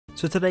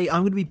So today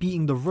I'm going to be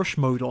beating the rush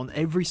mode on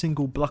every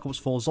single Black Ops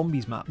 4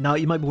 Zombies map. Now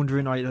you might be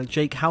wondering, right, like,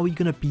 Jake, how are you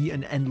going to beat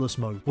an endless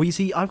mode? Well, you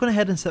see, I've gone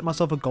ahead and set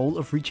myself a goal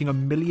of reaching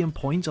 1,000,000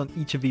 points on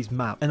each of these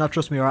maps. And now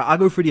trust me, right, I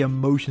go through the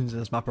emotions in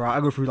this map, right? I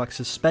go through like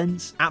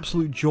suspense,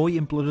 absolute joy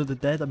in Blood of the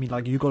Dead. I mean,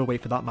 like, you got to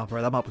wait for that map,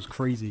 right? That map was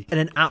crazy. And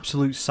then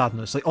absolute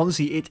sadness. Like,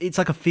 honestly, it's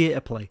like a theater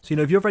play. So, you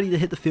know, if you're ready to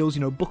hit the fields,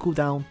 you know, buckle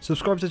down,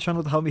 subscribe to the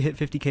channel to help me hit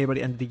 50k by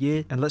the end of the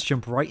year, and let's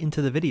jump right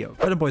into the video.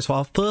 Right then, boys, so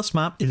our first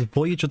map is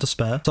Voyage of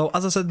Despair. So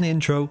as I said in the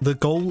intro, the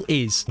goal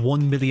is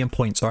 1,000,000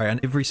 points, right, on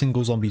every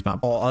single Zombies map,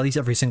 or at least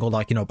every single,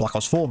 like, you know, Black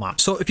Ops 4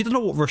 map. So if you don't know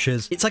what Rush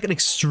is, it's like an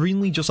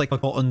extremely just like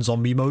forgotten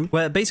zombie mode,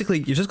 where basically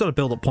you just got to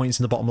build up points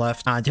in the bottom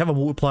left, and you have a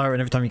multiplier,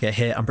 and every time you get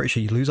hit, I'm pretty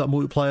sure you lose that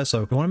multiplier.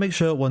 So we want to make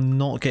sure we're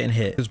not getting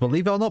hit, because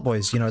believe it or not,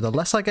 boys, you know, the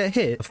less I get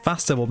hit, the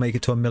faster we'll make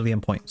it to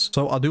 1,000,000 points.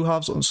 So I do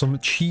have some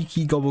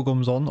cheeky gobble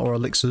gums on, or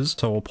elixirs,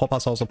 so we'll pop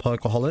ourselves a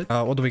perkaholic.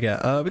 What do we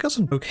get? We got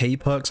some okay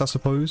perks, I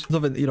suppose.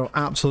 Nothing, you know,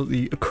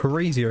 absolutely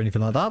crazy or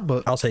anything like that,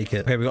 but I'll take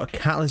it. Okay, we got a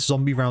catalyst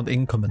zombie round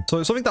incoming.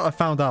 So something that I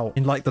found out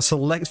in like the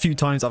select few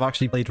times I've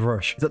actually played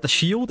Rush is that the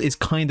shield is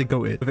kind of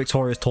goated with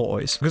Victoria's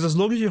Tortoise, because as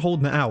long as you're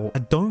holding it out, I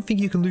don't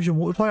think you can lose your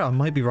multiplier. I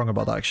might be wrong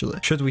about that, actually.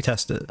 Should we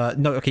test it?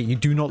 No, okay, you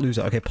do not lose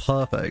it. Okay,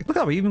 perfect. Look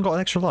at that, we even got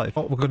an extra life.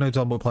 Oh, we're gonna do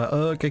our multiplier.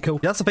 Okay, cool.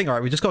 Yeah, that's the thing,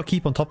 right? We just gotta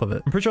keep on top of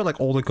it. I'm pretty sure like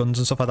all the guns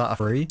and stuff like that are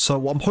free. So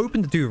what I'm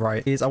hoping to do,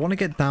 right, is I want to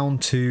get down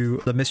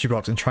to the mystery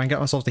box and try and get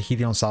myself the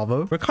Helion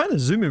Salvo. We're kind of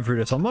zooming through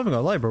this. I'm not even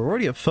gonna lie, bro. We're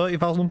already at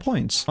 30,000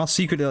 points. Our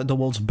secretly like the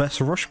world's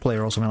best Rush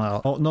player or something like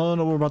that. Oh, no,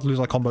 we're about to lose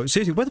our combo.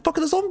 Seriously, where the fuck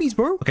are the zombies,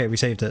 bro? Okay, we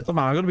saved it. Oh,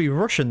 man, I'm gonna be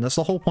rushing. That's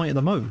the whole point of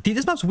the mode. See,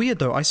 this map's weird,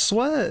 though. I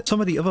swear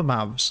some of the other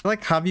maps,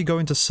 like, have you go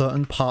into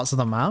certain parts of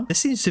the map. This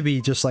seems to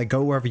be just, like,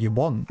 go wherever you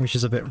want, which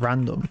is a bit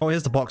random. Oh,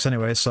 here's the box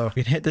anyway, so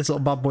we can hit this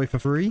little bad boy for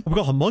free. Oh, we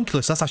got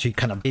Homunculus. That's actually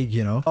kind of big,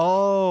 you know?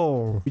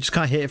 Oh, we just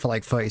can't hit it for,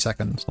 like, 30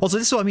 seconds. Also,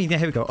 this is what I mean. Yeah,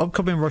 here we go.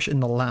 Upcoming Rush in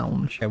the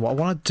lounge. Okay, what I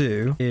want to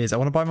do is I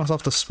want to buy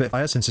myself the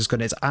Spitfire, since it's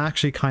good. It's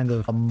actually kind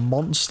of a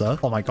monster.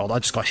 Oh, my God. I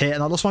just got hit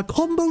and I lost my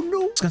combo.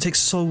 No, it's gonna take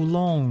so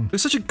long.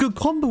 It's such a good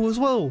combo as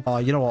well. Oh,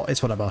 you know what?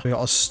 It's whatever. We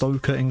got a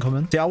Stoker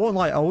incoming. See, I won't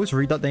lie. I always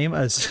read that name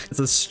as it's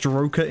a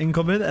Stroker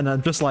incoming, and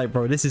I'm just like,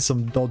 bro, this is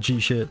some dodgy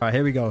shit. All right,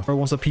 here we go. Bro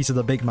wants a piece of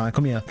the big man.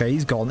 Come here. Okay,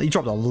 he's gone. He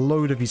dropped a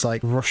load of his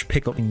like Rush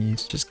pickup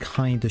thingies. Just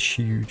kind of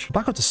huge.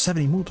 Back up to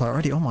 70 multiplier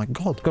already. Oh my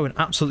God, going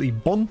absolutely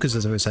bonkers,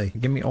 as I would say.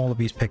 Give me all of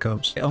these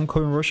pickups. Okay,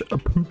 oncoming Rush, a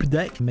poop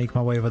deck. Make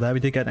my way over there. We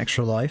did get an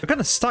extra life. We're kind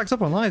of stacked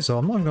up on lives, so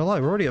I'm not even gonna lie.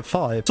 We're already at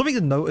 5. Something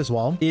to note as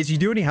well is you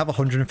do only have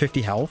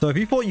 150 health. So if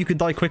you thought you could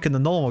die quick in the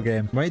normal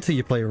game, wait till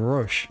you play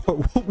Rush.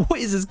 What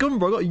is this gun,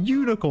 bro? I got a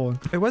unicorn.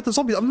 Hey, where's the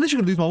zombies? I'm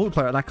literally gonna lose my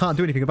multiplier and I can't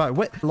do anything about it.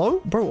 Wait,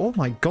 hello? Bro, oh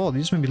my God,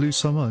 you just made me lose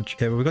so much.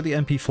 Okay, well, we got the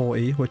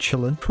MP40. We're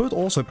chilling. Could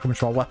also come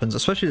into our weapons,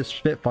 especially the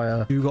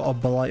Spitfire. You got a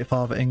Blight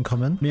Father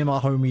incoming. Me and my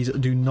homies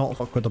do not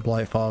fuck with the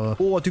Blight Father.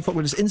 Oh, I do fuck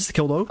with this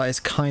insta-kill though. That is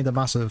kind of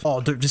massive.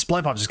 Oh, dude, this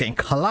Blight Father is getting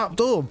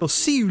clapped up. I'll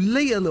see you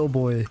later, little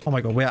boy. Oh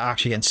my God, we're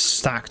actually getting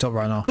stacked up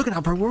right now. Look at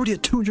that, bro. We're already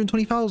at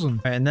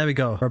 220,000. Right, and there we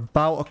go. We're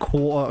about a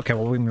quarter. Okay,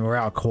 well, we're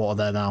out a quarter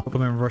there now. We're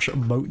coming Rush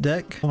boat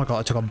deck. Oh my God,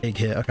 I took a big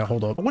hit. Okay,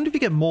 hold up. I wonder if you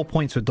get more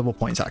points with double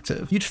points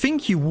active. You'd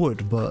think you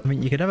would, but I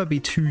mean, you can never be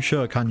too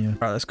sure, can you? All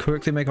right, let's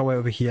quickly make our way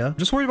over here. I'm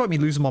just worried about me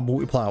losing my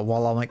multiplier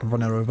while I'm like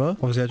running over.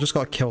 Obviously, I just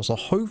got a kill, so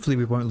hopefully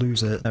we won't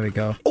lose it. There we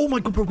go. Oh my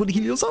God, bro, got the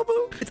Helios Salvo.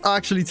 It's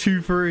actually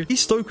 2-3.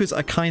 These Stokers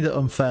are kind of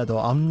unfair, though.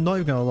 I'm not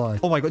even gonna lie.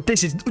 Oh my God,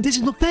 this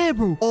is not fair,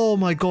 bro. Oh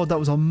my God, that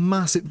was a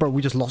massive, bro.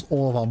 We just lost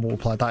all of our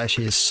multiplier. That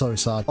actually is so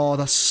sad. Oh,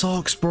 that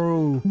sucks,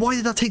 bro. Why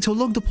did that take so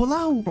long to pull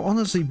out? Bro,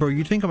 honestly, bro,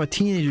 you'd think I'm a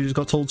teenager who just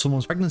got told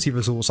someone's pregnancy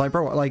results. Like,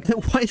 bro, like,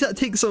 why did that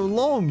take so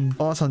long?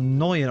 Oh, that's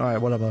annoying. All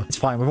right, whatever. It's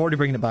fine. We're already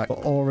bringing it back. We're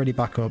already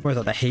back up. Where is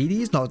that? The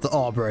Hades? No,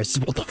 oh, bro.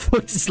 What the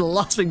fuck? This is the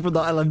last thing from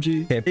that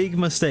LMG. Okay, big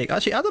mistake.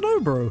 Actually, I don't know,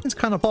 bro. It's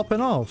kind of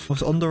popping off.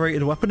 Most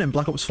underrated weapon in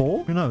Black Ops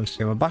 4? Who knows?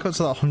 Okay, we're back up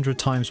to that 100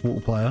 times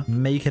multiplier.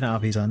 Making it out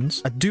of these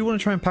ends. I do want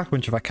to try and pack a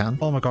bunch if I can.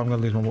 Oh my God, I'm going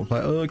to lose my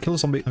multiplier. Kill a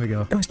zombie. There we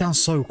go. It goes down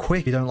so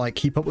quick. You don't like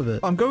keep up with it.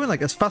 I'm going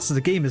like as fast as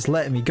the game is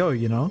letting me go,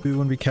 you know? We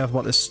want to be careful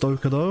about this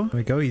Stoker though. There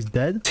we go. He's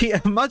dead. See,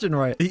 imagine,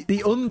 right?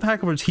 The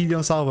unpackable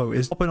Helion Salvo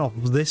is popping off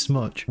this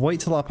much. Wait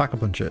till I pack a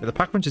punch it. The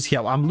pack punch is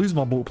here. I'm losing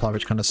my multiplier,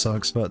 which kind of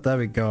sucks, but there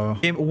we go.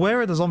 Game,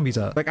 where are the zombies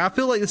at? Like, I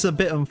feel like this is a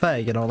bit unfair,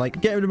 you know?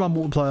 Like, get rid of my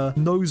multiplier.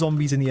 No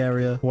zombies in the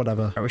area.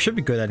 Whatever. Right, we should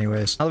be good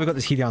anyways. Now that we've got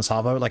this Helion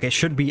Salvo, like, it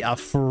should be a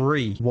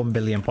free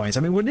 1,000,000,000 points. I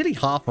mean, we're nearly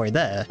halfway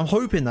there. I'm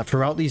hoping that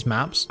throughout these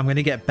maps, I'm going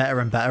to get better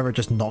and better at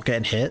just not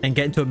getting hit, and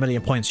getting to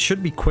 1,000,000 points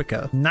should be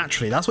quicker.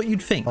 Naturally, that's what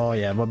you'd think. Oh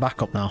yeah, we're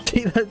back up now.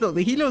 Look,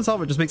 the Helion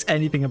Salvo just makes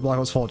anything in Black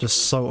Ops 4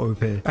 just so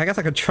OP. I guess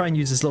I could try and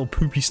use this little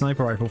poopy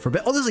sniper rifle for a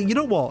bit. Honestly, you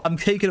know what? I'm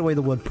taking away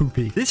the word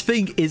poopy. This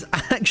thing is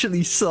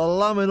actually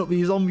slamming up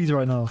these zombies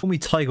right now. Call me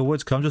Tiger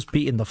Woods, because I'm just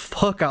beating the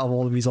fuck out of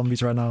all of these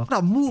zombies right now.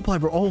 That multiplier,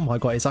 bro. Oh my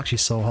God, it's actually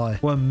so high.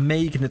 We're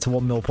making it to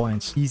 1,000,000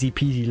 points. Easy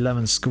peasy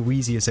lemon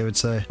squeezy, as they would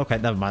say. Okay,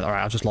 never mind. All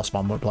right, I've just lost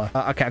my multiplier.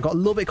 Okay, I got a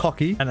little bit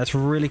cocky, and it's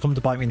really come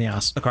to bite me in the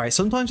ass. Okay,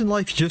 sometimes in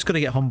life, you just gotta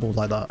get humbled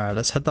like that. All right,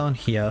 let's head down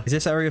here. Is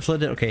this area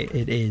flooded? Okay,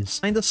 it is.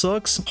 Kinda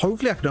sucks.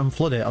 Hopefully I could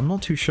unflood it. I'm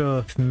not too sure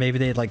if maybe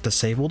they like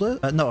disabled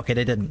it. No, okay,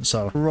 they didn't.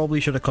 so probably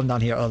should have come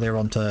down here earlier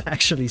on to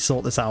actually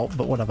sort this out,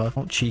 but whatever.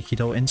 Oh, cheeky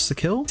though,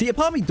 insta-kill. See, a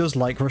part of me does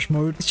like rush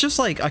mode. It's just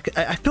like,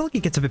 I feel like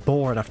it gets a bit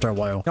bored after a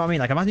while. You know what I mean?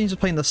 Like, imagine just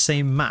playing the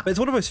same map. But it's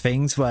one of those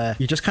things where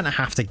you just kind of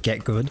have to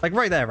get good. Like,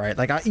 right there, right?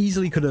 Like, I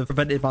easily could have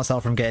prevented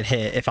myself from getting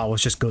hit if I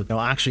was just good. You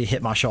know, actually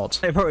hit my shots.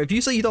 Hey, bro, if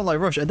you say you don't like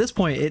rush, at this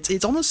point,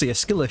 it's honestly a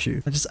skill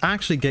issue. I just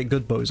actually get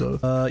good,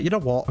 bozo. You know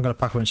what? I'm gonna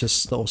pack on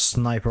this little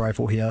sniper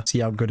rifle here. See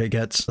how good it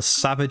gets. A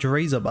Savage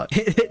Razorback.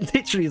 It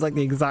literally is like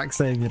the exact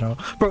same, you know?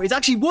 Bro, it's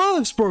actually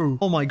worse, bro.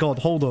 Oh my god,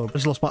 hold up. I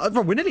just lost my...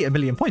 Bro, we're nearly at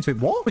 1,000,000 points. Wait,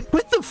 what?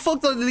 Where the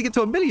fuck did I get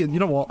to 1,000,000? You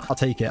know what? I'll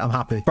take it. I'm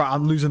happy. Bro,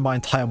 I'm losing my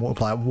entire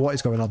multiplier. What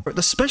is going on? Bro,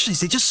 the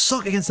specialists, they just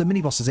suck against the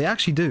mini bosses. They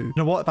actually do. You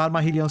know what? If I had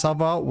my Helion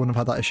Salvo out, wouldn't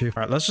have had that issue.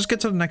 All right, let's just get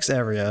to the next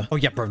area. Oh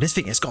yeah, bro, this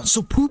thing has gone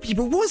so poopy,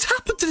 bro. What has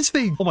happened to this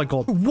thing? Oh my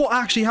god. What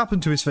actually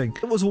happened to his thing?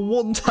 It was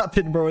one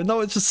tapping, bro, and now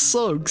it just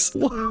sucks.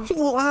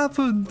 What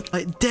happened?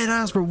 Like, dead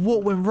ass, bro.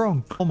 What went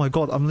wrong? Oh my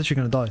god, I'm literally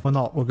gonna die. We're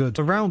not. We're good.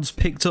 The rounds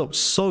picked up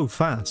so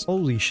fast.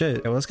 Holy shit.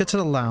 Okay, well, let's get to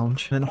the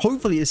lounge, and then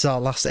hopefully it's our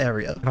last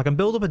area. If I can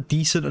build up a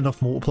decent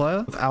enough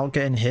multiplier without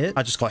getting hit.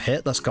 I just got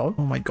hit. Let's go.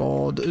 Oh my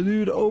god,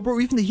 dude. Oh, bro,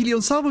 even the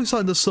Helion Salvo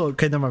starting to suck.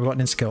 Okay, then I've got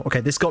an insta-kill.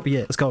 Okay, this got to be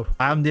it. Let's go.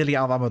 I am nearly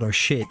out of ammo though.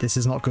 Shit, this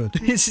is not good.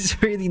 This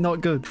is really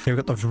not good. Okay,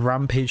 we've got the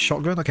rampage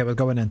shotgun. Okay, we're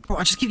going in. Bro,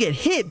 I just keep getting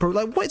hit, bro.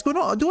 Like, what is going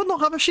on? Do I not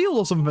have a shield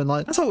or something?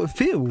 Like, that's how it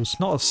feels.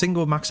 Not a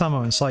single max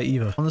ammo in sight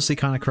either. Honestly,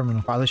 kind of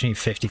criminal. I literally need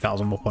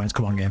 50,000 more points.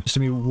 Come on, game. Just to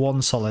be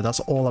one solid. That's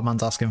all a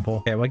man's asking for.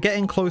 Okay, we're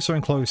getting closer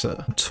and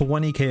closer.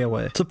 20k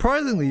away.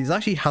 Surprisingly, this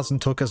actually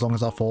hasn't took as long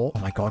as I thought. Oh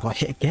my god, I got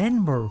hit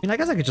again, bro. I mean, I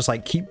guess I could just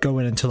like keep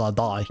going until I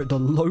die. But the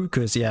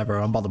locust, yeah,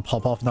 bro. I'm about to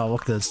pop off now.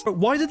 Look at this. But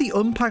why do the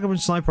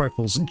unpack-a-punch sniper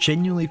rifles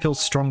genuinely feel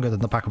stronger than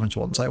the pack-a-punch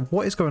ones? Like,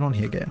 what is going on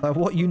here, game? Like,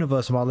 what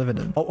universe am I living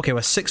in? Oh, okay,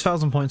 we're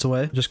 6,000 points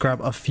away. Just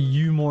grab a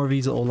few more of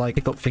these little like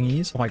pick up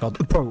thingies. Oh my god,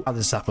 bro, how did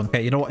this happen?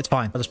 Okay, you know what? It's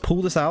fine. I'll just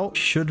pull this out.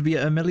 Should be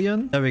at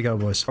 1,000,000. There we go,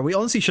 boys. We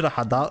honestly should have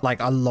had that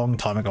like a long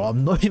time ago.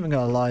 I'm not even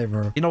gonna lie,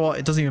 bro. You know what?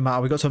 It doesn't even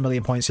matter. We got to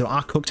 1,000,000 points. You know,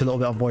 I cooked a little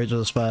bit on Voyager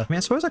to spare. I mean, I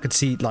suppose I could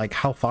see like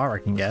how far I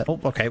can get. Oh,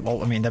 okay.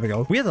 Well, I mean, there we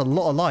go. We had a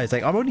lot of lives.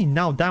 Like, I'm only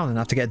now down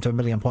enough to get into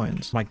 1,000,000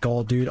 points. My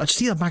god, dude. I just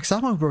see the max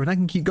ammo, bro, and I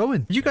can keep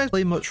going. Did you guys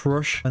play much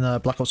Rush when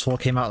Black Ops 4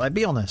 came out? Like,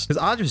 be honest,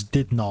 because I just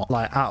did not,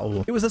 like, at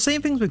all. It was the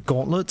same things with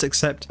Gauntlets,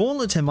 except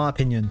Gauntlets, in my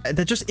opinion,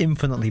 they're just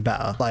infinitely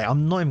better. Like,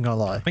 I'm not even gonna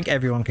lie. I think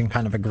everyone can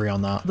kind of agree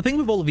on that. The thing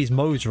with all of these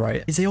modes,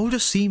 right, is they all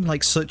just seem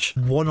like such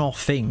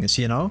one-off things,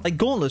 you know? Like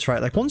Gauntlets,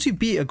 right? Like, once you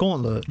beat a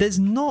Gauntlet, there's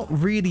not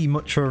really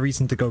much of a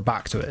reason to go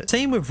back to it.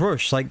 Same with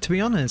Rush. Like, to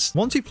be honest,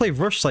 once you play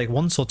Rush like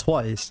once or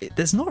twice,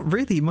 there's not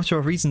really much of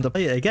a reason to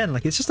play it again.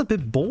 Like, it's just a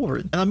bit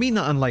boring. And I mean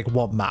that on like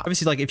one map.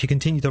 Obviously, like, if you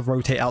continue to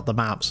rotate out the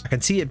maps, I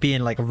can see it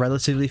being like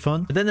relatively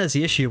fun. But then there's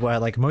the issue where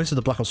like most of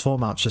the Black Ops 4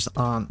 maps just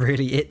aren't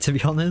really it, to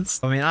be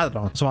honest. I mean, I don't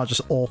know. So I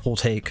just awful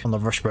take on the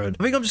Rush mode.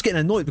 I think I'm just getting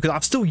annoyed because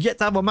I've still yet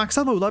to have a max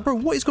ammo. Like, bro,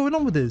 what is going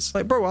on with this?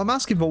 Like, bro, I'm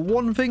asking for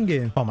one thing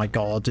here. Oh my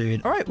god,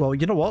 dude. All right, well,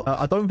 you know what?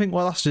 I don't think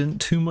we're lasting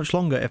too much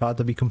longer, if I had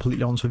to be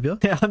completely honest with you.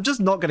 Yeah, I'm just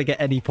not gonna get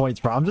any points,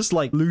 bro. I'm just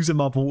like losing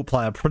my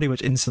multiplier pretty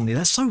much instantly.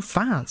 That's so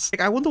fast.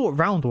 Like, I wonder what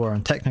round we're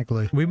on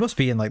technically. We must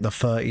be in like the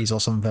 30s or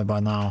something by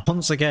now.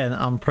 Once again,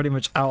 I'm pretty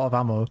much out of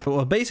ammo. But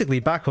we're basically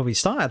back where we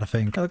started, I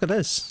think. Look at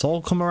this. It's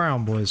all come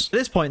around, boys. At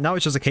this point, now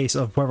it's just a case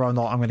of whether or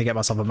not I'm going to get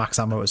myself a max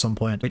ammo at some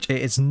point, which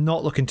it's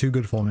not looking too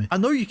good for me. I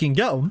know you can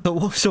get them,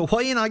 so why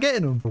are you not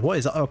getting them? What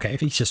is that? Okay, if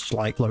he's just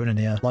like floating in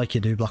here like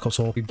you do, Black Ops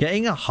 4.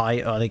 Getting a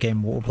high early game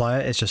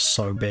multiplier is just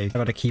so big. I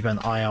got to keep an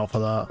eye out for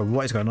that. But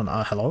what is going on?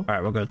 Hello? All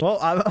right, we're good. Well,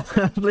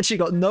 I've literally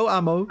got no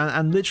ammo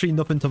and literally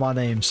nothing to my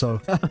name,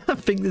 so I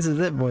think this is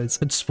it, boys.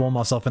 I'd spawn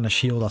myself in a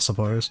shield, I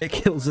suppose. It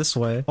kills this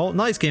way. Oh,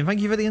 nice game.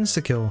 Thank you for the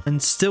insta-kill.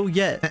 And still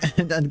yet,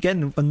 and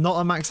again, not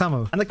a max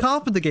ammo. And the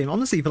Carpenter game,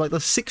 honestly, for like the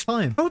 6th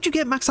time. How would you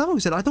get max ammo?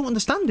 Said I don't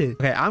understand it.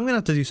 Okay, I'm gonna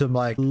have to do some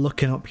like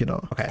looking up, you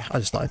know. Okay, I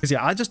just died. Because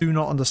yeah, I just do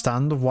not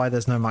understand why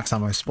there's no max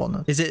ammo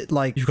spawner. Is it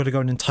like you've got to go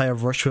an entire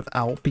rush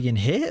without being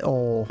hit,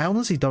 or I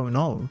honestly don't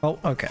know. Oh,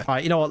 okay. All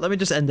right, you know what? Let me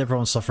just end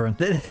everyone's suffering.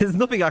 There's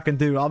nothing I can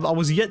do. I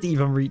was yet to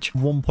even reach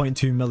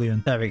 1.2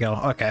 million. There we go.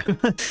 Okay. All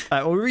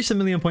right, well, we reached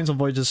 1,000,000 points on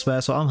Voyager's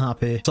spare, so I'm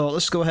happy. So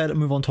let's go ahead and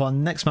move on to our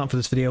next map for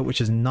this video,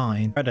 which is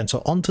 9. Right then,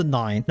 so on to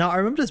 9. Now, I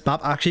remember this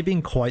map actually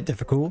being quite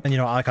difficult, and you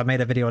know, like I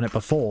made a video on it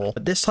before,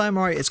 but this time,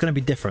 right, it's going to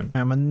be different.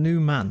 I'm a new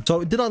man.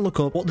 So did I look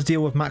up what the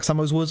deal with max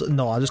ammos was?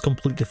 No, I just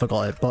completely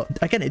forgot it.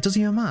 But again, it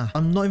doesn't even matter.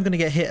 I'm not even going to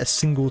get hit a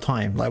single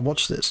time. Like,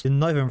 watch this. You're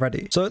not even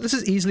ready. So this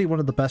is easily one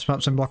of the best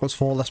maps in Black Ops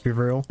 4. Let's be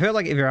real. I feel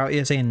like if you're out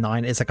here saying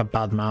 9 is like a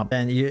bad map,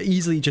 then you're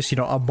easily just, you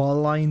know, a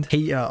blind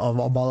hater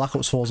of Black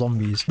Ops 4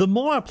 zombies. The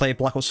more I play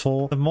Black Ops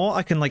 4, the more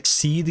I can like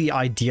see the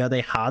idea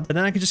they had, and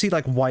then I can just see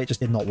like why it just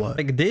did not work.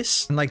 Like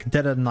this and like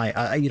Dead of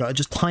Night, you know,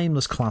 just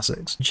timeless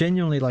classics.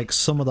 Genuinely like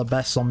some of the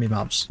best zombie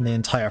maps in the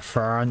entire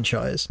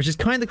franchise, which is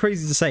kind of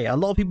crazy to say. A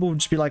lot of people would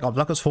just be like, oh,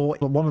 Black Ops 4,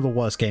 one of the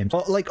worst games.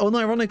 But like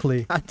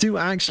unironically, I do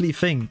actually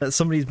think that that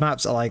some of these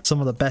maps are like some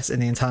of the best in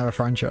the entire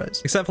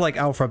franchise, except for like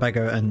Alpha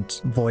Omega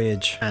and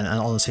Voyage and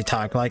honestly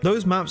Tag. Like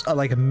those maps are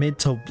like mid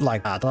to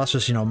like bad. That's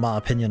just, you know, my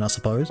opinion, I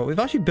suppose. But we've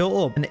actually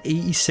built up an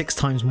 86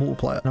 times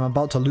multiplier and I'm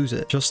about to lose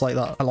it just like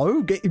that.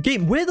 Hello?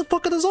 Game, where the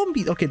fuck are the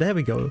zombies? Okay, there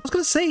we go. I was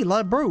gonna say,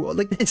 like, bro,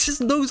 like, it's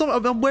just no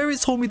zombies. I'm where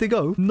it's told me to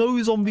go.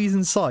 No zombies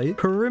in sight.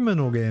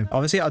 Criminal game.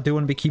 Obviously, I do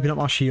want to be keeping up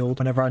my shield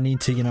whenever I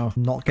need to, you know,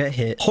 not get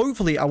hit.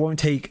 Hopefully, I won't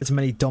take as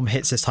many dumb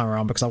hits this time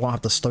around because I won't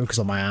have the Stokers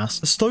on my ass.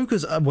 The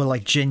Stokers were,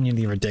 like,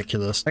 genuinely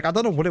ridiculous. Like, I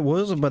don't know what it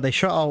was, but they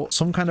shot out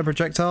some kind of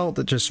projectile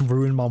that just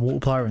ruined my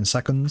multiplier in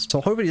seconds.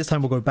 So hopefully this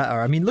time will go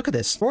better. I mean, look at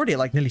this. We're already at,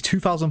 like, nearly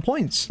 2,000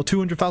 points. Or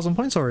 200,000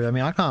 points, sorry. I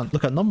mean, I can't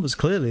look at numbers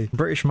clearly.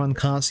 British man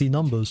can't see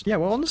numbers. Yeah,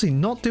 well, honestly,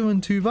 not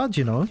doing too bad,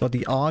 you know. Got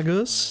the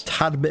Argus.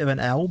 Had a bit of an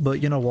L,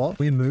 but you know what?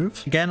 We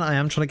move. Again, I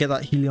am trying to get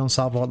that Helion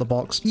Salvo out the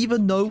box,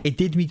 even though it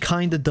did me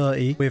kind of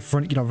dirty with,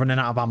 you know, running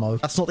out of ammo.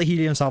 That's not the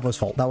Helion Salvo's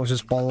fault. That was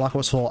just Black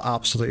Ops 4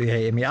 absolutely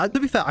hating me. To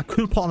be fair, I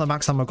could put on the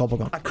max ammo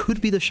Gobblegun. That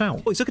could be the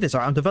shout. Oh, look at this.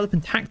 All right, I'm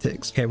developing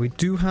tactics. Okay, we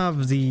do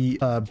have the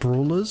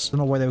Brawlers. I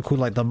don't know why they were called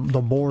like the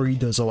More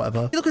Eaters or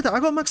whatever. Hey, look at that. I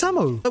got max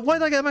ammo. Like, why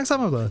did I get max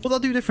ammo there? What did I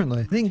do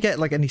differently? I didn't get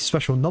like any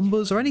special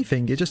numbers or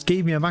anything. It just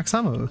gave me a max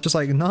ammo. Just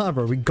like, nah,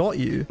 bro, we got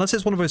you. Unless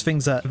it's one of those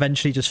things that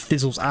eventually just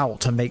fizzles out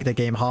to make the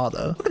game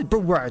harder. Look at it, bro,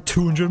 we're at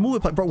 200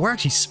 multiplier. Bro, we're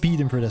actually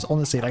speeding through this,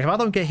 honestly. Like, if I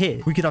don't get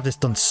hit, we could have this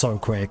done so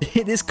quick.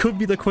 This could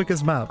be the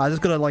quickest map. I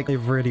just gotta like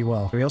live really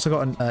well. We also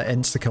got an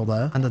insta-kill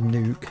there and a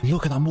nuke.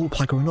 Look at that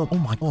multiplier going up. Oh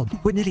my god.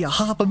 We're nearly at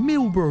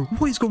 500,000, bro.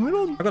 What is going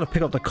on? I gotta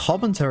pick up the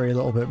commentary a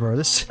little bit, bro.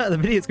 This the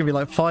video's gonna be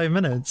like 5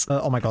 minutes.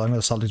 Oh my god, I'm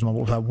gonna start losing my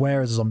multiplier.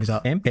 Where is the zombies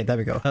at? Okay, there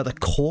we go. The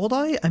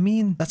Cordite? I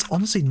mean, that's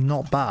honestly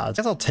not bad. I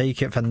guess I'll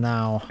take it for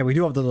now. Okay, we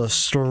do have the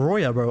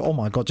Destroyer, bro. Oh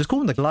my god, just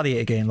call him the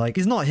Gladiator game. Like,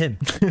 he's not him.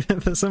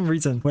 For some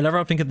reason. Whenever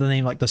I think of the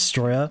name like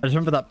Destroyer, I just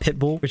remember that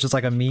Pitbull, which is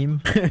like a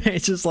meme.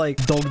 It's just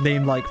like dog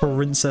named like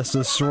Princess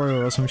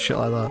Destroyer or some shit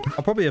like that.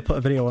 I'll probably put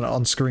a video on it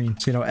on screen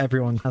so, you know,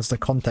 everyone has the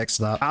context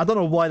of that. I don't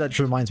know why that just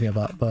reminds me of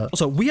that, but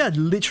also we are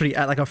literally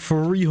at like a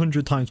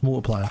 300 times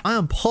multiplier. I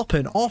am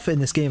popping off in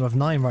this game of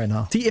 9 right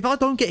now. See, if I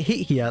don't get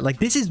hit here, like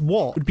this is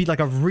what would be like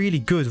a really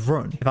good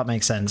run, if that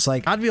makes sense.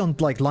 Like I'd be on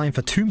like line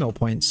for 2 mil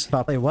points if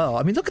I play well.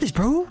 I mean, look at this,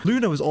 bro.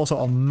 Luna was also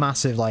a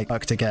massive like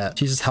perk to get.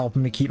 She's just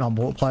helping me keep my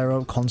multiplier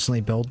up,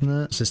 constantly building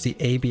it. It's just the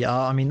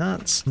ABR. I mean,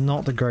 that's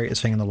not the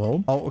greatest thing in the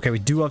world. Oh, okay, we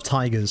do have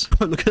tigers.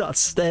 Look at that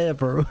stare,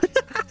 bro.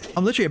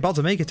 I'm literally about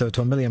to make it to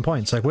 1,000,000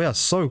 points. Like, we are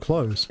so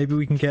close. Maybe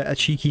we can get a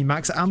cheeky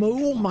max ammo.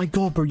 Oh my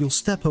god, bro, you'll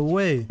step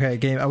away. Okay,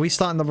 game, are we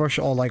starting the rush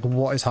or like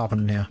what is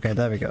happening here? Okay,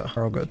 there we go.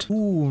 We're all good.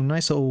 Ooh,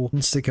 nice little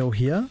insta-kill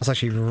here. That's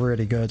actually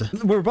really good.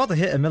 We're about to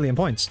hit 1,000,000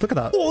 points. Look at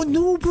that. Oh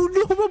no, bro,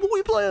 no,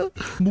 multiplayer.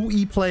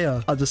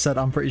 Multiplayer. I just said,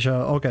 I'm pretty sure.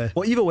 Okay.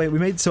 Well, either way, we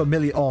made it to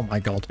 1,000,000. Oh my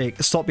god. Hey,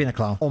 stop being a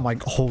clown. Oh my,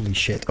 holy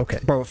shit. Okay.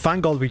 Bro,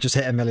 thank god we just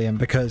hit 1,000,000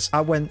 because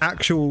I went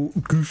actual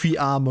goofy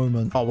R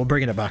moment. Oh, we're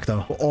bringing it back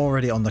though. We're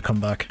already on the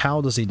comeback.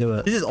 How does he do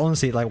it? This is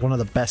honestly like one of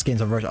the best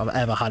games of Rush I've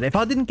ever had. If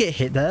I didn't get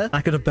hit there,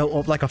 I could have built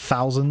up like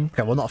 1,000.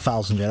 Okay, well, not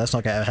 1,000 yet. Let's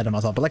not get ahead of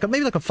myself, but like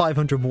maybe like a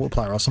 500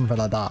 multiplier or something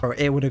like that. Bro,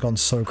 it would have gone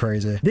so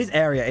crazy. This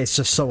area is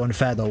just so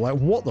unfair though. Like,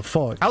 what the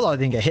fuck? How did I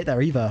didn't get hit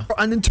there either? Bro,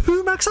 and then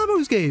 2 max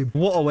ammos game.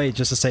 What a way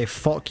just to say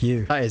fuck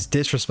you. That is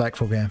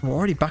disrespectful, game. We're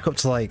already back up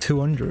to like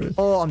 200.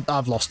 Oh,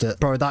 I've lost it.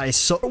 Bro, that is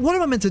so... What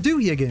am I meant to do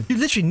here, game? You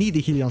literally need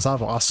the Helion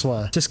Salvo, I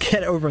swear. Just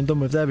get it over and done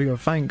with. There we go.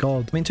 Thank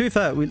god. I mean, to be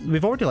fair,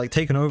 we've already like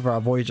taken over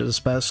our Voyager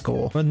spare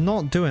score. We're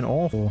not doing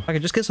awful. I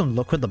could just get some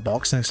luck with the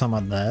box next time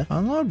I'm there. I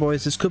don't know,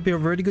 boys. This could be a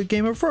really good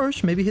game of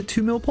Rush. Maybe hit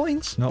 2 mil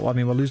points. No, I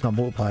mean, we're losing our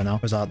multiplier now.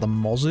 Was that the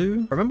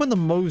Mozu? Remember when the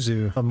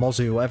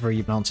Mozu, whatever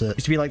you pronounce it,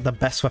 used to be like the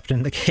best weapon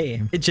in the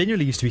game. It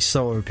genuinely used to be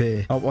so OP.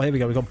 Oh, well, here we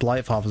go. We got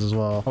Blight Fathers as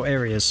well. Oh,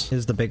 here he is.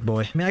 Here's the big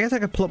boy. I mean, I guess I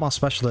could pull up my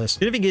specialist.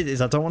 The only thing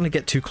is I don't want to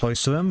get too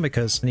close to him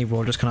because then he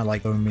will just kind of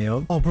like own me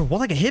up. Oh, bro, what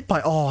did I get hit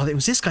by? Oh, it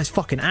was this guy's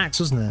fucking axe,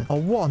 wasn't it? Oh,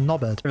 what a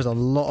knobhead. There's a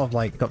lot of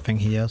like gut thing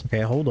here.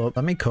 Okay, hold up.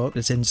 Let me cook.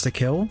 It's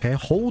insta-kill. Okay,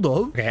 hold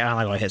up. Okay, and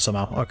I got hit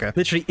somehow. Okay.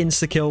 Literally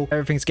insta-kill.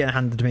 Everything's getting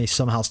handed to me.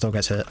 Somehow still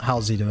gets hit. How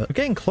does he do it? We're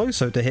getting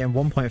closer to hitting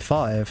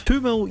 1.5.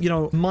 2 mil, you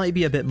know, might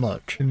be a bit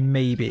much.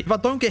 Maybe. If I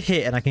don't get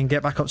hit and I can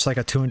get back up to like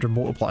a 200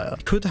 multiplier,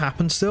 it could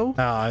happen still.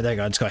 Ah, there you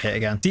go. I just got hit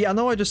again. See, I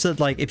know I just said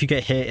like if you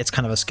get hit, it's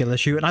kind of a skill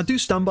issue, and I do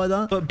stand by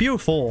that. But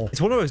BO4,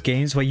 it's one of those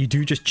games where you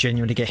do just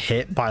genuinely get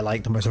hit by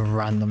like the most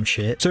random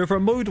shit. So for a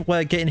mode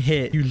where getting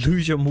hit, you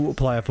lose your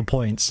multiplier for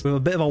points with a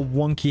bit of a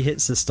wonky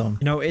hit system,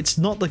 you know, it's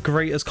not the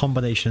greatest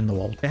combination in the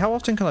world. Okay, how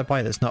often can I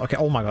buy this? No, okay.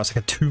 Oh my god, it's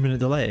like a 2-minute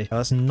delay.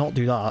 Let's not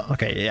do that.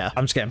 Okay, yeah.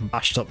 I'm just getting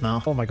bashed up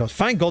now. Oh my god.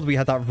 Thank god we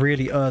had that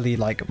really early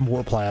like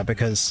multiplier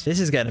because this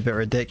is getting a bit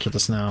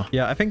ridiculous now.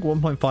 Yeah, I think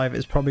 1.5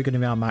 is probably going to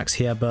be our max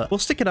here, but we'll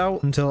stick it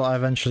out until I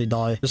eventually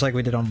die, just like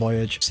we did on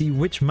Voyage. See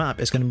which map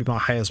is going to be my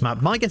highest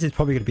map. My guess is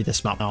probably going to be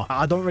this map now.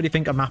 I don't really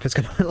think a map is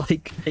going to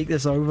like take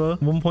this over.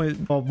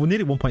 Well,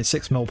 nearly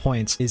 1.6 mil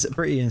points is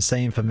pretty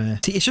insane for me.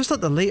 See, it's just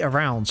that the later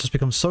rounds just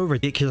become so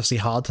ridiculously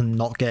hard to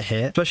not get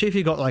hit, especially if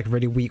you got like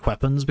really weak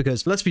weapons,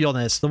 because let's be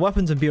honest, the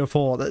weapons in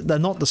BO4, they're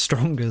not the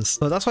strongest.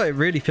 So that's why it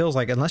really feels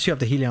like unless you have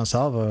the Helion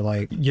Salvo,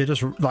 like you're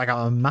just like at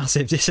a massive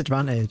massive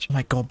disadvantage. Oh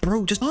my god,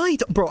 bro, just die.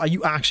 Bro, are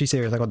you actually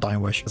serious? I got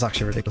dying wish. It's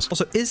actually ridiculous.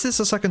 Also, is this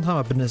the second time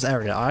I've been in this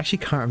area? I actually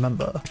can't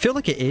remember. I feel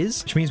like it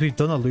is, which means we've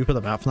done a loop of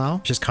the map now,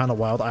 which is kind of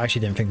wild. I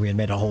actually didn't think we had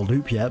made a whole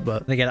loop yet,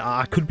 but again,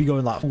 I could be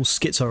going like full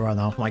schizo right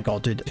now. Oh my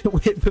god, dude. We're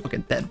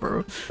fucking dead,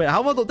 bro. Wait,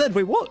 how am I not dead?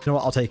 Wait, what? You know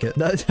what? I'll take it.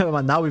 No,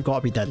 man, now we've got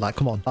to be dead. Like,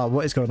 come on.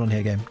 What is going on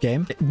here,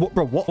 game? What,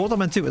 bro, what am I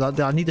meant to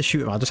do? I need to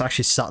shoot him. I just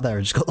actually sat there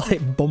and just got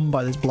like bummed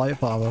by this blight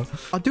farmer.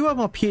 I do have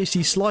my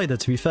PhD slider,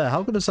 to be fair.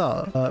 How good is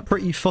that?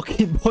 Pretty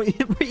fucking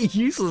pretty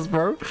useless,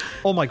 bro.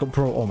 Oh my god,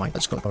 bro. Oh my god, I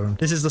just got burned.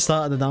 This is the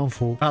start of the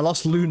downfall. I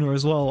lost Luna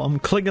as well. I'm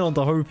clinging on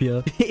to hope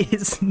here.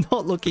 It's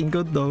not looking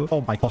good though.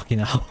 Oh my fucking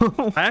hell.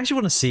 I actually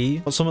want to see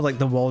what some of like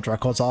the world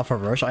records are for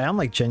Rush. I am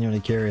like genuinely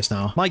curious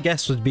now. My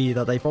guess would be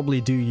that they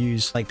probably do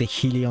use like the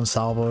Helion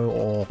Salvo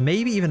or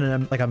maybe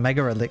even like a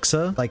Mega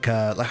Elixir. Like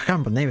I can't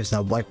remember the name is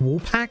now. Like Wool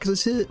Pack,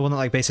 is it? The one that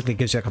like basically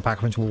gives you like a pack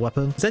punch wool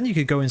weapon. Then you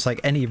could go into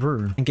like any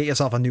room and get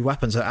yourself a new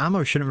weapon. So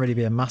ammo shouldn't really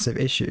be a massive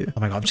issue.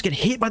 Oh my god, I'm just getting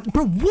hit by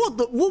bro.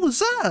 What was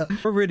that?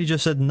 Bro really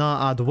just said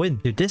nah, I'd win.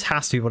 Dude, this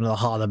has to be one of the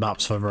harder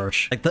maps for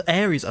Rush. Like the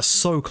areas are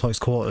so close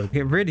quartered.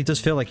 It really does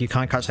feel like you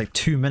can't catch like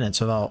 2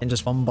 minutes without getting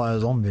just bombed by a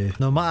zombie.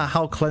 No matter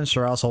how clenched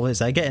your asshole is,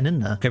 they're getting in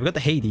there. Okay, we got the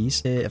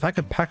Hades. If I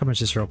could pack punch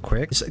this real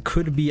quick, this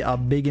could be a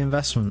big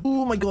investment.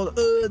 Oh my god.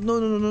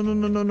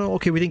 No.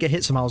 Okay, we didn't get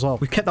hit somehow as well.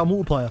 We've kept our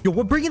multiplier. Yo,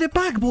 we're bringing it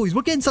back, boys.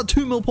 We're getting to that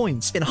 2 mil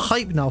points. Getting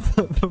hype now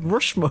for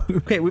Rush mode.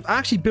 Okay, we've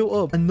actually built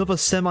up another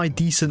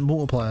semi-decent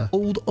multiplier.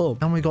 Hold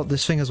up. And we got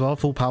this thing as well,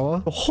 full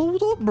power. Oh,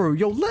 hold up, bro.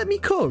 Yo, let me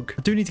cook.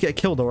 I do need to get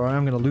killed though, or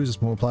I'm going to lose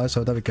this multiplier.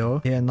 So there we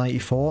go. Yeah,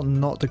 94.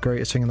 Not the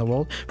greatest thing in the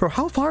world. Bro,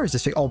 how far is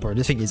this thing? Oh, bro,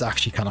 this thing is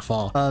actually kind of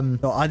far.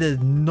 No, I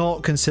did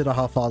not consider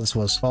how far this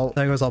was. Well,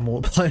 there goes our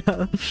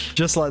multiplier.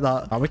 Just like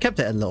that. We kept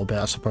it a little bit,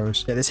 I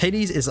suppose. Yeah, this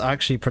Hades is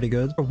actually pretty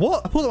good. Bro,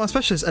 what? I pulled out my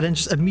specialist and then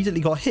just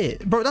immediately got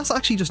hit. Bro, that's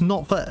actually just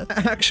not fair.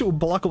 Actual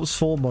Black Ops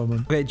 4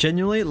 moment. Okay,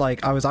 genuinely,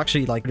 like, I was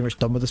actually, like, pretty much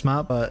done with this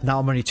map, but now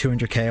I'm only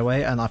 200k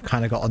away, and I've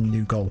kind of got a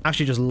new goal.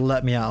 Actually, just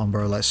let me out on,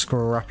 bro, like,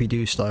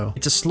 scrappy-do style.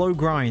 It's a slow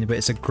grind, but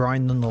it's a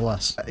grind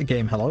nonetheless.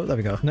 Game, hello. There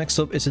we go. Next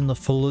up is in the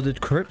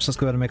flooded crypts. Let's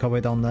go ahead and make our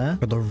way down there.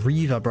 Got the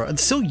Reaver, bro. And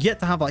still yet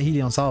to have that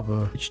Helion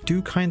Salvo, which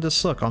do kind of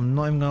suck. I'm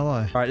not even gonna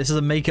lie. All right, this is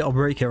a make it or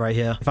break it right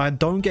here. If I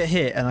don't get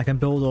hit and I can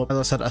build up, as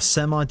I said, a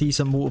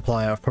semi-decent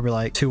multiplier of probably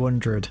like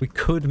 200, we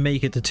could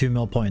make it to 2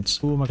 mil points.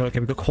 Oh my god, okay,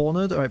 we got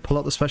cornered. All right, pull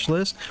out the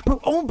specialist.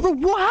 Bro, oh, bro,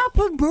 what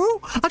happened,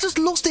 bro? I just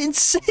lost it in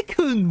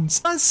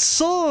seconds. That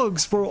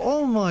sucks, bro.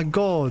 Oh my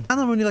god. And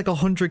I'm only like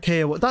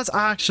 100k away. That's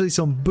actually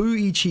some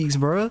booty cheeks,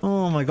 bro.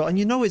 Oh my god. And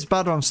you know it's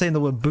bad when I'm saying the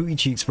word booty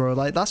cheeks, bro.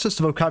 Like, that's just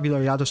a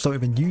vocabulary I just don't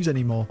even use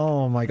anymore.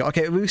 Oh my god.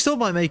 Okay, we still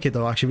might make it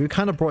though, actually. We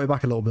kind of brought it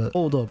back a little bit.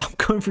 Hold up. I'm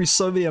going through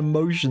so many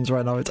emotions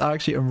right now. It's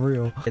actually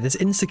unreal. Okay, this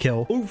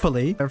insta-kill.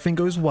 Hopefully, everything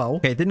goes well.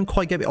 Okay, it didn't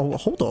quite get me. Oh,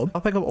 hold up.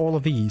 I'll pick up all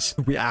of these.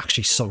 We're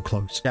actually so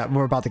close. Yeah,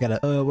 we're about to get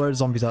it. Where are the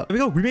zombies at? There we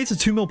go. We made it to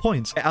 2 mil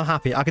points. Okay, I'm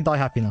happy. I can die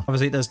happy now.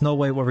 Obviously, there's no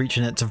way we're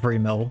reaching it to 3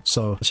 mil.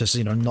 So let's just,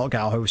 you know, not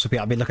get our hopes up.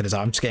 I mean, look at this.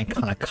 I'm just getting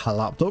kind of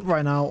collapsed up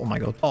right now. Oh my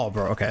god. Oh,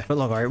 bro. Okay. But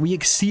look, all right. We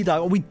exceed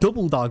our, we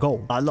doubled our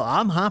goal. Look,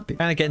 I'm happy.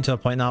 Kind of getting to a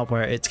point now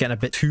where it's getting a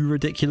bit too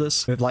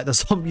ridiculous with like the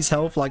zombies'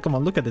 health. Like, come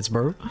on, look at this,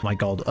 bro. Oh my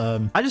god.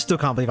 I just still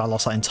can't believe I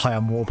lost that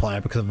entire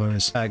multiplier because of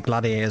those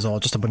gladiators or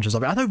just a bunch of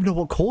zombies. I don't even know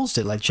what caused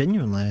it, like,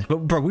 genuinely.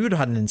 But bro, we would have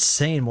had an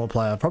insane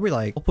multiplier, probably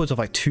like upwards of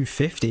like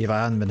 250 if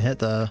I hadn't been hit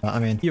there. I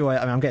mean, either way,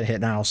 I mean, I'm getting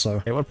hit now, so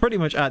okay, we're pretty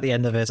much at the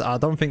end of it. I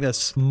don't think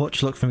there's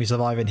much luck for me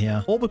surviving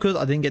here, all because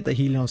I didn't get the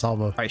Helion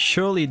Salvo. All right,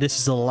 surely this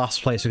is the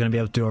last place we're gonna be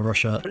able to do a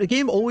rush at. But the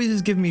game always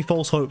is giving me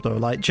false hope though,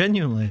 like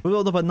genuinely. We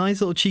built up a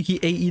nice little cheeky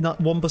 81%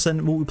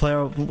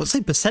 multiplayer. What's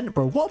say percent,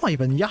 bro? What am I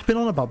even yapping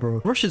on about,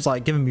 bro? Rush is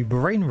like giving me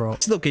brain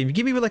rot. Look, game, you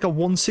give me like a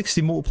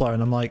 160 multiplier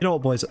and I'm like, you know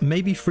what, boys,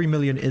 maybe 3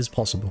 million is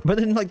possible. But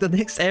in like the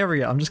next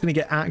area, I'm just gonna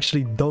get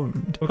actually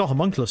domed. We got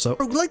homunculus though.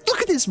 Bro, like,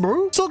 look at this,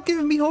 bro. Stop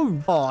giving me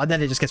hope. Oh, and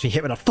then it just gets me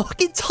hit with a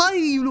fucking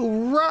tiny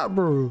little rat,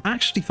 bro. I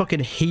actually fucking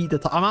hate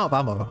the I'm out of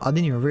ammo. I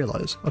didn't even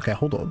realize. Okay,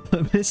 hold on.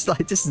 It's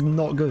like, this is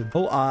not good.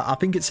 Oh, I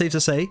think it's safe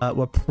to say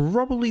we're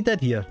probably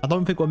dead here. I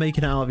don't think we're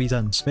making it out of these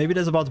ends. Maybe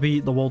there's about to be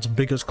the world's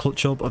biggest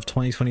clutch up of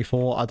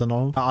 2024. I don't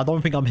know. I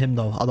don't think I'm him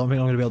though. I don't think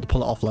I'm gonna be able to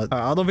pull it off. Like,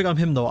 I don't think I'm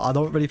him though. I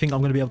don't really think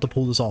I'm gonna be able to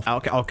pull this off.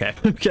 Okay.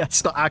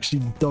 It's not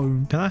actually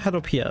done. Can I head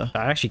up here?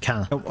 I actually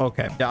can. Oh,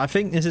 okay. Yeah, I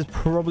think this is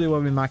probably where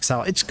we max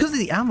out. It's because of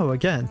the ammo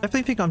again. I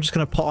definitely think I'm just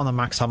gonna put on a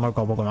max ammo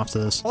gobble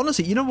after this.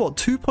 Honestly, you know what?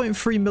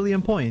 2.3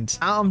 million points.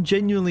 I'm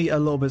genuinely a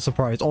little bit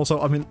surprised. Also,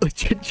 I mean,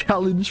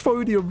 challenge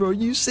podium, bro. Are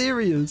you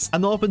serious? I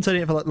know I've been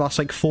saying it for like last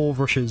like 4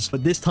 rushes,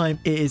 but this time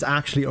it is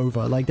actually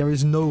over. Like, there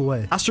is no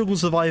way. I struggled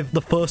to survive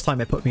the first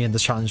time it put me in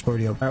this challenge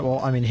podium. All right, well,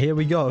 I mean, here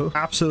we go.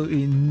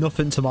 Absolutely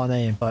nothing to my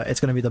name, but it's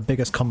gonna be the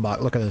biggest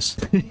comeback. Look at this.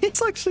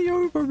 It's actually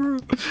over, bro.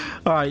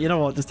 All right, you know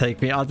what? Just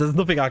take me. There's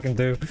nothing I can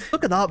do.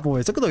 Look at that,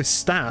 boys. Look at those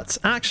stats.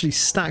 Actually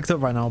stacked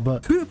up right now,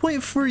 but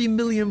 2.3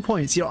 million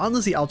points. Yo,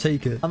 honestly, I'll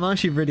take it. I'm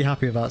actually really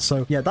happy with that.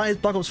 So yeah, that is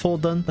Black Ops 4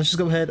 done. Let's just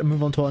go ahead and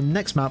move on to our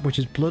next map, which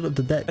is Blood of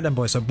the Dead. Right then,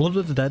 boys. So Blood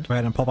of the Dead. Go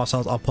ahead and pop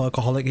ourselves our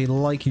perkaholic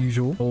like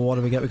usual. But what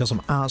do we get? We got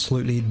some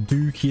absolutely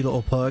dookie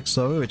little perks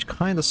though, which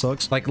kind of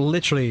sucks. Like, Like,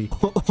 literally,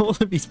 all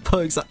of these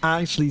perks are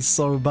actually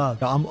so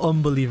bad. I'm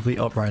unbelievably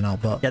up right now.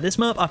 But yeah, this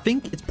map, I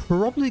think it's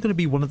probably going to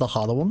be one of the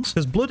harder ones.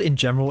 Because Blood in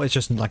general is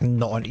just like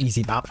not an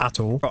easy map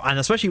at all. Bro, and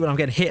especially when I'm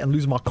getting hit and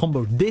losing my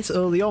combo this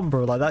early on,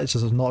 bro. Like, that is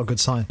just not a good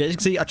sign. Yeah, as you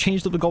can see, I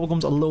changed up the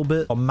gobblegums a little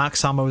bit. Got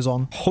max ammo's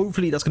on.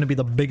 Hopefully, that's going to be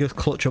the biggest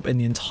clutch up in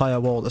the entire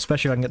world.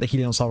 Especially if I can get the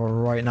Helion Salvo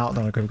right now.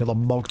 Then we've got the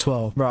Mog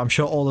 12. Bro, I'm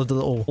sure all of the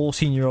little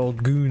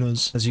 14-year-old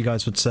gooners, as you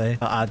guys would say,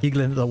 are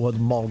giggling at the word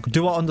Mog.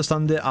 Do I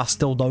understand it? I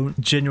still don't.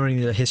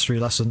 Genuinely a history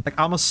lesson. Like,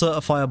 I'm a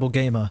certifiable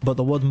gamer, but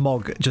the word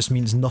Mog just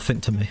means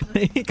nothing to me.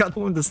 I don't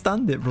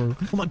understand it, bro.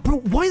 I'm like, bro,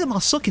 why am I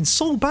sucking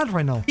so bad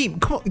right now? Game,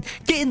 come on,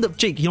 get in the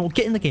Jake, you know,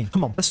 get in the game.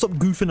 Come on, let's stop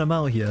goofing them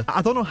out here.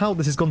 I don't know how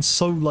this has gone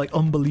so like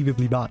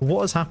unbelievably bad.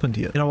 What has happened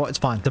here? You know what? It's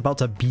fine. It's about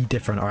to be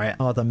different, all right?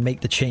 I'm about to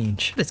make the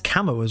change. It's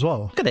camo as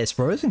well. Look at this,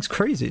 bro. This thing's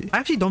crazy. I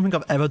actually don't think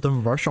I've ever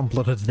done Rush on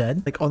Blood of the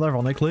Dead, like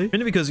unironically.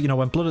 Mainly because, you know,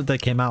 when Blood of the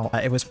Dead came out,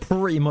 it was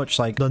pretty much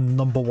like the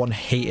 #1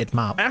 hated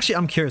map. Actually,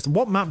 I'm curious,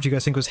 what map do you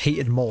guys think was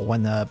hated more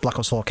when Black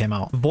Ops 4 came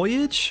out?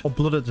 Voyage or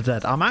Blood of the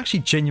Dead? I'm actually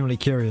genuinely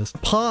curious.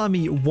 Part of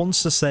me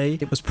wants to say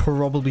it was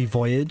probably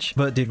Voyage,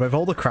 but dude, with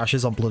all the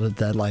crashes on Blood of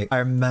the Dead, like, I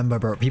remember,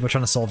 bro, people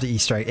trying to solve the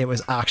Easter egg. It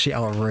was actually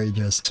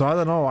outrageous. So I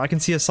don't know. I can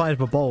see a side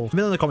for both. Let me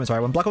know in the comments, right?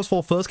 When Black Ops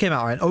 4 first came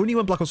out, right? Only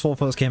when Black Ops 4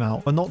 first came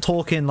out. We're not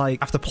talking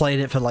like after playing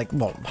it for like,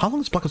 what? How long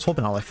has Black Ops 4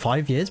 been out? Like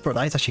 5 years, bro?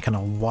 That is actually kind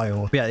of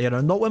wild. But yeah, you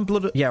know, not when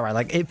Blood. Yeah, right.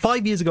 Like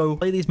 5 years ago,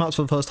 play these maps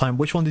for the first time.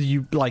 Which one did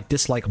you like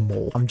dislike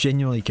more? I'm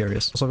genuinely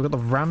curious. So we've got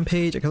the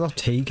Rampage. I guess I'll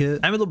take it.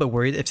 I'm a little bit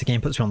worried if the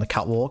game puts me on the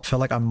catwalk. I feel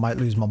like I might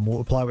lose my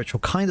multiplier, which will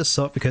kind of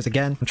suck because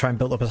again, I'm trying to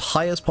build up as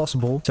high as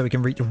possible so we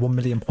can reach 1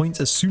 million points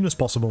as soon as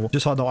possible.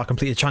 Just so I know I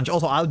complete the challenge.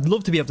 Also, I'd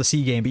love to be able to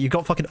see game, but you've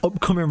got fucking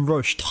upcoming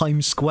Rush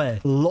Times Square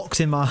locked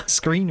in my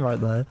screen right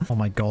there. Oh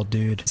my god,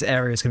 dude. This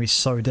area is going to be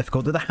so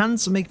difficult. Did the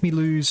hands make me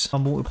lose my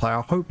multiplier?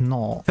 I hope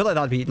not. I feel like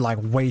that'd be like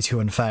way too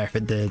unfair if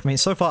it did. I mean,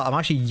 so far, I'm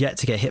actually yet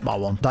to get hit by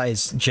one. That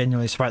is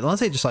genuinely surprising. Unless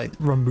they just like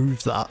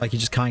remove that. Like you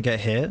just can't get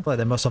hit. Like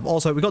they must have.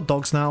 Also, we got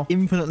dogs now.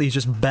 Infinitely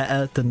just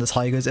better than the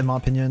tigers in my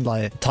opinion.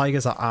 Like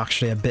tigers are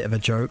actually a bit of a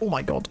joke. Oh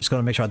my god. Just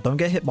gotta make sure I don't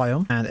get hit by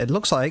them. And it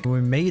looks like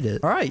we made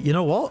it. All right. You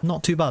know what?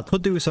 Not too bad.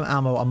 Could do with some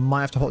ammo. I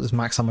might have to hop this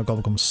max ammo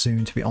gobblegum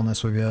soon, to be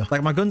honest with you.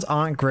 Like my guns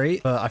aren't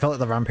great, but I feel like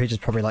the Rampage is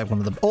probably like one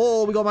of the...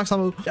 Oh, we got max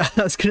ammo. I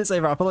was gonna say,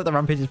 right, I feel like the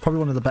Rampage is probably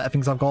one of the better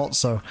things I've got,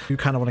 so you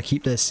kind of want to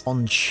keep this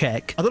on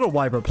check. I don't know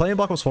why, bro. Playing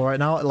Black Ops 4 right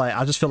now, like,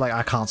 I just feel like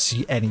I can't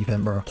see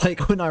anything, bro. Like,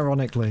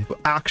 unironically,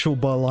 actual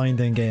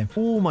blinding game.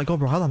 Oh my god,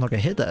 bro, how did I not get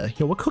hit there?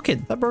 Yo, we're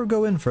cooking. Let bro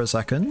go in for a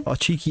second. Got a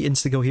cheeky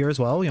insta-go here as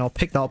well. You know, I'll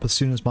pick that up as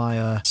soon as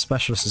my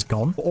specialist is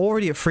gone. We're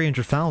already at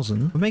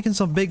 300,000. We're making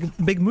some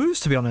big moves,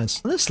 to be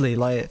honest. Honestly,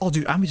 like, oh,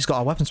 dude, and we just got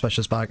our weapon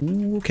specialist back.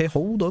 Ooh, okay,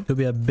 hold up. Could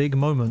be a big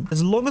moment.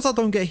 As long as I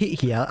don't get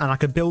hit here and I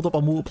could build up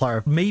a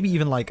multiplier, maybe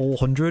even like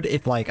 400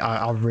 if like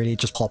I'll really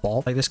just pop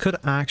off. Like this could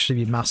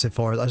actually be massive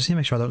for us. I just need to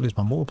make sure I don't lose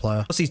my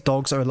multiplier. Plus these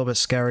dogs are a little bit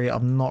scary.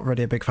 I'm not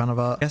really a big fan of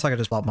that. I guess I could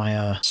just pop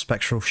my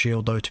spectral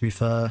shield though, to be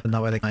fair. And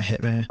that way they can't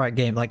hit me. Right,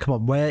 game, like come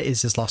on, where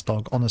is this last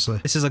dog? Honestly,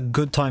 this is a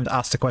good time to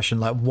ask the question,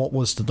 like what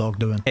was the dog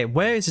doing? Okay,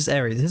 where is this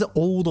area? Is it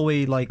all the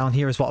way like down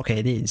here as well? Okay,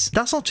 it is.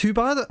 That's not too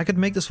bad. I could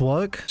make this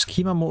work. Just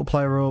keep my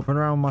multiplier up, run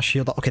around my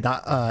shield. Okay,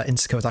 that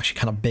insta-kill is actually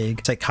kind of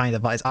big. Say kind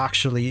of, but it's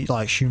actually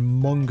like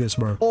humongous,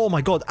 bro. Oh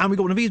my god, and we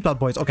got one of these bad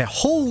boys. Okay,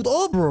 hold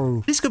up,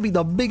 bro. This could be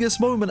the biggest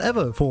moment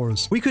ever for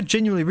us. We could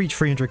genuinely reach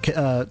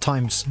 300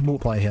 times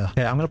multiplier here.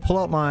 Okay, I'm gonna pull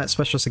out my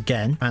specialist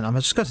again, and I'm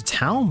just going to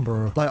town,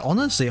 bro. Like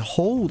honestly,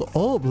 hold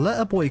up, let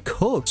a boy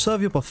cook.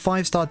 Serve you up a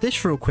 5-star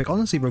dish real quick.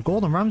 Honestly, bro,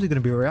 Gordon Ramsay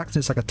gonna be reacting.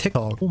 It's like a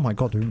TikTok. Oh my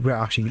god, dude, we're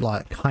actually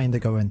like kind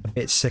of going a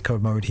bit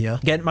sicko mode here.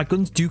 Again, my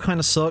guns do kind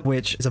of suck,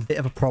 which is a bit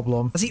of a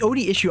problem. That's the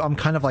only issue I'm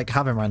kind of like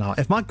having right now.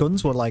 If my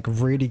guns were like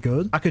really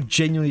good, I could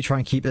genuinely try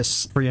and keep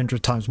this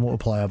 300 times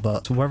multiplier,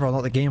 but whether or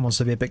not the game wants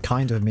to be a bit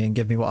kind with me and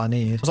give me what I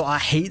need. So I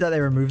hate that they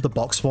removed the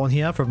box spawn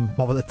here from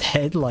Mob of the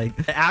Dead. Like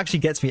it actually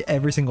gets me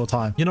every single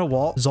time. You know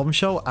what?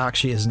 Zombshell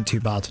actually isn't too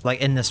bad.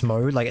 Like in this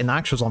mode, like in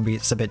actual zombie,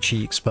 it's a bit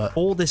cheeks, but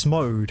all this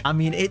mode, I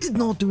mean, it's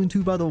not doing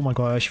too bad. Oh my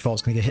god, I actually thought I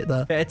was gonna get hit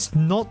there. It's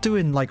not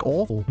doing like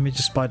awful. Let me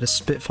just buy the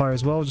Spitfire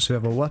as well, just so we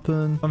have a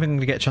weapon. I think I'm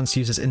gonna get a chance to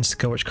use this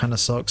insta-kill, which kind of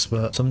sucks,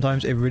 but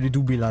sometimes it really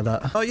do be like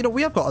that. Oh, you know,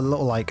 we have got a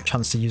little like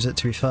chance to use it,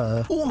 to be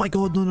fair. Oh my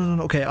god,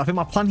 no. Okay, I think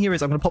my plan here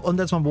is I'm gonna pop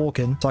undead as I'm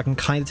walking, so I can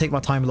kind of take my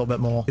time a little bit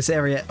more. This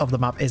area of the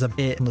map is a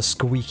bit on the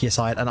squeakier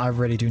side, and I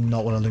really do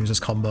not want to lose this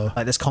combo.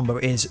 Like this combo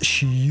is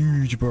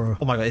huge, bro.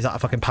 Oh my god, is that a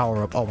fucking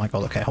power up? Oh my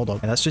god, okay, hold on.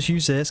 Okay, let's just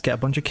use this, get a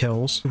bunch of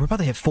kills. We're about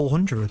to hit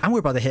 400, and we're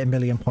about to hit 1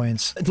 million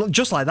points.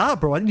 Just like that,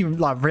 bro. I didn't even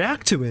like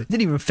react to it. It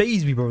didn't even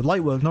phase me, bro.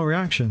 Light work, no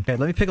reaction. Okay,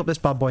 let me pick up this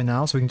bad boy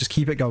now, so we can just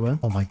keep it going.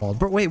 Oh my god,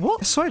 bro. Wait,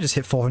 what? I swear I just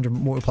hit 400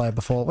 multiplier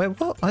before. Wait,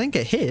 what? I didn't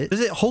get hit.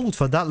 Does it hold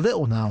for that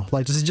little now?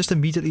 Like, does it just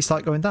immediately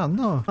start going down?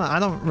 No, I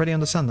don't really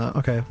understand that.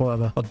 Okay,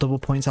 whatever. Got double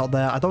points out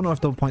there. I don't know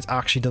if double points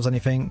actually does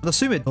anything. I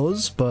assume it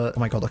does, but oh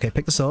my god. Okay,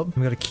 pick this up.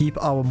 We gotta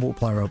keep our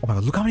multiplier up. Oh my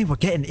god, look how many we're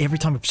getting every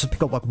time we just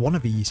pick up like one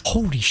of these.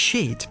 Holy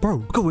shit, bro.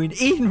 Going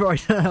in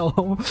right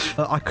now.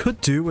 I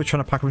could do with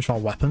trying to package my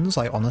weapons,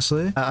 like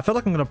honestly. I feel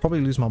like I'm gonna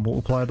probably lose my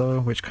multiplier though,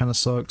 which kind of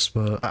sucks, but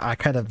but I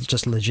kind of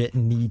just legit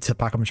need to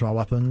pack a bunch of my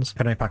weapons. I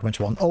can only pack a bunch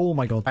of one. Oh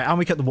my god. Right, and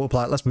we kept the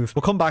multiplier. Let's move.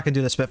 We'll come back and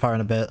do the Spitfire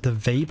in a bit. The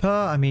Vapor,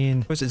 I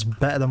mean, it's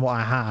better than what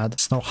I had.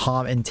 It's no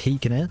harm in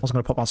taking it. I was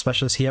going to put my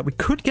specialist here. We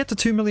could get to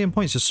 2 million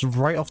points just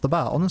right off the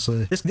bat,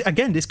 honestly.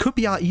 This could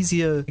be our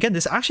easier... Again,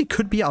 this actually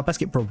could be our best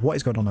game. Bro, what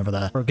is going on over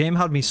there? Bro, game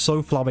had me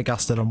so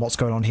flabbergasted on what's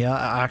going on here.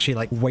 I actually,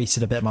 like,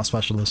 wasted a bit of my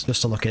specialist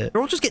just to look at it.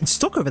 They're all just getting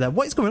stuck over there.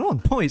 What is going on?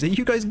 Boys, are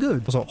you guys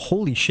good? Also,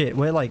 holy shit.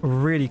 We're, like,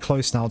 really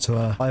close now to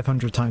a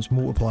 500 times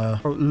multiplier.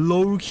 Bro,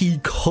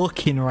 low-key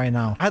cooking right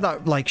now. I had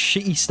that, like,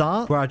 shitty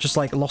start where I just,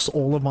 like, lost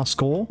all of my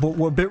score. But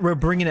we're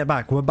bringing it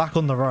back. We're back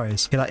on the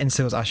rise. Okay, that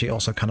insta was actually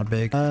also kind of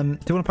big. Do you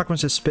want to pack a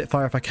bunch of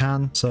Spitfire if I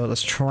can? So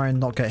let's try and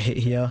not get hit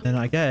here. Then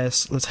I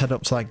guess let's head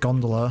up to, like,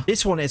 Gondola.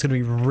 This one is going to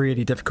be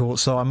really difficult,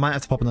 so I might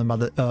have to pop in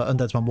the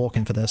Undead's Man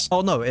walking for this.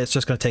 Oh, no, it's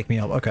just going to take me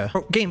up. Okay.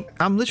 Bro, game,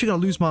 I'm literally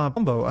going to lose my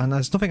combo, and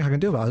there's nothing I can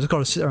do about it. I just got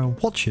to sit there and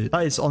watch it.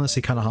 That is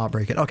honestly kind of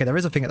heartbreaking. Okay, there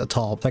is a thing at the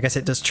top. So I guess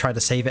it does try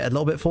to save it a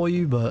little bit for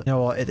you, but you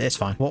know what? It's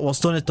fine. What's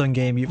done is done,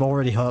 game. You've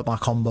already hurt my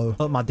combo,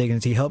 hurt my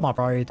dignity, hurt my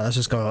pride. Let's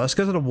just go. Let's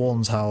go to the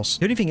Warden's house.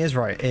 The only thing is,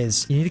 right,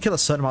 is you need to kill a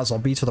certain amount of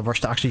zombies for the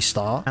rush to actually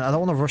start, and I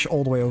don't want to rush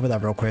all the way over there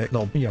real quick.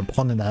 Little, you know,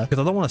 pond in there, because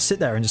I don't want to sit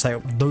there and just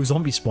like those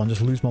zombies spawn,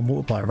 just lose my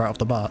multiplier right off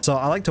the bat. So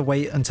I like to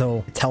wait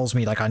until it tells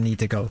me like I need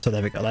to go. So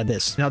there we go, like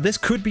this. Now this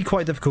could be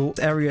quite difficult.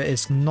 This area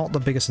is not the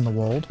biggest in the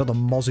world. Got the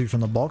Mozu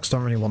from the box.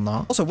 Don't really want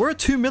that. Also, we're at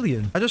 2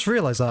 million. I just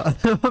realized that.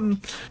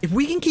 If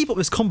we can keep up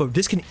this combo,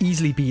 this can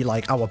easily be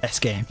like our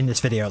best game in this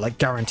video, like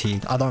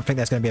guaranteed. I don't think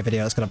there's going to be a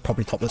video that's going to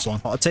probably top this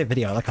one. I'd say a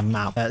video like a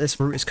map. This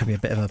route is going to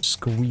be a bit of a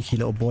squeaky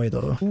little boy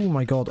though. Oh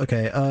my god.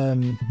 Okay.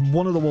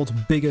 One of the world's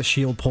biggest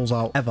shield pulls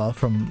out ever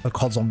from a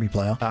COD zombie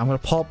player. I'm going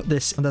to pop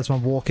this and that's my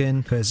walk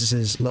in because this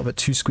is a little bit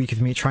too squeaky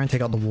for me. Try and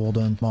take out the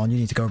Warden. Come on, you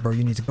need to go, bro.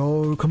 You need to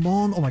go. Come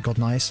on. Oh my god,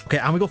 nice. Okay,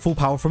 and we got full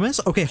power from this.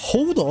 Okay,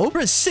 hold up.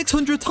 We're at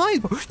 600 times,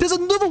 bro. There's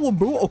another one,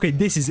 bro. Okay,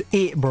 this is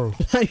it, bro.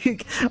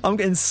 Like, I'm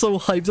getting so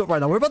hyped up right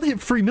now. We're about to hit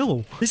 3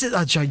 mil. This is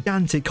a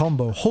gigantic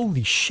combo.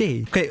 Holy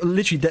shit. Okay,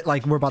 literally,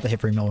 like, we're about to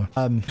hit 3 mil.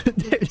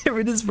 There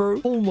it is,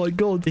 bro. Oh my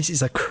god. This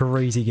is a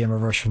crazy game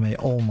of Rush for me.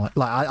 Oh my.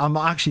 Like, I'm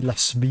actually left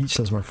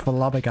speechless, bro.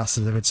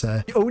 Flabbergasted, I would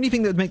say. The only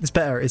thing that would make this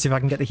better is if I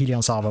can get the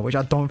Helion Salvo, which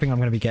I don't think I'm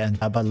going to be getting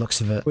by the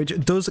looks of it, which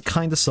does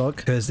kind of suck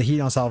because the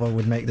Helion Salvo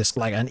would make this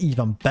like an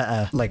even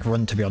better like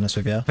run, to be honest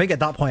with you. I think at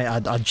that point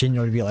I'd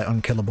genuinely be like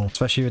unkillable,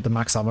 especially with the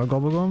max ammo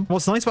gobblegum.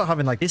 What's nice about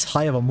having like this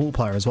high of a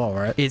multiplier as well,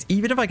 right, is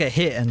even if I get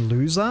hit and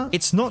lose that,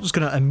 it's not just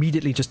going to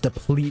immediately just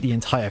deplete the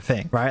entire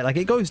thing, right? Like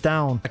it goes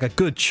down like a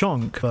good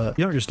chunk, but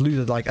you don't just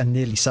lose like a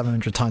nearly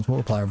 700 times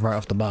multiplier right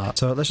off the bat.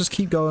 So let's just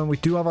keep going. We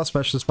do have our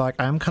specialist back.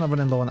 I am kind of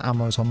running low on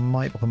ammo, so I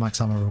might pop a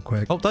max ammo real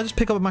quick. Oh, did I just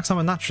pick up a max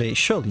ammo naturally?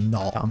 Surely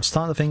not. I'm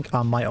starting to think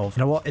I might have.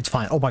 You know what? It's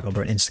fine. Oh my god,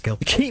 bro, an insta-kill.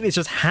 The game is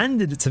just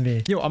handed it to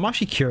me. Yo, I'm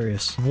actually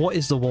curious. What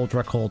is the world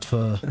record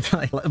for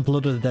like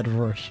Blood of the Dead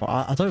Rush?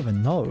 I don't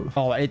even know.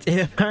 Oh,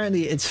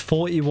 apparently it's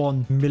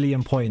 41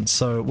 million points,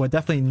 so we're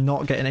definitely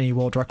not getting any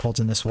world records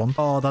in this one.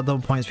 Oh, that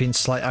double point's been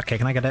slight. Okay,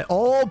 can I get it?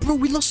 Oh, bro,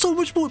 we lost so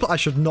much more, but I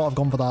should not have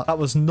gone for that. That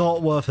was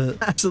not worth it.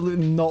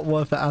 Absolutely not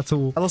worth it at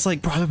all. I lost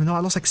like, bro, I don't even know. I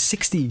lost like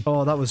 60.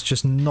 Oh, that was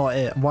just not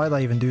it. Why did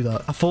I even do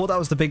that? I thought that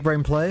was the big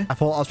brain play. I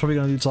thought I was probably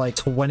going to lose like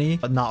 20,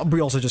 but nah,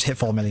 we also just hit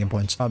 4 million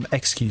points.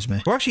 Excuse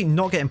me. We're actually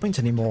not getting points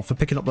anymore for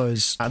picking up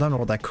those, I don't know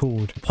what they're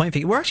called, point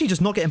thing. We're actually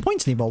just not getting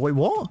points anymore. Wait,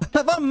 what?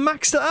 Have I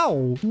maxed it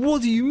out?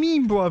 What do you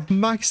mean, bro? I've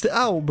maxed it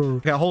out, bro.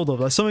 Okay, hold up.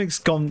 Like, something's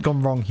gone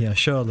wrong here,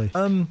 surely.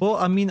 Well,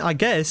 I mean, I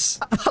guess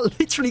I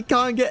literally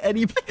can't get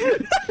any.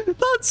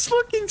 That's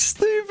fucking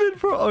stupid,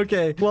 bro.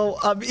 Okay, well,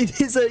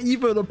 it is at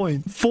even a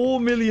point. 4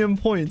 million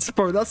points,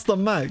 bro. That's the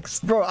max,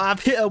 bro.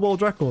 I've hit a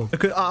world record.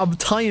 Okay, I'm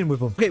tying with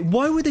them. Okay,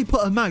 why would they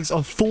put a max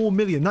of 4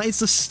 million? That is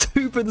the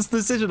stupidest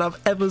decision I've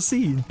ever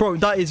seen, bro.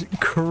 That is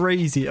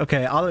crazy.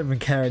 Okay, I don't even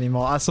care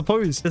anymore. I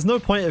suppose there's no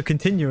point of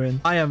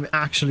continuing. I am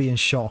actually in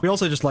shock. We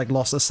also just like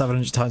lost a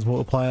 700 times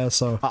multiplier,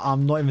 so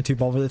I'm not even too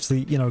bothered if the,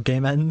 you know,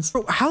 game ends.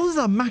 Bro, how does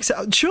that max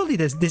out? Surely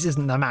this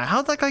isn't that max.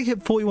 How did that guy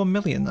hit 41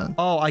 million then?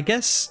 Oh, I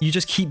guess you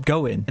just keep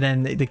going and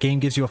then the game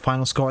gives you a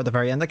final score at the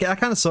very end. Like, that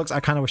kind of sucks. I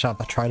kind of wish I'd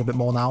tried a bit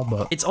more now,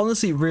 but it's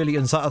honestly really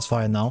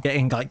unsatisfying now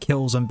getting like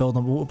kills and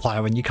building a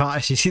multiplier when you can't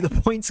actually see the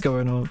points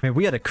going on. I mean,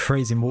 we had a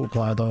crazy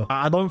multiplier though.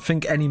 I don't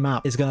think any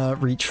map is gonna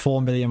reach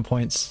 4 million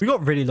points. We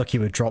got really lucky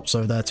with drops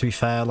over there, to be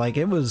fair. Like,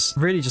 it was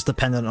really just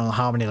dependent on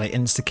how many like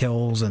insta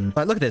kills, and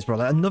like, look at this, bro,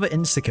 like another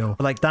insta kill,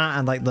 but, like that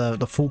and like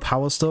the full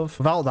power stuff.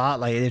 Without that,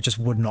 like, it just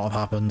would not have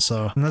happened.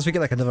 So unless we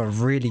get like another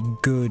really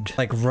good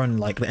like run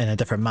like in a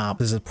different map,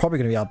 this is probably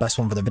gonna be our best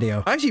one for the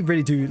video. I actually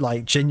really do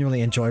like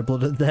genuinely enjoy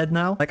Blood of the Dead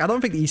now. Like, I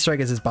don't think the Easter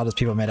egg is as bad as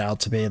people made it out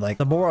to be. Like,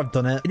 the more I've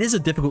done it, it is a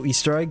difficult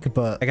Easter egg,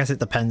 but I guess it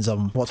depends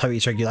on what type of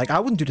Easter egg you like. I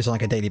wouldn't do this on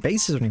like a daily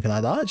basis or anything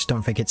like that. I just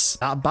don't think it's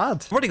that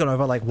bad. I've already gone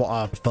over like what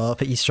I prefer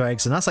for Easter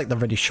eggs, and that's like the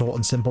really short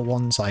and simple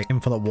ones, like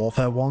Infinite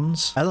Warfare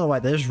ones. I don't know why,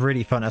 they're just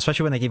really fun,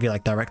 especially when they give you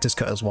like director's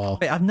cut as well.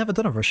 Wait, I've never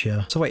done a rush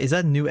here. So wait, is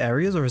there new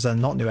areas or is there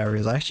not new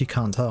areas? I actually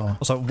can't tell.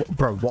 Also,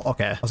 bro, what?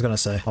 Okay, I was gonna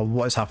say,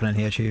 what is happening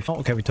here, chief? Oh,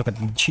 okay, we took a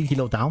cheeky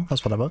little down.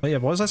 That's whatever. But yeah,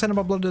 what was I saying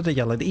about Blood of the Dead?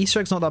 Yeah, like the Easter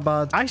egg's not that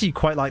bad. I actually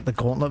quite like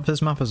the gauntlet for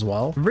this map as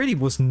well. It really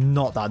was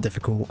not that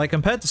difficult. Like,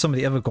 compared to some of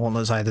the other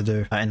gauntlets I had to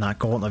do in that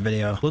gauntlet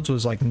video, Bloods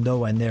was like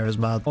nowhere near as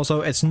bad.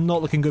 Also, it's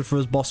not looking good for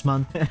us, boss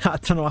man. I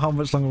don't know how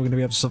much longer we're going to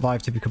be able to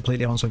survive, to be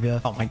completely honest with you.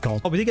 Oh my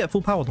god. Oh, we did get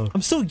full power though.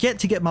 I'm still yet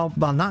to get my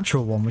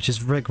natural one, which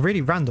is like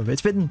really random.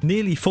 It's been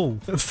nearly full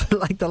for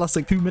like the last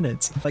like 2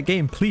 minutes. Like,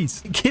 game,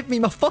 please give me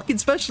my fucking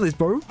specialist,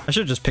 bro. I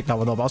should have just picked that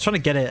one up. I was trying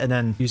to get it and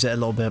then use it a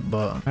little bit,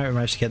 but I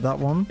managed to get that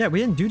one. Yeah, we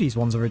didn't do these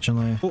ones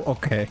originally. Oh,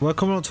 okay. We're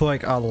coming up to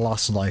like our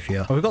last life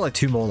here. Oh, we've got like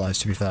 2 more lives,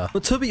 to be fair.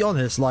 But to be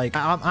honest, like,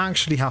 I'm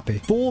actually happy.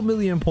 4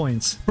 million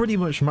points. Pretty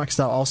much maxed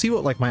out. I'll see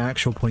what like my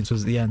actual points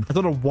was at the end. I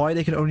don't know why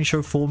they can only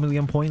show 4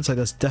 million points. Like,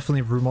 there's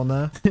definitely room on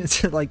there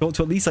to like go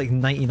to at least like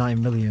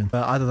 99 million.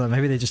 But I don't know.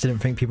 Maybe they just didn't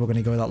think people were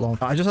going to go that long.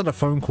 I just had a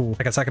phone call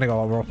like a second ago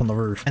while we were up on the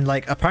roof. And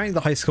like, apparently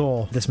the high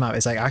score of this map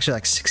is like actually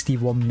like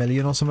 61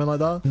 million or something like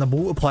that. And the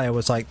multiplier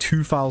was like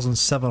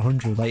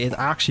 2,700. Like, it's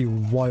actually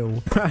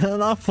wild.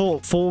 And I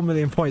thought 4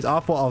 million points. I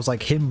thought I was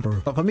like him,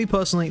 bro. But for me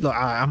personally, look,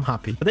 I'm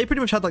happy. But they pretty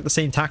much had like the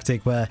same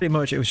tactic where pretty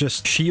much it was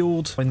just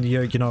shield when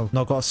you're, you know,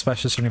 not got a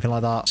specialist or anything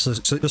like that. So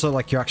just so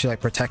like you're actually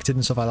like protected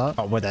and stuff like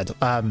that. Oh, we're dead.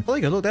 Well, there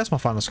you go. Look, there's my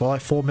final score,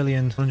 like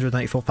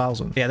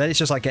 4,194,000. Yeah, then it's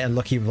just like getting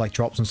lucky with like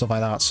drops and stuff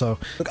like that. So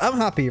look, I'm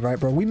happy, right,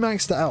 bro? We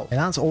maxed it out, and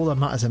that's all that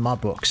matters in my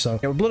book. So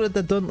yeah, we're blooded,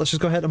 they're done. Let's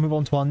just go ahead and move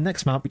on to our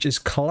next map, which is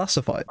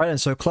Classified. Right,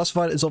 and so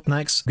Classified is up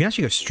next. We can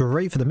actually go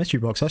straight for the mystery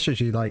box. That's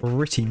actually like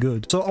pretty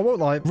good. So I won't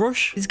lie,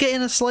 Rush is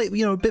getting a slight,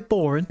 you know, a bit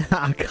boring.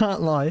 I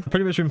can't lie. I've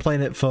pretty much been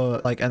playing it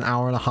for like an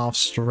hour and a half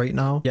straight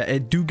now. Yeah,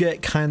 it do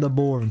get kind of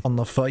boring on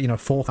the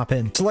fourth map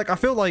in. So like, I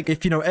feel like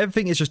if, you know,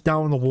 everything is just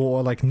down in the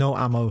water, like no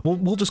ammo,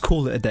 we'll just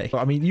call it a day. But,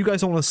 I mean, you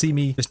guys don't want to see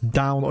me just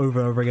down over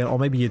and over again, or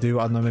maybe you do.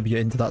 I don't know, maybe you're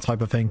into that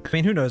type of thing. I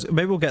mean, who knows?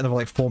 Maybe we'll get another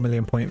like 4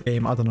 million point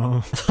game. I don't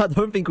know. I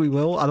don't think we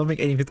will. I don't think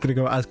anything's gonna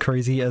go as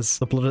crazy as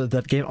the Blood of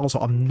the Dead game. Also,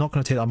 I'm not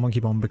gonna take that monkey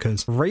bomb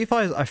because ray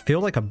fires I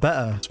feel like are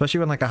better, especially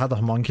when like I had the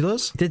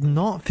homunculus. It did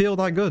not feel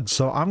that good,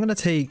 so I'm gonna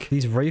take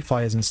these ray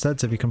fires instead,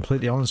 to be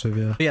completely honest with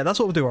you. But yeah, that's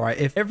what we'll do. All right,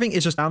 if everything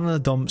is just down in the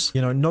dumps,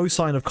 you know, no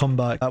sign of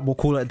comeback, we'll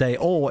call it a day.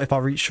 Or if I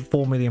reach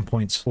 4 million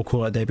points, we'll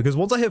call it a day, because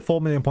once I hit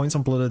 4 million points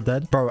on Blood of the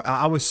Dead, bro,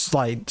 I was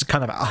like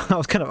I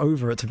was kind of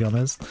over it, to be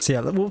honest. So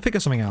yeah, we'll figure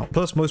something out.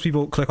 Plus, most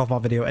people click off my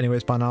video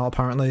anyways by now,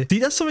 apparently. See,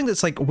 that's something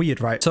that's like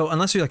weird, right? So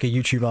unless you're like a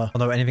YouTuber or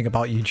know anything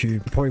about YouTube, you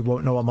probably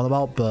won't know what I'm on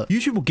about, but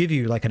YouTube will give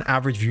you like an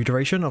average view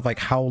duration of like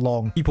how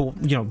long people,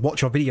 you know,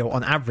 watch your video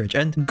on average,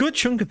 and a good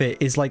chunk of it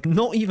is like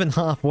not even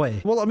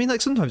halfway. Well, I mean,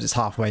 like sometimes it's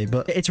halfway,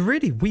 but it's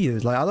really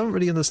weird. Like, I don't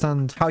really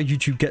understand how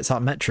YouTube gets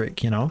that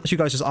metric, you know? Unless you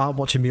guys just aren't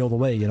watching me all the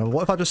way, you know?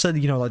 What if I just said,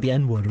 you know, like the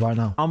N-word right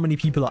now? How many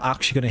people are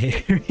actually going to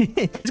hear it?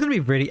 It's going to be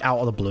really out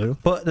of the blue,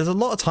 but there's a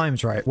lot of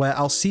times, right, where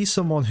I'll see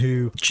someone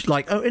who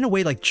like, in a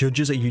way, like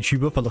judges a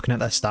YouTuber for looking at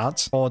their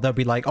stats, or they'll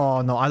be like,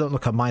 oh no, I don't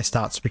look at my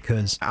stats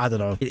because I don't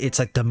know, it's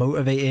like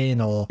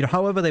demotivating, or, you know,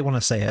 however they want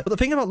to say it. But the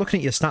thing about looking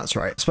at your stats,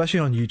 right, especially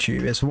on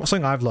YouTube, is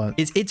something I've learned,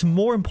 is it's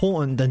more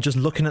important than just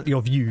looking at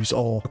your views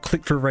or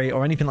click-through rate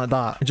or anything like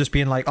that, and just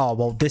being like, oh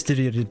well, this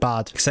video did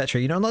bad,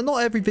 etc. You know, like, not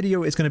every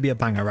video is going to be a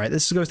banger, right?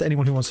 This goes to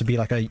anyone who wants to be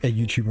like a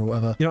YouTuber or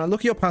whatever. You know,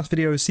 look at your past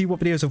videos, see what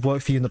videos have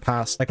worked for you in the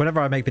past. Like,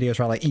 whenever I make videos,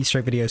 right, like Easter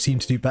egg videos seem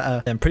to do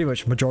better than pretty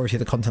much majority of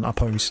the content I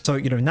post. So,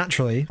 you know,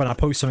 naturally, when I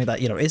post something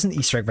that, you know, isn't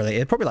Easter egg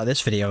related, probably like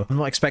this video, I'm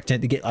not expecting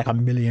it to get like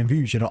 1 million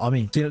views, you know what I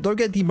mean? So, you know, don't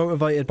get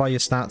demotivated by your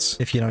stats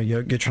if, you know,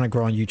 you're trying to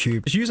grow on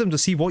YouTube. Just use them to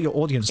see what your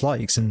audience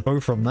likes and go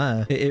from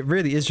there. It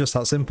really is just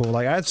that simple.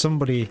 Like, I had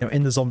somebody, you know,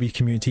 in the zombie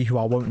community who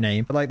I won't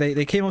name, but like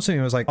they came up to me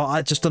and was like, oh,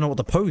 I just don't know what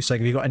to post. Like,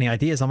 have you got any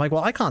ideas? I'm like,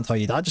 well, I can't tell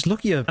you that. Just look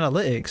at your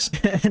analytics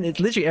and it's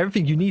literally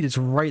everything you need is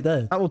right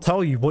there. That will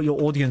tell you what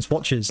your audience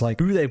watches, like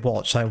who they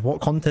watch, like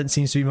what content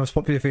seems to be most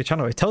popular for your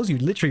channel. It tells you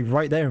literally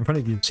right there in front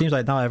of you. Seems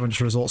like now everyone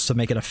just resorts to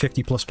making a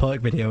 50+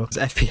 perk video.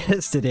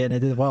 FPS did it and it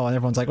did well, and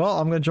everyone's like, well,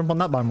 I'm gonna jump on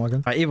that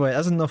bandwagon. Right, either way,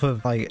 that's enough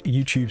of like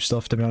YouTube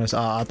stuff, to be honest.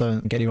 I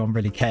don't think anyone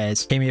really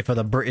cares. Came here for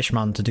the British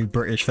man to do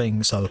British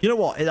things, so you know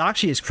what, it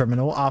actually is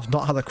criminal. I've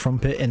not had a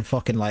crumpet in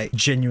fucking like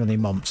genuinely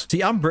months.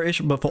 See, I'm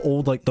British, but for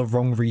all like the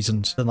wrong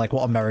reasons than like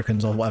what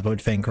Americans or whatever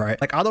would think, right?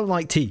 Like, I don't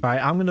like tea,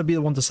 right? I'm gonna be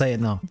the one to say it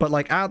now, but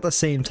like at the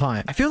same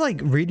time, I feel like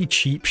really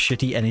cheap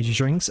shitty energy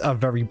drinks are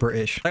very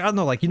British. Like, I don't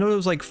know, like, you know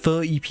those like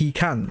 30p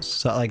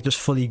cans that like just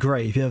fully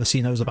grey, if you ever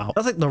seen those about?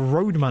 That's like the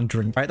Roadman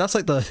drink, right? That's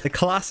like the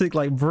classic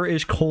like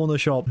British corner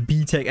shop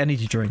B-Tech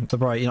energy drink. So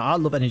right, you know, I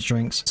love energy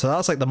drinks, so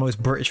that's like the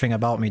most British thing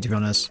about me, to be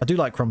honest. I do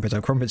like crumpets,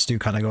 though. Crumpets do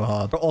kind of go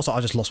hard, but also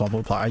I just lost my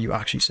multiplier. Are you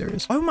actually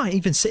serious? Why am I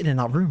even sitting in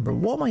that room, bro?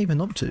 What am I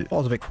even up to? I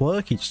was a bit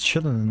quirky, just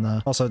chilling in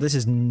there. Also, this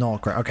is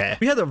not great. Okay,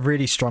 we had a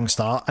really strong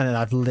start and then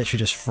I've literally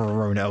just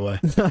thrown it away.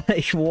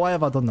 Like, why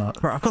have I done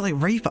that? Bro, I've got like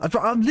Wraith.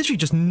 I'm literally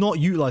just not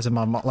utilizing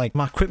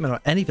my equipment or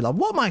anything. Like,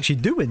 what am I actually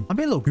doing? I'm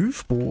being a little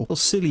goofball, a little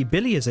silly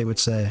Billy, as they would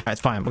say. Right,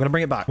 it's fine. We're gonna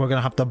bring it back. We're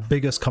gonna have the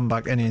biggest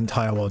comeback in the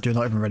entire world. You're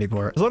not even ready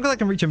for it. As long as I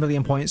can reach 1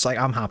 million points, like,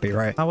 I'm happy,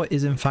 right? Power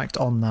is in fact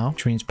on now,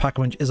 which means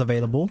pack-a-punch is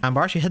available, and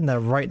we're actually heading there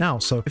right now.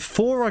 So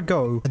before I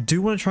go, I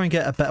do want to try and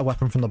get a better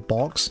weapon from the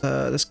box.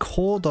 This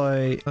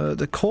Cordite,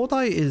 the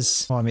Cordite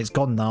is, well, I mean, it's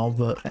gone now,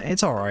 but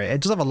it's all right.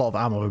 It does have a lot of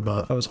ammo,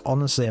 but that was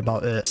honestly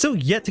about it. Still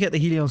yet to get the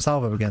Helion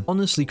Salvo again.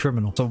 Honestly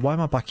criminal. So why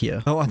am I back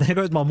here? Oh, and there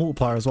goes my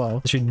multiplier as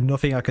well. There's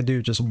nothing I can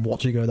do, just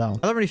watch it go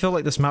down. I don't really feel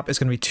like this map is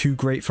going to be too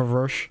great for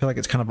rush. I feel like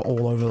it's kind of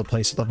all over the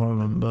place at the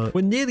moment, but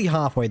we're nearly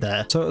halfway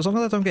there. So as long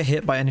as I don't get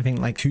hit by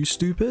anything like too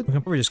stupid, we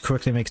can probably just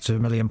quickly make it to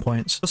 1,000,000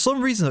 points. For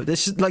some reason though,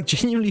 this like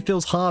genuinely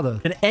feels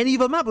harder than any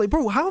other map. Like,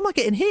 bro, how am I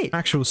getting hit?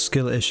 Actual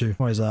skill issue.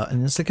 What is that?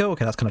 An insta kill?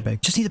 Okay, that's kind of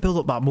big. Just need to build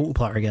up that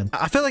multiplier again.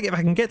 I feel like if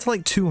I can get to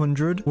like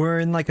 200,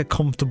 we're in like a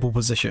comfortable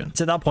position.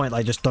 So at that point,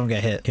 like, just don't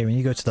get hit. Okay, we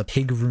need to go to the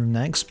pig room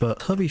next, but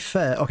to be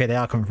fair, okay, they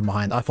are coming from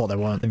behind. I thought they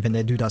weren't. I didn't think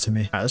they'd do that to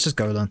me. All right, let's just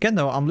go then. Again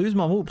though, I'm losing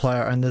my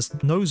multiplier and there's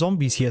no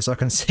zombies here, so I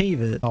can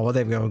save it. Oh, well,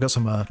 there we go. We've got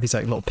some these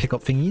like little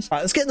pickup thingies. All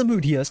right, let's get in the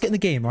mood here. Let's get in the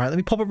game. All right, let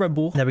me pop a Red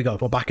Bull. There we go.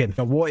 We're back in.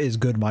 Now, what is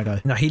good, my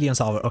guy? Now, Helion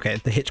Salvo. Okay,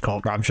 the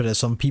Hitchcock. Right, I'm sure there's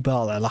some people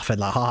out there laughing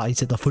like, ha, he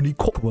said the funny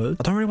cop word.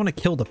 I don't really want to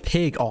kill the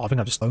pig. Oh, I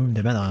think I just owned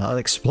him, innit? That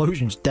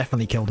explosion's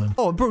definitely killed him.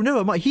 Oh, bro,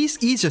 no, he's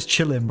just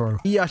chilling, bro.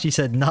 He actually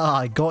said, nah,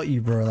 I got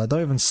you, bro. I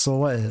don't even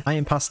sweat it. I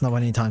ain't passing that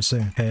anytime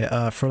soon. Okay,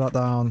 throw that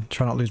down.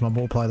 Try not to lose my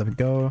multiplier. There we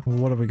go.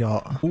 What have we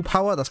got? All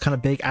power, that's kind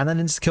of big. And then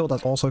insta kill,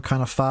 that's also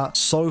kind of fat.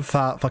 So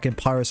fat, fucking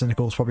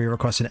Pyrocynical's probably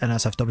requesting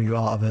NSFW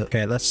out of it.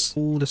 Okay, let's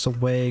pull this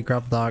away.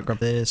 Grab that, grab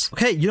this.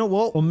 Okay, you know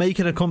what? We're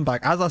making a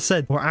comeback. As I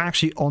said, we're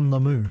actually on the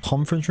move.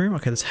 Conference room.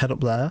 Okay, let's head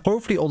up there.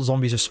 Hopefully all the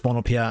zombies just spawn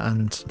up here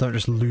and don't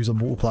just lose a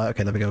multiplier.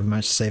 Okay, there we go. We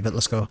managed to save it.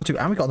 Let's go. Dude,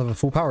 and we got another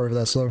full power over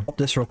there, so pop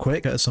this real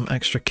quick. Get us some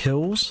extra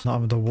kills. Not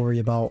having to worry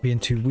about being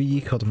too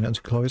weak or them getting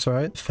too close, all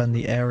right? Defend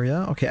the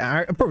area.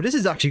 Okay, bro, this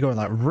is actually going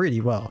like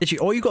really well. Literally,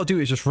 all you gotta do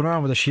is just run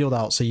around with a shield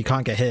out so you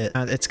can't get hit.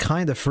 And it's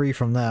kind of free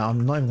from there.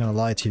 I'm not even gonna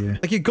lie to you.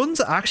 Like, your guns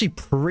are actually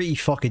pretty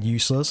fucking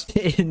useless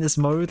in this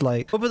mode.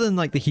 Like, other than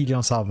like the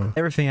Helion Salvo,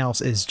 everything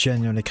else is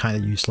genuinely kind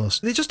of useless.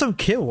 They just don't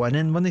kill. And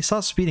then when they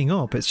start speeding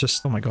up, it's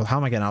just, oh my god, how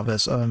am I getting out of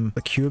this?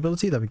 The Q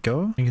ability, there we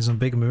go. Making some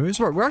big moves.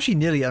 Right, we're actually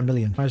nearly at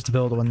 1,000,000. Managed to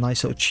build a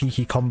nice little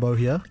cheeky combo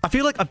here. I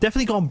feel like I've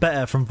definitely gone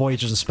better from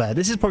Voyager's Despair.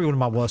 This is probably one of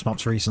my worst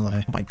maps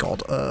recently. Oh my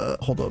god.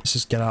 Hold up. Let's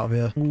just get out of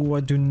here. Ooh, I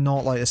do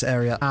not like this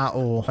area at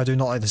all. I do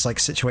not like this like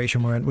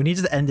situation we're in. We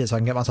needed to end it so I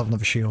can get myself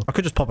another shield. I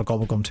could just pop a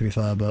gobble gum, to be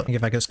fair, but I think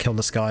if I could just kill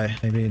this guy,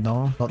 maybe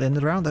no. Not the end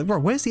of the round. Bro,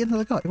 where's the end of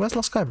the guy? Where's the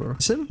last guy, bro?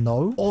 Is him?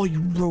 No. Oh, you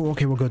bro.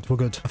 Okay, we're good. We're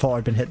good. I thought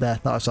I'd been hit there.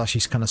 That was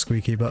actually kind of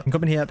squeaky, but I'm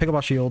coming here. Pick up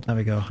our shield. There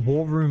we go.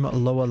 War room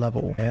lower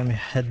level. Okay, let me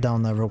head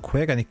down there real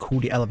quick. I need to cool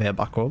the elevator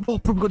back up. Oh,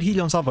 bro, good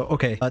Helion Salvo.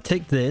 Okay,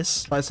 take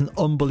this. That's an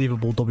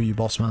unbelievable W,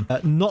 boss man.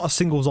 Not a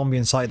single zombie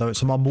in sight though,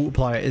 so my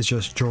multiplier is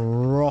just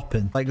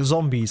dropping. Like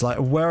zombies, like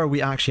where are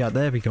we actually at?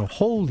 There we go.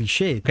 Holy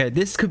shit. Okay,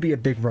 this could be a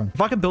big run.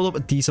 If I can build up a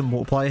decent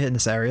multiplier in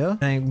this area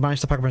and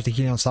manage to pack a bunch of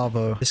Helion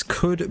Salvo, this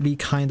could be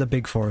kind of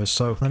big for us.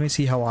 So let me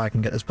see how I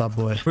can get this bad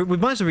boy. We've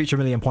managed to reach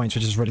 1,000,000 points,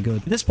 which is really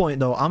good. At this point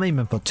though, I'm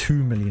aiming for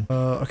 2,000,000.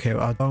 Okay,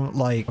 I don't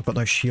like, I've got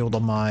no shield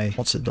on my,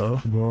 what's it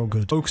though? We're all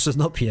good. Focus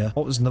isn't up here.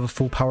 Oh, there's another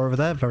full power over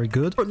there. Very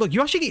good. But look,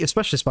 you actually get your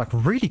specialist back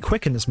really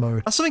quick in this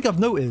mode. That's something I've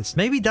noticed.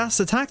 Maybe that's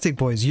the tactic,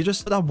 boys. You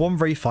just put that one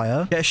ray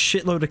fire, get a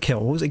shitload of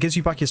kills. It gives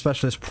you back your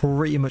specialist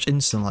pretty much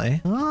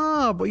instantly.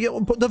 Ah, but yeah,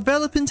 but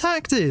developing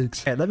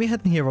tactics. Okay, let me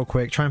head in here real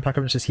quick. Try and pack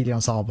up this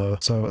Helion Salvo.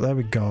 So there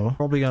we go.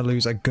 Probably gonna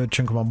lose a good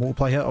chunk of my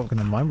multiplier here. Oh,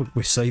 never mind.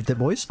 We saved it,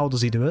 boys. How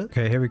does he do it?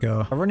 Okay, here we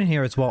go. I run in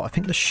here as well. I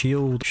think the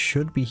shield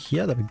should be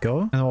here. There we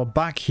go. And we're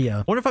back here.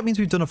 I wonder if that means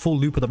we've done a full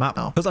loop of the map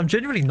now. Because I'm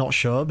genuinely not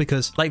sure.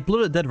 Because like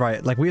Blood of the Dead,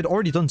 right? Like we had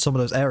already done some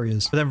of those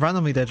areas. But then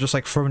randomly they're just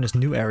like throwing this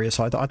new area.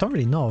 So I don't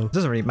really know. It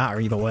doesn't really matter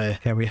either way.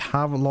 Okay, we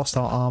have lost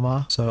our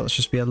armor. So let's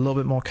just be a little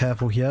bit more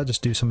careful here.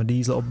 Just do some of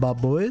these little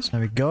bad boys.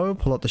 There we go.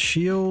 Pull out the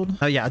shield.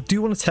 Oh yeah, I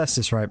do want to test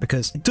this, right?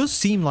 Because it does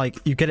seem like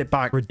you get it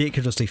back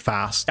ridiculously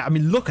fast. I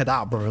mean, look at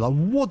that, bro. Like,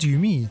 what do you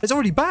mean? It's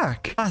already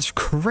back. That's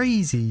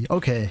crazy.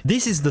 Okay,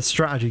 this is the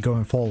strategy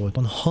going forward.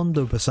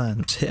 100%.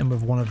 Let's hit him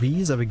with one of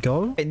these. There we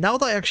go. Okay, now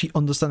that I actually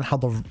understand how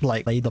to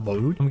like play the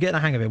mode, I'm getting a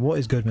hang of it. What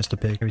is good, Mr.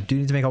 Pig? We do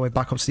need to make our way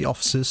back up to the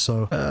offices.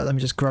 So let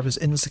me just grab his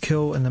insta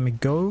kill and then we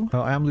go.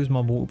 I am losing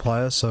my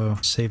multiplier, so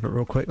save it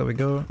real quick. There we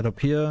go. Head up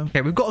here.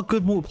 Okay, we've got a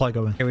good multiplier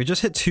going. Okay, we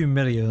just hit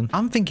 2,000,000.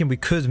 I'm thinking we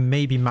could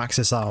maybe max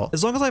this out.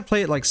 As long as I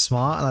play it like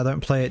smart and I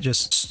don't play it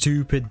just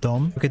stupid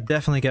dumb, we could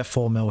definitely get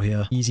 4 mil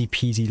here. Easy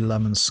peasy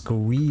lemon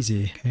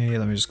squeezy. Okay,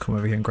 let me just come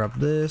over here and grab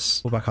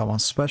this. Pull back out one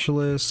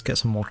specialist. Get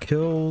some more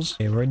kills.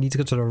 Okay, we need to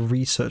go to the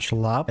research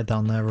lab. Head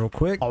down there real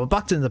quick. Oh, we're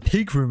back to the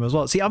pig room as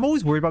well. See, I'm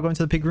always worried about going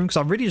to the pig room because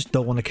I really just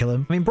don't want to kill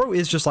him. I mean, bro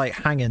is just like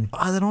hanging.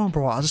 I don't know,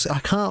 bro. I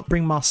can't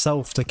bring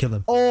myself to kill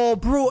him. Oh,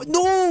 bro.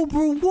 No,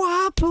 bro. What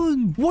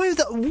happened? Why is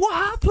that? What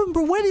happened,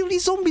 bro? Where did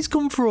these zombies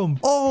come from?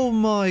 Oh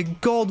my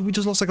god. We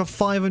just lost like a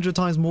 500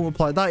 times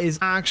multiplier. That is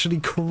actually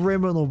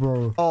criminal,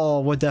 bro.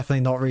 Oh, we're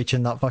definitely not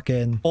reaching that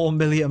fucking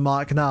 4,000,000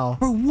 mark now.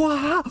 Bro,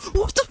 what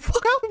the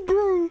fuck happened,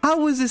 bro?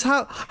 How is this?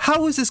 How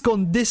has this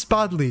gone this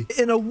badly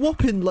in a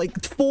whopping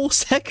like 4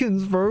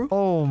 seconds, bro?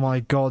 Oh my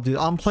god, dude.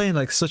 I'm playing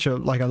like such a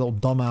little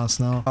dumbass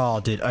now. Oh,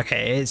 dude.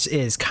 Okay, it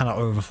is kind of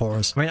over for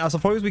us. I mean, I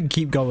suppose we can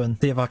keep going.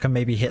 See if I can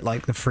maybe hit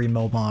like the 3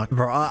 mil mark.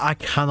 Bro, I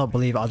cannot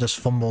believe I just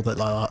fumbled it like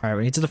that. All right,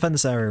 we need to defend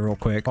this area real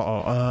quick.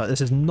 This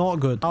is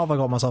not good. How have I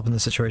got myself in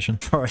this situation?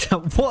 Bro,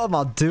 what am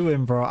I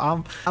doing, bro?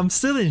 I'm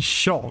still in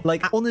shock.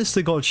 Like, honest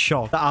to God,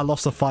 shock that I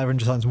lost a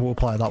 500 times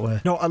multiplier that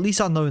way. No, at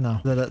least I know now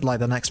that like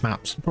the next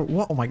maps. Bro,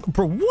 what? Oh my god,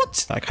 bro,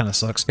 what? That kind of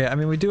sucks. Yeah, I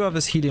mean, we do have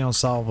this Helion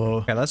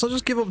salvo. Okay, let's not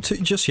just give up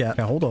just yet.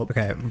 Okay, hold up.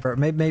 Okay, bro,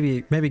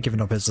 maybe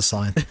giving up is the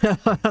sign.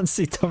 I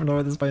see, don't know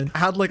where this going. I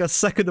had like a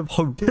second of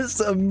hope just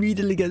to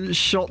immediately get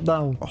shot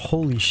down.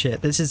 Holy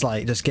shit, this is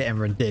like just getting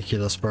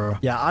ridiculous, bro.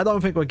 Yeah, I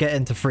don't think we're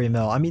getting to 3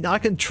 mil. I mean, I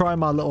can try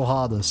my little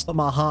hardest, put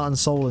my heart and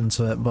soul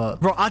into it, but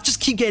bro, I just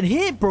keep getting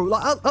hit, bro.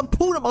 Like, I'm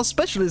pulling up my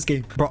specialist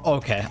game, bro.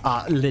 Okay,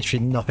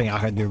 literally nothing I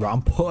can do, bro.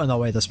 I'm putting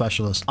away the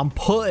specialist. I'm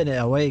putting it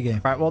away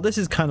game. Right, well, this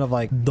is kind of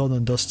like done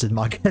and dusted,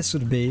 my guess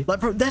would be. Like,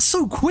 bro, they're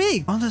so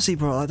quick. Honestly,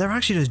 bro, like, they're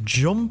actually just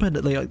jumping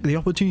at like the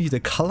opportunity to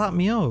clap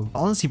me out.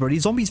 Honestly, bro,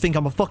 these zombies think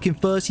I'm a fucking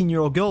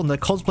 13-year-old girl and they're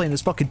cosplaying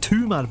as fucking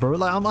 2-man, bro.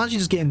 Like, I'm actually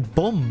just getting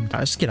bummed.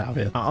 Alright, just get out of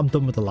here. I'm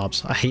done with the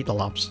labs. I hate the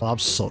labs. The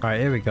labs suck.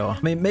 Alright, here we go.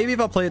 I mean, maybe if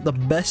I played the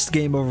best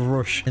game of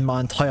Rush in my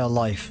entire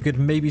life, I could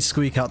maybe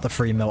squeak out the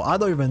 3 mil. I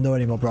don't even know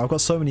anymore, bro. I've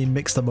got so many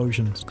mixed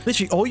emotions.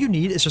 Literally, all you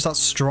need is just that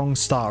strong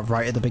start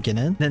right at the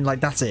beginning. Then, like,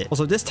 that's it.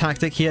 Also, this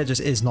tactic here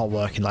just is not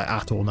working, like,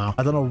 at all now.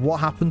 I don't know what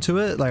happened to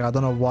it. Like, I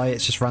don't know why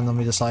it's just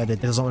randomly decided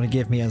it doesn't want to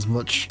give me as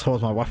much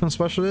towards my weapon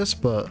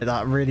specialist, but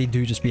that really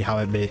do just be how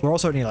it be. We're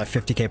also only like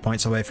 50k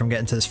points away from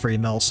getting to this 3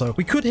 mil, so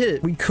we could hit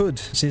it. We could.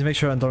 So need to make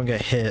sure I don't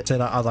get hit. Say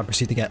that as I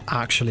proceed to get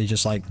actually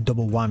just like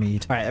double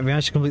whammied. All right, we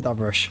managed to complete that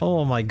rush.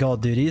 Oh my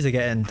god, dude, these are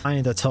getting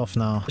kind of tough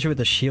now. Especially with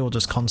the shield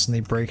just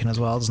constantly breaking as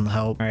well. Doesn't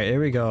help. All right,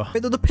 here we go.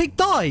 Wait, the pig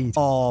died.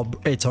 Oh,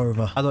 it's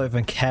over. I don't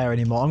even care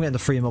anymore. I'm getting the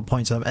 3 mil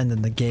points and I'm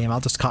ending the game. I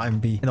just can't even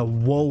be in a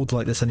world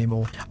like this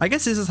anymore. I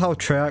guess this is how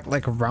Treyarch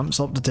like ramps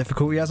up the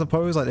difficulty, I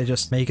suppose. Like, they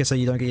just make it so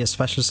you don't get your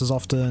specialists as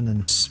often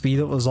and speed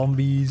up the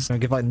zombies and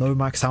give like no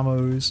max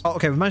ammos. Oh,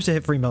 okay, we managed to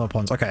hit 3 mil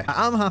points. Okay,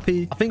 I'm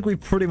happy. I think we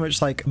pretty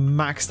much like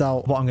maxed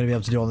out what I'm going to be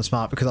able to do on this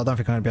map, because I don't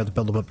think I'm going to be able to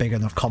build up a big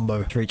enough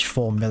combo to reach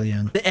 4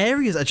 million. The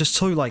areas are just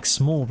so like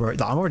small, bro.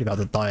 I'm already about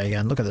to die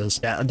again. Look at this.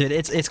 Yeah, dude,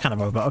 it's kind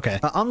of over. Okay,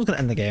 I'm just going to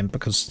end the game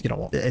because, you know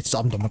what,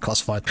 I'm done with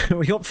classified.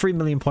 We got 3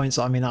 million points.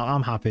 I mean,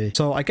 I'm happy.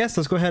 So I guess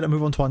let's go ahead and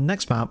move on to our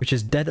next map, which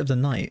is Dead of the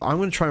Night. I'm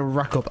going to try and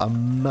rack up a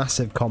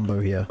massive combo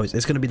here.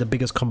 It's going to be the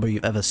biggest combo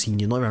you've ever seen.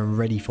 You're not even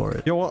ready for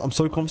it. You know what? I'm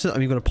so confident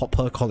I'm even going to pop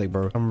per colleague,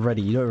 bro. I'm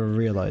ready. You don't even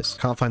realize.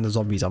 Can't find the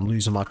zombies. I'm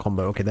losing my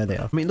combo. Okay, there they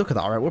are. I mean, look at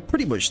that. All right, we're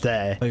pretty much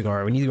there. There you go. All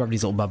right, we need to grab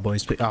these little bad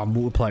boys. But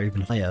multiply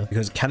even higher,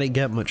 because can it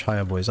get much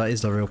higher, boys? That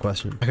is the real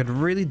question. I could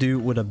really do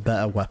with a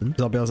better weapon,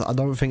 because I'll be honest, I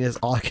don't think this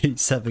Arcade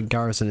 7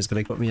 garrison is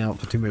going to put me out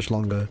for too much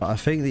longer. But I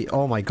think the...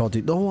 Oh my god,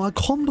 dude. Oh, I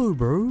combo,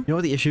 bro. You know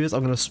what the issue is?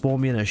 I'm going to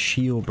spawn me in a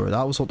shield, bro.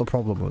 That was what the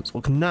problem was.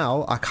 Look,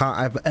 now I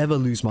can't ever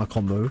lose my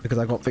combo because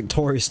I got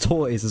Victorious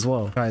Tortoise as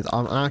well. Guys,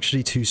 I'm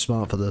actually too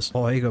smart for this.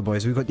 Oh, here you go,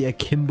 boys. We've got the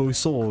Akimbo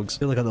Sorgs. I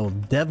feel like a little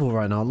devil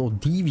right now, a little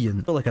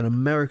deviant. I feel like an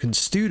American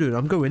student.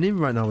 I'm going in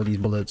right now with these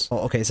bullets. Oh,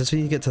 okay, so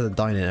we need to get to the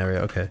dining area.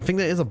 Okay, I think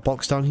there is a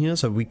box down here,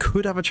 so we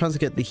could have a chance to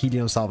get the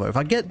Helion Salvo. If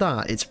I get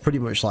that, it's pretty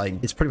much like,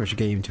 it's pretty much a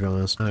game, to be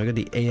honest. I got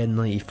the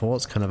AN-94.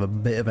 It's kind of a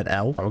bit of an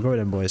L. Right, we're going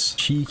in, boys.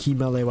 Cheeky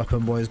melee weapon,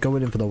 boys.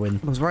 Going in for the win.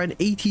 I was riding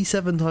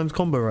 87 times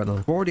combo right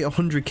now. We're already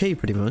 100k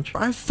pretty much.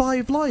 I have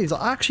 5 lives.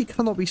 I actually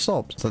cannot be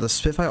stopped. So the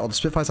Spitfire, oh, the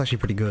Spitfire's actually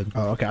pretty good.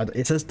 Oh, okay.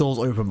 It says doors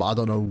open, but I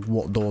don't know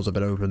what doors have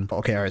been open.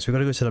 Okay, all right. So we got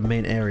to go to the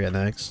main area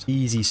next.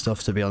 Easy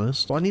stuff, to be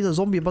honest. Oh, I need a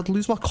zombie. I'm about to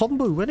lose my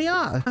combo. Where they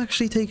at?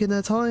 Actually taking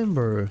their time,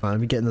 bro. Let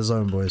me get in the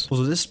zone, boys.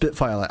 Also, this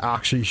Spitfire like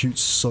actually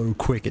shoots so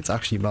quick. It's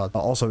actually bad.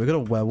 Also, we got a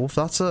werewolf.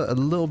 That's a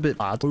little bit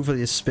bad. Hopefully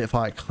this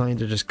Spitfire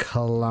kind of just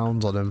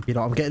clowns on him. You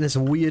know, I'm getting this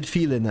weird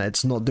feeling that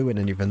it's not doing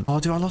anything. Oh,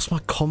 dude, I lost my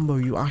combo,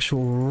 you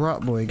actual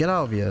rat boy. Get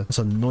out of here. That's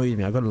annoyed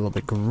me. I got a little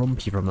bit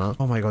grumpy from that.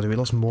 Oh my god, dude, we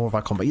lost more of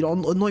our combo. You know,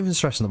 I'm not even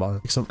stressing about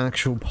it. Like some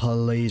actual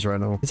plays right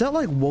now. Is that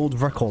like world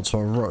records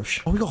for a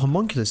rush? Oh, we got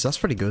homunculus. That's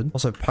pretty good.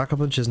 Also,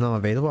 pack-a-punch is now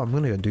available. I'm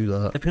gonna go do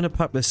that. I'm gonna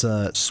pack this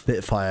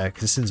Spitfire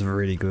because this thing's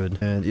really good.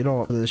 And you know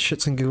what? The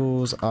shits and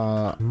giggles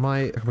are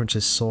my pack-a-punch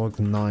is SOG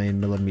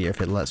 9mm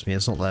if it lets me.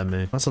 It's not letting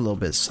me. That's a little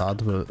bit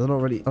sad, but I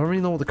don't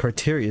really know what the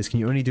criteria is. Can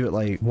you only do it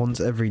like once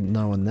every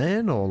now and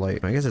then, or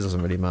like, I guess it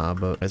doesn't really matter.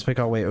 But let's make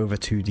our way over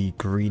to the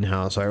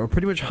greenhouse. All right, we're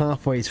pretty much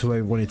halfway to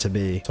where we want it to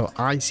be. So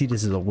I see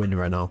this as a win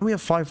right now. We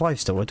have 5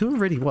 lives still. We're doing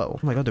really well.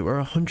 Oh my god, dude, we're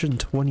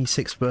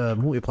 126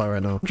 multiplier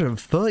right now.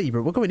 130,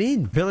 bro. We're going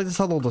in. I feel like this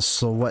had all the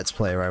sweats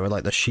play, right? With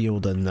like the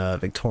shield and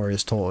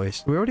Victorious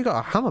Tortoise. We already got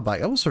a hammer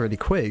back. That was really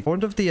quick. I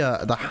wonder if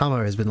the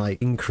hammer has been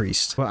like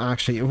increased. But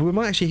actually, we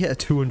might actually hit a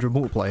 200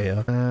 multiplier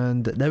here.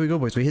 And there we go,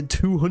 boys. We hit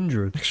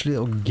 200. Actually,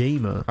 a little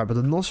gamer. All right, but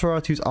the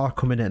Nosferatus are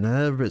coming in and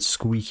they're a bit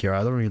squeakier.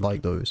 I don't really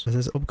like those. There's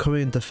this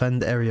upcoming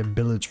defend area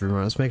billiards room.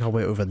 Right, let's make our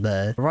way over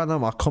there. But right now,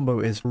 my combo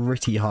is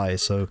pretty high.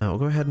 So we'll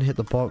go ahead and hit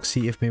the box.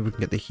 See if maybe we can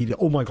get the Helion.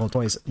 Oh my god,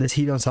 boys. This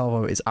Helion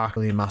Salvo is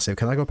actually massive. massive.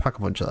 Can I go pack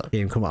a punch that?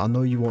 Game, come on. I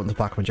know you want the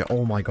pack a punch.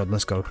 Oh my god,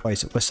 let's go.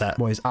 Boys, we're set.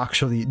 Boys,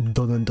 actually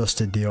done and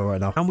dusted deal right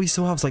now. And we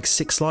still have like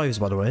 6 lives,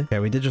 by the way. Okay,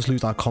 we did just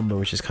lose our combo,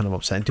 which is kind of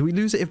upsetting. Do we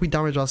lose it if we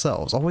damage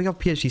ourselves? Oh, we have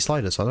PhD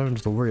sliders, so I don't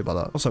have to worry about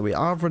that. Also, we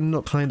are running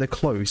up kind of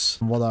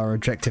close on what our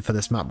objective for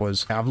this map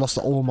was. Okay, I've lost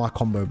all my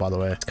combo, by the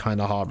way. It's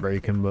kind of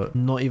heartbreaking, but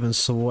not even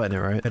sweating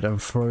it, right?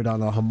 And throw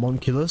down a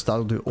homunculus.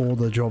 That'll do all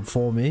the job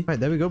for me. Right,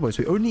 there we go, boys.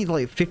 We only need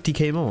like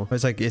 50k more.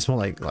 It's more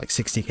like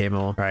 60k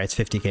more. Right, it's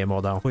 50k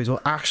more now. Boys, we're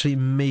actually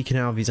making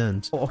it out of these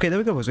ends. Oh, okay, there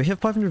we go, boys. We have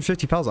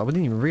 550 pals. I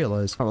didn't even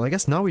realize. Oh, well, I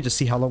guess now we just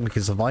see how long we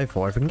can survive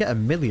for. If we can get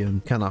 1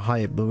 million, kind of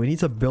hype, but we need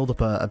to build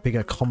up a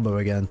bigger combo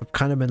again. I've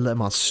kind of been letting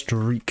my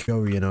streak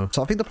go, you know.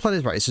 So I think the plan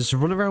is right. It's just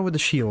run around with the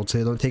shield so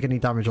I don't take any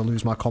damage or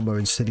lose my combo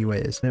in silly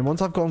ways. And then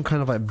once I've gotten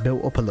kind of like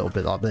built up a little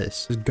bit like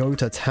this, just go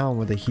to town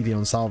with the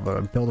Helion Salvo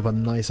and build up a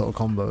nice little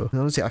combo.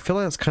 And honestly, I feel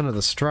like that's kind of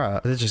the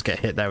strat. They just get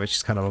hit there, which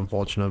is kind of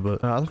unfortunate,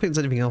 but I don't think there's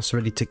anything else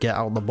ready to get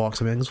out of the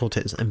box. I mean, I guess we'll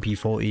take this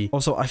MP40.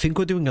 Also, I think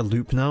we're doing a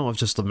loop now of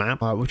just the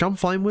map, which I'm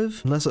fine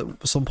with, unless at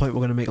some point we're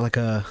going to make like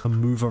a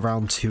move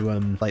around to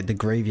like the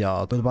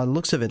graveyard. But by the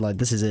looks of it, like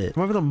this is it.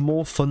 I'm having a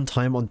more fun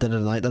time on Dead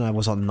of Night than I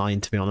was on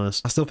 9, to be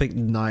honest. I still think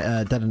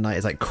Dead of Night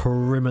is like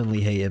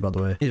criminally hated, by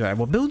the way. Anyway,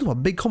 we'll build up a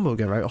big combo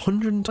again, right?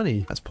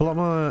 120. Let's pull out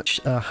my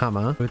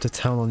hammer, go to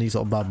town on these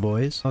little bad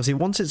boys. Obviously,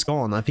 once it's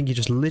gone, I think you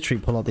just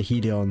literally pull out the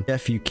Helion, get a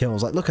few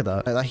kills. Like, look at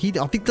that. Like,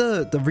 I think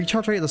the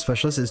recharge rate of the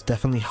specialist is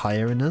definitely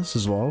higher in this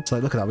as well. So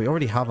like, look at that. We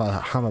already have a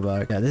hammer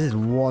back. Yeah, this is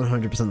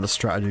 100% the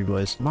strategy,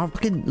 boys. My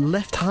fucking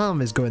left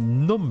ham is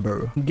going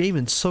number. I'm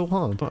gaming so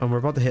hard. And we're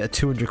about to hit a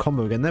 200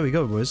 combo again. There we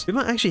go, boys. We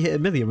might actually hit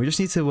 1 million. We just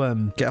need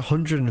to get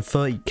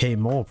 130k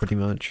more, pretty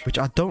much, which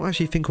I don't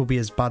actually think will be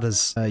as bad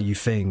as you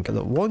think.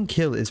 Look, 1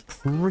 kill is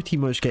pretty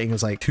much getting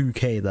us like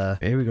 2k there.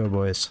 Here we go,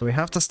 boys. So we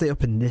have to stay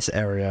up in this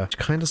area, which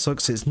kind of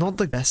sucks. It's not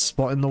the best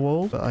spot in the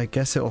world, but I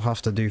guess it'll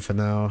have to do for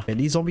now. Okay,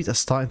 these zombies are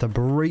starting to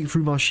break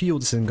through my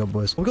shield,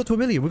 boys. Oh, we got to 1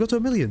 million. We got to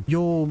 1 million.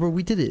 Yo, bro,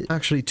 we did it.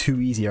 Actually,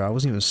 too easier. I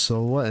wasn't even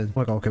so wetting. Oh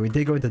my god, okay, we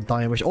did go into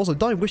Dying Wish. Also,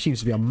 Dying Wish seems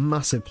to be a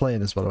massive play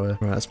in this, by the way.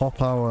 Right, let's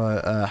pop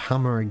our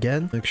hammer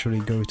again. Make sure we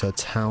go to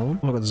town.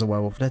 Oh my god, there's a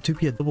werewolf. There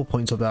 2p double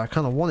points up there. I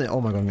kind of want it.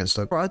 Oh my god, I'm getting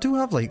stuck. Bro, I do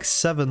have like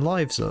 7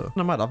 lives though.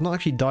 No matter, I've not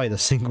actually died a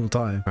single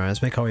time. All right,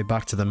 let's make our way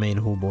back to the main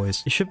hall,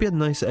 boys. It should be a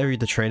nice area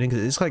to train in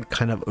because it's like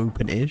kind of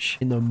open-ish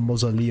in the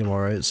mausoleum. All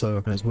right,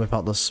 so let's whip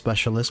out the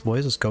specialist,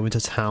 boys. Let's go into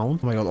town.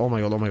 Oh my god, oh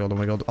my god, oh my god, oh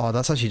my god. Oh,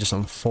 that's actually just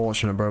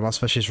unfortunate, bro. My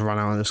specialist ran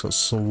out and just got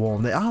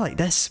swarmed.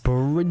 They're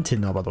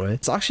sprinting now, by the way.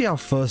 It's actually our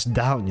first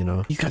down, you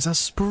know. These guys are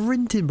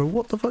sprinting, bro.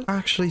 What the fuck?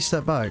 Actually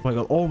step back.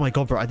 Oh my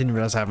god, bro. I didn't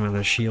realize I haven't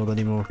a shield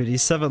anymore. Dude,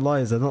 these 7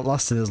 lives, they're not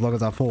lasting as long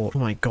as I thought. Oh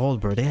my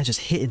god, bro. They are just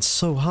hitting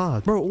so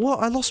hard. Bro, what?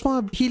 I lost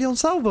my Helion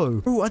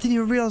Salvo. Bro, I didn't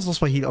even realize I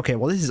lost my Helion. Okay,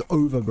 well, this is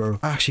over, bro.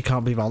 I actually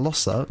can't believe I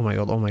lost that. Oh my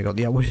god, oh my god.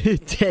 Yeah, we're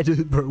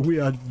dead, bro. We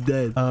are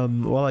dead.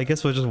 Well, I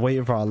guess we're just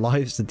waiting for our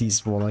lives to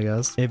despawn, I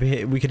guess.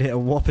 Maybe we could hit a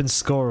whopping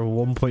score of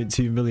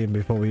 1.2 million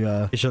before we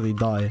officially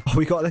die. Oh,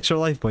 we got an extra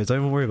life, boys. Don't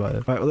even worry about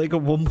it. Right, well, they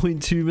got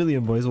 1.2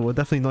 million, boys. Well, we're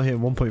definitely not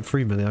hitting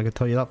 1.3 million. I can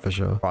tell you that for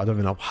sure. But I don't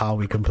even know how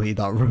we completed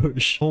that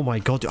rush. Oh my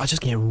god, dude, I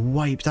just get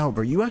wiped out,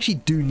 bro. You actually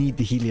do need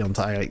the Helion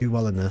to like, do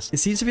well in this. It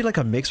seems to be like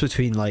a mix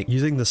between like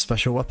using the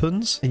special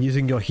weapons and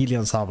using your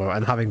Helion Salvo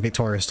and having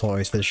Victorious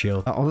Toys for the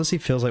shield. That honestly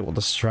feels like what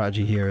the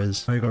strategy here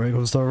is. Oh my god, here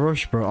goes the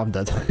rush, bro. I'm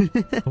dead.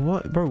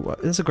 What, bro?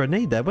 What? There's a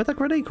grenade there. Where'd that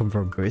grenade come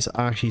from? Bro, it's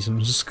actually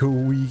some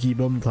squeaky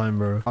bum time,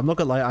 bro. I'm not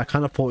gonna lie, I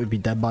kind of thought we'd be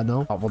dead by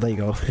now. Oh, well, there you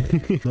go.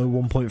 No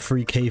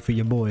 1.3k for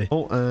your boy.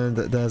 Oh, and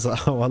there's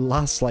our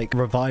last like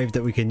revive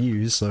that we can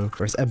use. So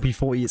whereas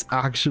MP40 is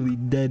actually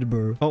dead,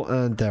 bro. Oh,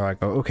 and there I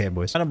go. Okay,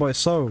 boys. And boys,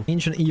 so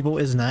Ancient Evil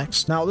is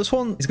next. Now this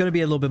one is going to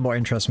be a little bit more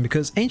interesting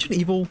because Ancient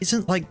Evil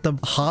isn't like the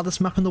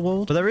hardest map in the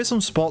world, but there is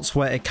some spots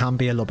where it can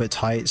be a little bit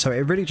tight. So it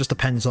really just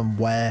depends on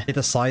where they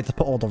decide to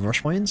put all the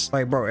rush points.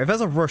 Like, bro, if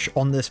there's a rush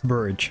on this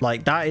bridge,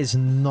 like that is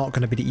not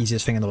going to be the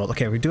easiest thing in the world.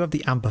 Okay, we do have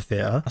the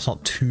amphitheater. That's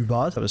not too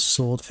bad. That was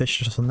swordfish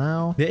just for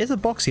now. There is a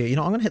box here. You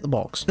know, I'm going to hit the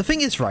box. The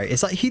thing is, right,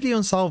 it's like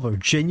Helion Salvo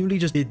genuinely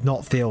just did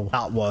not feel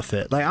that worth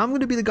it. Like, I'm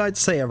going to be the guy to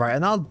say it, right,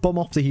 and I'll bum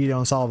off the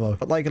Helion Salvo,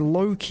 but like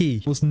low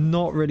key was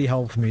not really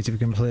helping me, to be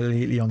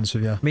completely honest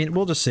with you. I mean,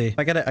 we'll just see.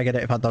 I get it.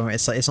 If I don't,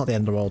 it's like, it's not the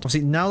end of the world.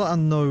 Obviously, now that I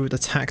know the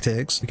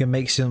tactics, we can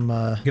make some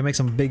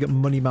big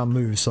money man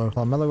moves. So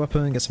our melee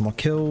weapon, get some more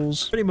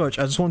kills. Pretty much,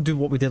 I just want to do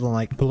what we did on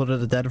like Blood of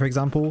the Dead, for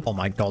example. Oh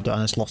my god, I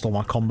just lost all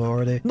my combo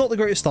already. Not the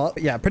greatest start,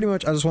 but yeah, pretty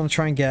much I just want to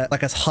try and get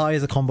like as high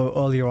as a combo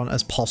earlier on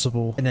as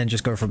possible, and then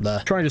just go from there.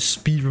 Try and just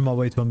speed run my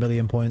way to 1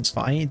 million points.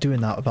 But I ain't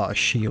doing that without a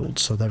shield.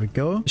 So there we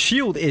go.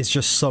 Shield is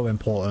just so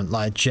important,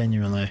 like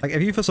genuinely. Like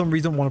if you for some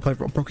reason want to play,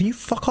 bro, can you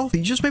fuck off?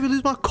 You just made me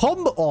lose my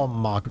combo. Oh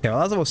my. Okay,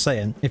 well, as I was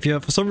saying, if you're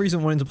for some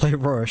reason wanting to play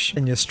Rush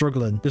and you're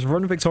struggling, just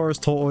run Victorious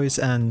Tortoise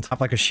and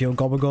have like a shield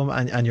Gobblegum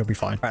and you'll be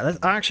fine. All right, let's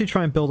actually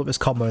try and build up this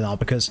combo now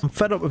because I'm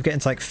fed up with getting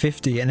to like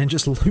 50 and then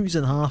just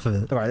losing half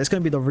of it. All right, it's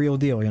going to be the real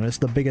deal, you know, it's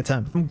the big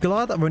attempt. I'm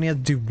glad I've only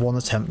had to do 1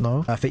 attempt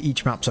though for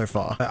each map so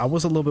far. I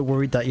was a little bit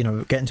worried that, you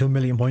know, getting to 1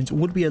 million points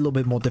would be a little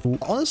bit more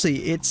difficult.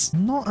 Honestly, it's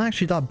not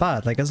actually that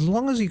bad. Like as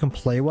long as you can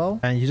play well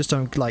and you just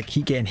don't like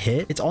keep getting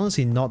hit, it's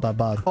honestly not that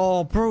bad.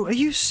 Oh, bro, are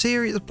you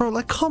serious, bro?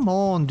 Like, come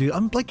on, dude.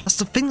 I'm like, that's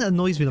the thing that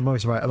annoys me the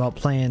most, right, about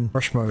playing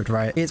rush mode,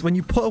 right? It's when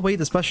you put away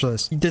the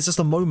specialist, there's just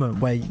a moment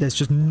where there's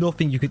just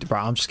nothing you could do. Bro,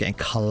 I'm just getting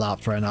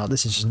collapsed right now.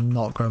 This is just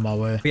not going my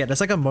way. But yeah,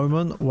 there's like a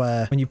moment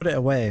where when you put it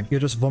away, you're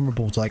just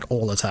vulnerable to like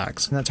all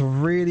attacks. And that's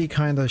really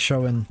kind of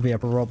showing to be a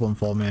problem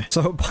for me.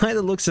 So by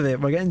the looks of it,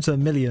 we're getting to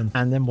 1 million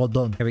and then we're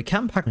done. Okay, we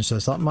can package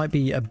this. That might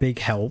be a big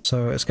help.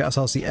 So let's get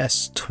ourselves the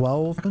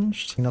S12. I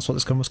think that's what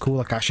this gun was called.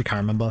 Like, I actually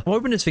can't remember. I'm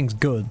hoping this thing's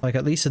good, like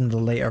at least in the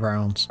later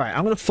rounds. All right,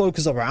 I'm gonna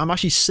focus up. Right, I'm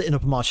actually sitting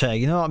up in my chair.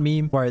 You know what I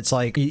mean? Where it's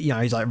like, you know,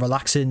 he's like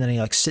relaxing and he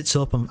like sits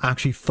up and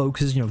actually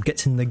focuses, you know,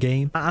 gets in the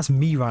game. That's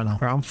me right now.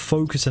 Right, I'm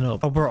focusing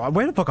up. Oh, bro,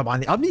 where the fuck am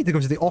I? I need to go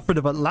to the Offering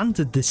of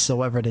Atlantis or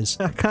whatever it is.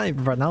 I can't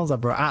even pronounce that,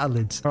 bro.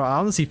 Atlantis. All right, I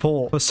honestly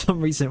thought for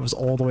some reason it was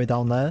all the way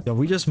down there. Yo,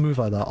 we just move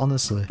like that,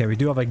 honestly. Okay, we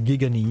do have a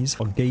Giganese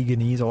or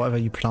Gaganese or whatever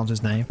you pronounce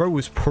his name. Bro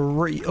was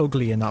pretty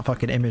ugly in that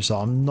fucking image, though.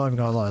 I'm not even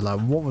gonna lie. Like,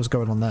 what was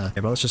going on there?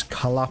 Okay, but let's just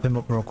clap him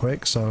up real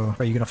quick. So,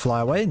 are you gonna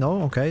fly away?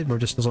 No? Okay, bro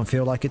just doesn't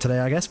feel like it today,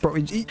 I guess. Bro,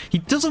 he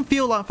doesn't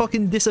feel like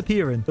fucking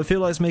disappearing. I feel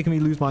like it's making me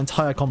lose my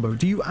entire combo.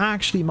 Do you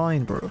actually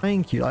mind, bro?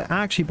 Thank you. Like,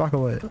 actually back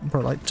away.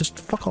 Bro, like, just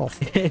fuck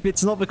off. If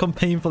it's not become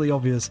painfully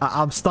obvious,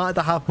 I'm starting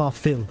to have my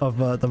fill of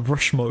the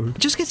rush mode. It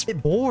just gets a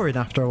bit boring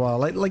after a while.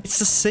 Like it's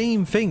the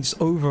same things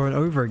over and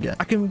over again.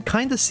 I can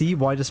kind of see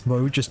why this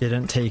mode just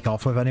didn't take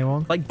off with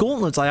anyone. Like,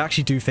 gauntlets, I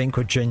actually do think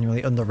were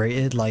genuinely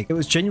underrated. Like, it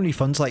was genuinely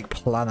fun to like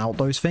plan out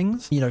those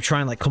things, you know, try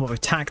and like come up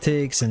with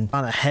tactics and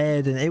plan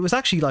ahead, and it was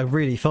actually like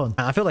really fun.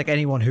 And I feel like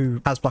anyone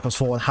who has Black Ops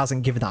 4 and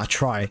hasn't given that a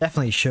try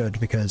definitely should,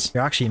 because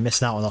you're actually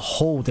missing out on a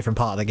whole different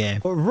part of the game.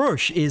 But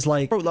rush is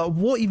like, bro, like,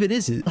 what even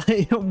is it?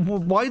 Like,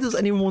 why does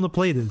anyone want to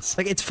play this?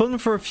 Like, it's fun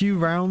for a few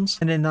rounds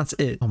and then that's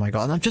it. Oh my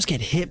god, and I'm just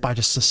getting hit by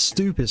just the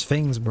stupidest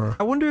things, bro.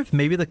 I wonder if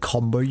maybe the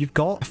combo you've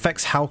got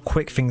affects how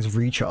quick things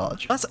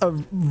recharge. That's a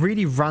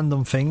really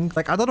random thing.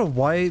 Like, I don't know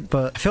why,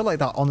 but I feel like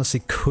that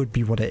honestly could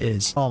be what it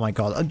is. Oh my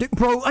god,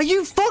 bro, are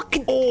you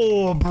fucking...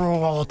 Oh,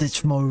 bro,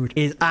 this mode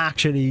is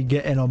actually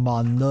getting on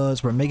my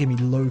nerves, bro, making me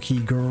low-key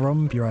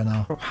grumpy right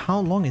now. Bro, how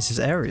long is this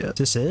area? Is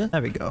this it?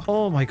 There we go.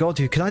 Oh my god,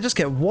 dude, can I just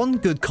get one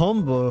good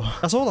combo?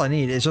 That's all I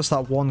need. It's just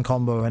that one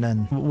combo, and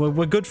then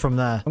we're good from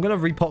there. I'm gonna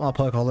repop my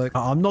perkaholic.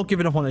 I'm not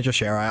giving up on it just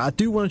yet, right? I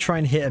do want to try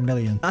and hit 1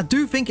 million. I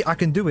do think I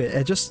can do it.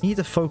 I just need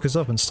to focus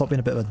up and stop being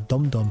a bit of a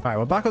dum-dum. All right,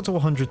 we're back up to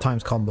 100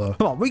 times combo.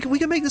 Come on, we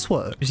can make this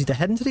work. We just need to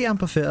head into the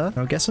amphitheater,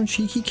 you know, get some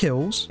cheeky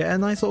kills, get a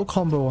nice little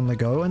combo on the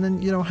go, and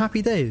then, you know,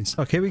 happy days.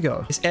 Okay, here we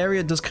go. This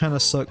area does kind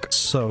of suck,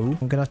 so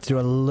I'm gonna have to do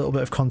a little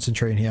bit of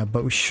concentrating here,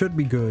 but we should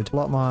be good.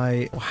 Pull out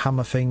my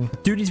hammer thing.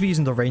 Do need to be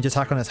using the range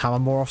attack on his hammer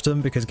more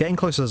often, because getting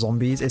close to the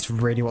zombies, it's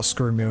really what's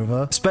screwing me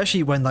over.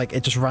 Especially when like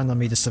it just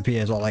randomly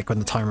disappears, or like when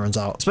the time runs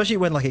out. Especially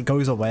when like it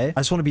goes away.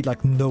 I just want to be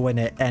like nowhere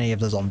near any of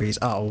the zombies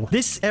at all.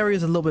 This area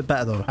is a little bit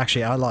better though.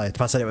 Actually, I lied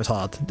if I said it was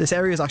hard. This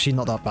area is actually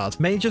not that bad.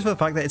 Mainly just for the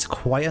fact that it's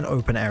quite an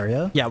open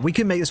area. Yeah, we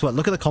can make this work.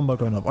 Look at the combo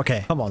going up.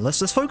 Okay, come on,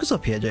 let's focus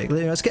up here, Jake.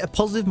 Let's get a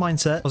positive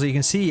mindset. Also, you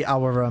can see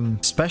our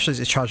specialist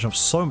is charging up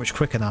so much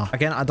quicker now.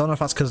 Again, I don't know if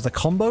that's because of the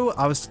combo.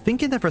 I was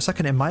thinking there for a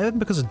second it might have been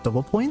because of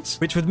double points,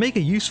 which would make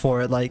a use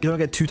for it. Like, you don't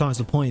get 2 times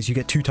the points, you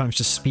get 2 times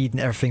just speed and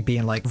everything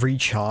being like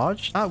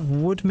recharged. That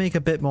would make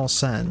a bit more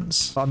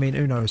sense. But, I mean,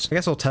 who knows? I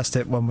guess I'll test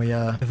it when we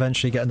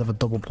eventually get another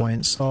double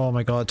points. Oh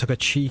my god, it took a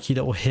cheeky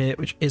little hit,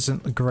 which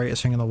isn't the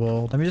greatest thing in the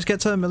world. Let me just get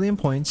to 1 million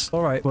points.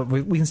 All right, but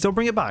we can still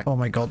bring it back. Oh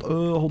my god.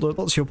 Oh, hold on.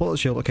 Pull the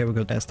shield. Okay, we're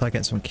good. Let's start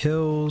getting some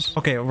kills.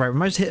 Okay, all right, we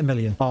might just hit 1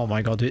 million. Oh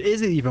my god, dude.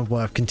 Is it even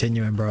worth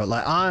continuing, bro?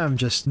 Like, I am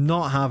just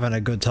not having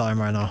a good time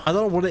right now. I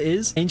don't know what it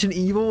is. Ancient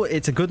Evil,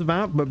 it's a good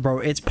map, but bro,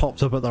 it's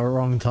popped up at the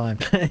wrong time.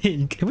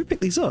 Can we pick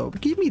these up?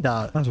 Give me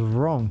that. That's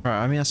wrong. All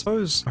right, I mean, I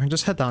suppose I can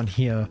just head down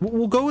here.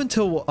 We'll go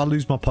until I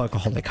lose my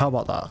perkaholic. How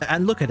about that?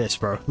 And look at this,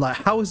 bro. Like,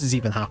 how has this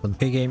even happened?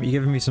 Okay, game, you're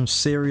giving me some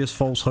serious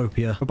false hope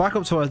here. We're back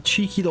up to a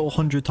cheeky little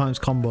 100 times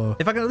combo.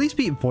 If I can at least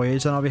beat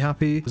Voyage, then I'll be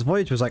happy. Because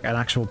Voyage was like an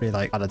actual be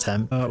like out of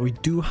 10. We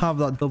do have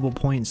that double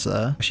points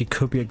there. Actually,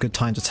 could be a good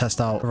time to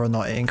test out whether or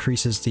not it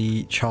increases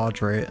the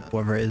charge rate,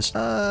 whatever it is.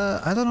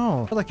 I don't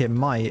know. I feel like it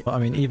might. But I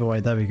mean, either way,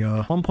 there we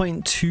go.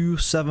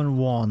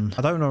 1.271.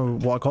 I don't know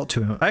what I got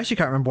to. I actually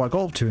can't remember what I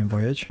got up to in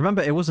Voyage.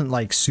 Remember, it wasn't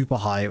like super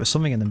high. It was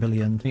something in the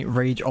million. I mean,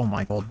 Rage. Oh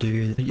my god,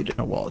 dude. You don't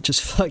know what?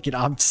 Just fucking,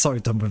 I'm so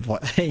done with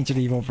what Ancient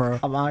Evil, bro.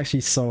 I'm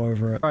actually so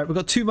over it. All right, we've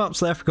got 2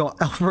 maps left. We've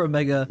got Alpha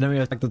Omega. Then we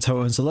have like the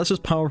totem. So let's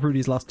just power through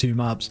these last 2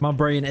 maps. My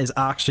brain is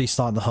actually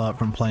starting to hurt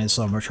from playing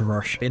so much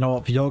Rush. You know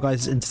what? For your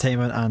guys'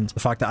 entertainment and the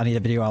fact that I need a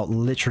video out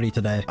literally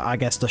today, I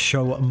guess the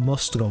show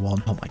must go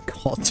on. Oh my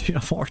god, dude,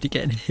 I'm already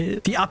getting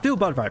hit. See, I feel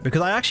bad, right?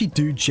 Because I actually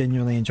do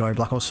genuinely enjoy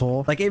Black Ops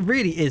 4. Like, it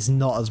really is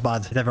not as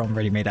bad as everyone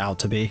really made it out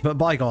to be. But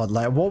by god,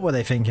 like, what were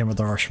they thinking with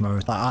the Rush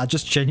mode? Like, I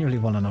just genuinely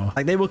want to know.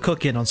 Like, they were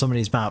cooking on some of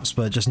these maps,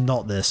 but just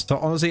not this. So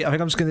honestly, I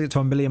think I'm just gonna get to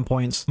 1 million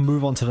points,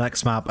 move on to the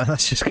next map, and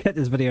let's just get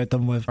this video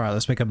done with. All right,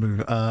 let's make a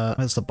move.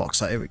 Where's the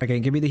box? Okay,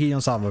 give me the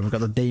Helion Salvo. We've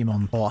got the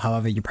Daemon, or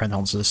however you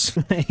pronounce this.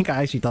 I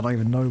actually don't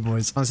even know,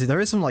 boys. Honestly, there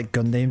is some like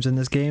gun names in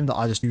this game that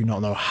I just do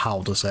not know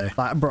how to say.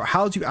 Like, bro,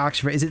 how do you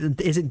actually? Is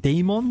it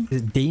Daemon? Is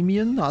it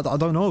Damien? I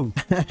don't know.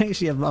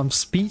 Actually, I'm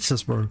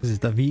speechless, bro. This is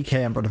the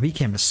VKM, bro. The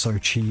VKM is so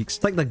cheeks.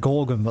 It's like the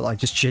Gorgon, but like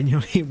just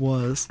genuinely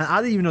worse. And I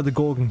didn't even know the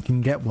Gorgon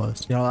can get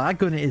worse. You know, that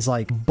gun is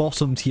like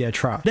bottom tier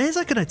trap. There's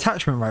like an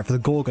attachment, right, for the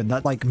Gorgon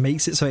that like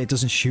makes it so it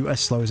doesn't shoot as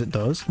slow as it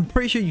does. I'm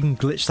pretty sure you can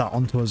glitch that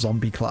onto a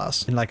zombie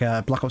class in like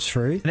a Black Ops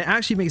 3. And it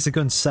actually makes the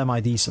gun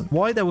semi-decent.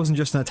 Why there wasn't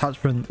just an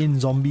attachment in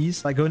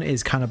zombies? That gun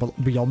is kind of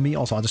beyond me.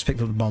 Also, I just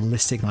picked up the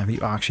ballistic knife.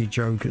 You're actually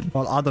joking.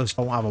 Well, I just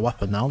don't have a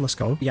weapon now. Let's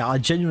go. Yeah, I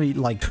genuinely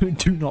like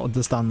do not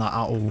understand that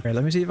at all. Okay,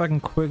 let me see if I can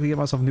quickly get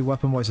myself a new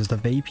weapon. What is this? The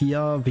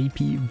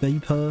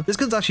Vapor. This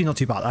gun's actually not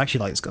too bad. I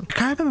actually like this gun. I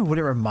can't remember what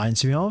it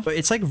reminds me of, but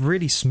it's like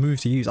really smooth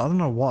to use. I don't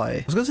know why.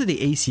 I was gonna say the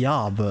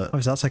ACR, but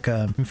obviously that's like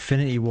a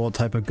Infinity Ward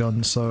type of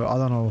gun, so I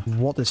don't know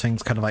what this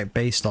thing's kind of like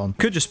based on.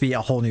 Could just be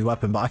a whole new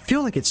weapon, but I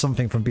feel like it's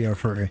something from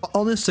BO3.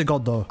 Honest to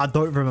God though, I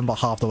don't remember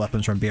half the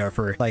weapons from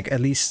BO3. Like at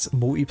least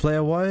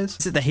multiplayer wise.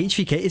 Is it the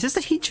HVK? Is this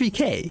the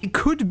HVK? It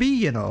could be,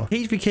 you know.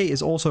 HVK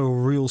is also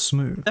real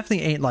smooth.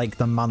 Definitely ain't like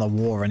the Man of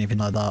War or anything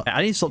like that.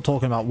 I need to stop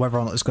talking about whether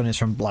or not this gun is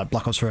from like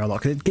Black Ops 3 or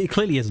not, because it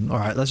clearly isn't. All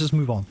right, let's just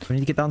move on. We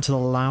need to get down to the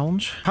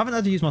lounge. Haven't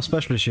had to use my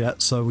specialist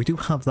yet, so we do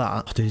have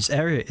that. Oh, dude, this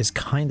area is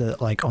kind of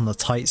like on the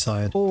tight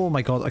side. Oh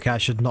my God. Okay, I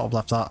should not have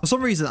left that. For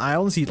some reason, I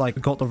honestly like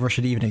got the rush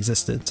it even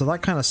existed, so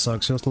that kind of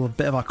sucks. So it's a little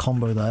bit of a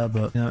combo there,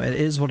 but you know, it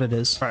is what it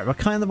is. All right, we're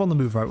kind of on the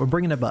move, right? We're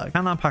bringing it back.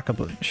 Can I pack a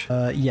bunch?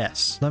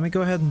 Yes. Let me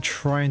go ahead and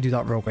try and do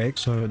that real quick.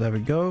 So there we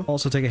go.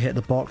 Also take a hit at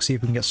the box, see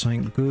if we can get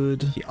something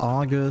good. The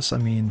Argus, I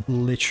mean,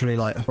 literally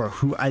like, bro,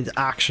 who is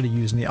actually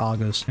using the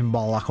Argus in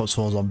Black Ops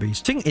 4 zombies?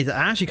 The thing is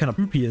actually kind of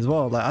poopy as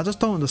well. Like, I just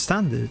don't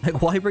understand it.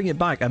 Like, why bring it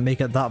back and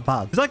make it that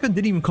bad? Because that gun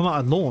didn't even come out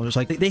at launch.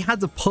 Like, they had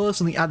to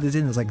personally add this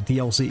in as like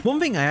DLC. One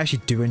thing I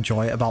actually do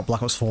enjoy about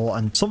Black Ops 4,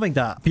 and something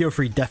that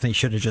BO3 definitely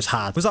should have just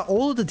had, was that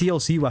all of the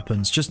DLC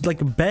weapons just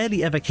like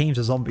barely ever came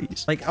to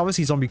zombies. Like,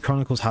 obviously Zombie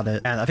Chronicles had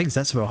it, and I think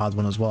Zetsubo had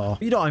one as well.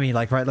 You know what I mean?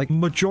 Like, right? Like,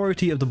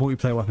 majority of the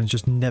multiplayer weapons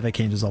just never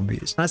came to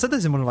zombies. And I said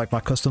this in one of like my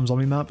custom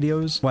zombie map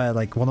videos, where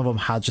like one of them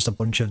had just a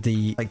bunch of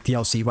the like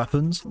DLC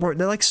weapons. Bro,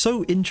 they're like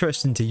so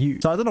interesting to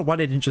use. So I don't know why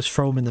they didn't just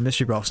throw them in the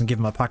mystery box and give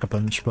them a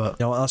pack-a-punch, but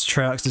you know, that's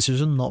Treyarch's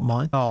decision, not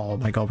mine. Oh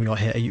my God, we got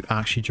hit. Are you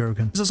actually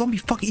joking? There's a zombie.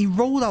 Fuck, he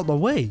rolled out the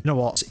way. You know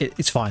what?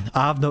 It's fine.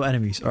 I have no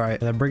enemies. All right,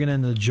 they're bringing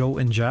in the Jolt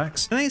and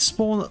Jax. Can they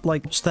spawn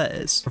like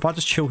upstairs? If I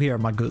just chill here,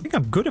 am I good? I think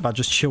I'm good if I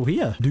just chill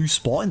here. Do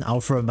spot in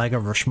Alpha Omega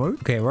Rush mode.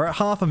 Okay, we're at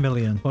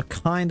 500,000. We're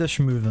kind of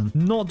schmoving.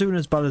 Not doing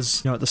as bad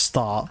as, you know, at the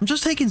start. I'm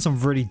just taking some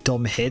really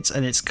dumb hits,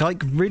 and it's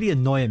like really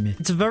annoying me.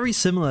 It's very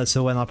similar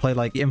to when I play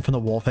like Infinite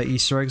Warfare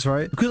Easter eggs,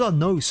 right? Because I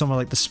know some of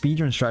like the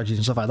speedrun strategies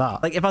and stuff like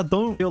that. Like if I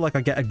don't feel like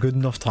I get a good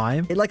enough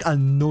time, it like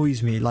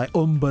annoys me, like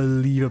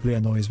unbelievably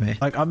annoys me.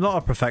 Like I'm not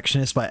a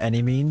perfectionist by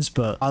any means,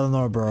 but I don't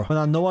know, bro. When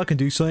I know I can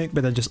do something,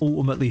 but then just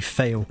ultimately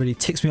fail, really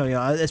ticks me off. You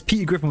know, as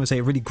Peter Griffin would say,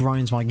 it really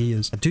grinds my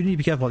gears. I do need to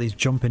be careful about these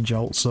jumping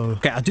jolts. So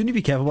okay, I do need to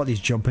be careful about these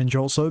jumping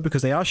jolts though,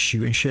 because they are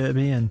shooting shit at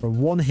me, and for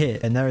one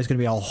hit, and there is going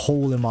to be a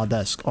hole in my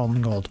desk. Oh my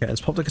God. Okay,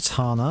 let's pop the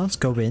katana. Let's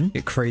go in.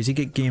 Get crazy.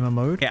 Get gamer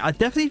mode. Okay, I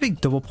definitely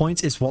think double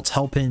points is what's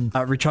helping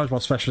recharge my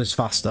specialist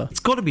faster. It's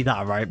got to be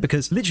that, right?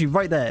 Because literally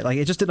right there, like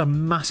it just did a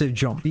massive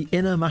jump. The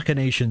inner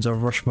machinations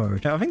of rush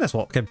mode. Okay, I think that's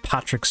what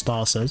Patrick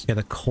Star says. Okay,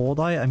 the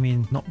cordite, I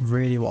mean, not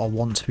really what I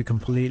want, to be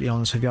completely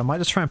honest with you. I might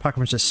just try and pack a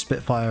bunch of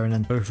Spitfire and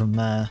then go from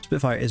there.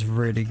 Spitfire is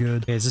really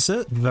good. Okay, is this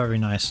it? Very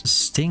nice.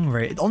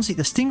 Stingray. Honestly,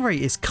 the Stingray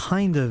is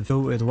kind of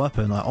goated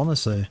weapon. Like,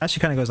 honestly,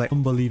 actually kind of goes like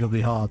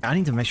unbelievably hard. I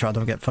need to make sure I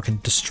don't get fucking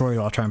destroyed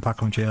while I try and pack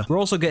a bunch here. We're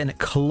also getting it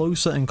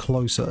closer and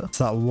closer to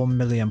that 1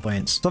 million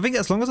points. So I think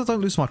as long as I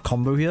don't lose my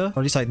combo here, or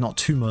at least like not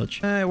too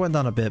much. It went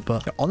down a bit,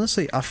 but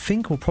honestly, I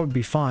think we'll probably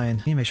be fine.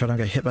 Need to make sure I don't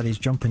get hit by these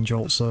jumping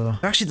jolts. So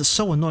actually, that's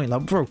so annoying.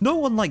 Like, bro, no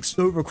one likes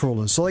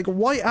overcrawlers. So like,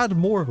 why add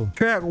more of them?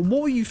 Treyarch,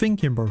 what were you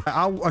thinking, bro?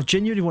 I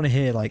genuinely want to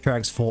hear like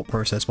Treyarch's thought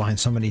process behind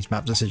some of these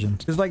map decisions.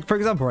 Because like, for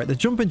example, right, the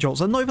jumping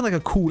jolts are not even like a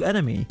cool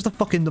enemy. It's a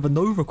fucking of a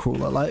Nova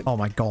crawler. Like, oh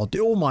my God,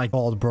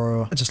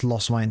 bro. I just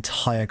lost my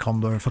entire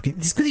combo. Fucking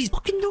these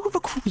fucking Nova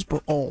crawlers,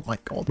 bro. Oh my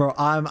God, bro.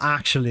 I'm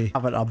actually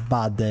having a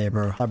bad day,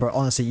 bro. Like, bro,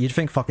 honestly, you'd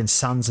think fucking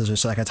Sans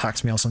just like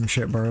attacks me or some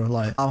shit, bro.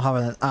 Like, I'm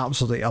having an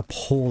absolutely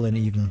appalling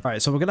evening. All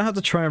right, so we're gonna have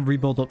to try and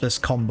rebuild up this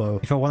combo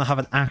if I want to have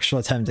an actual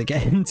attempt to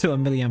get into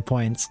 1 million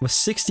points. We're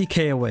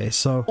 60k away,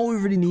 so all we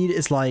really need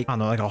is like, I don't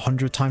know, like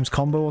 100 times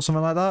combo or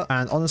something like that,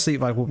 and honestly,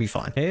 like, we'll be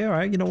fine. Okay, all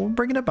right, you know, we're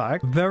bringing it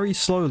back very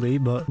slowly,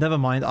 but never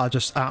mind. I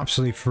just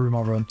absolutely threw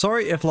my run.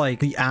 Sorry if like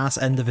the ass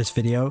end of this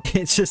video,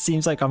 it just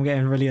seems like I'm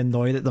getting really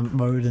annoyed at the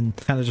mode and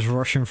kind of just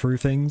rushing through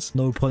things,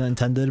 no pun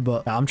intended.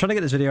 But yeah, I'm trying to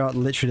get this video out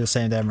literally the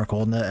same day I'm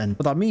recording it, and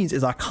what that means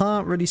is I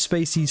can't really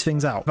space these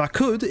things out. If I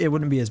could, it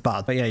wouldn't be as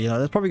bad. But yeah, you know,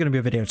 there's probably going to be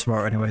a video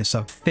tomorrow anyway, so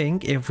I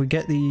think if we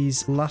get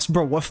these last,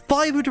 bro, we're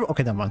 500.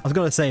 Okay, never mind. I was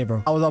gonna say,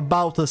 bro, I was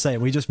about to say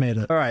we just made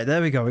it. All right,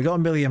 there we go. We got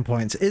 1 million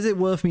points. Is it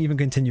worth me even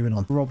continuing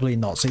on? Probably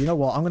not. So you know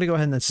what, I'm gonna go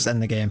ahead and just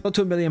end the game. Got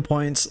to 1 million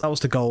points. That was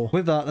the goal.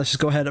 With that, let's just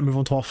go ahead and move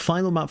on to our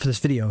final map for this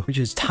video, which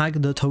is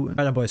Tag the Totem.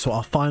 Right then, boys, so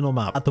our final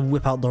map. I had to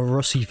whip out the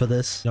Russie for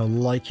this, you know,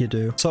 like you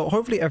do. So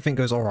hopefully everything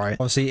goes all right.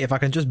 Obviously, if I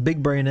can just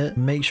big brain it,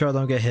 make sure I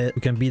don't get hit,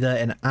 we can be there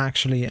in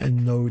actually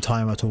no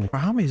time at all. Bro,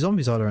 how many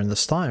zombies are there in the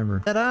starting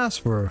room? Dead ass,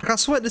 bro. Like, I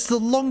swear this is the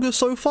longest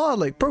so far.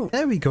 Like, bro,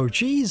 there we go.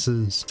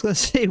 Jesus. I was gonna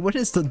say, when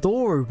is the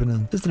door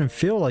opening? This didn't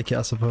feel like it,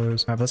 I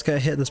suppose. All right, let's get a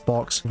hit this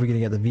box. We're gonna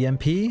get the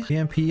VMP.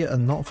 VMP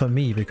and not for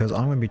me because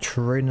I'm gonna be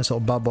trading this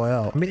little bad boy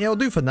out. I mean, it'll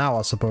do for now,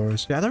 I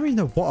suppose. Yeah, I don't really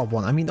know what I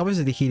want. I mean,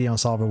 obviously the Helion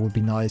Salvo would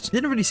be nice. It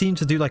didn't really seem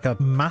to do like a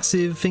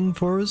massive thing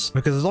for us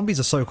because the zombies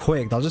are so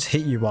quick. They'll just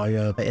hit you while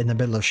you're in the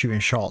middle of shooting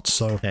shots.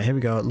 So yeah, here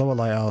we go. Lower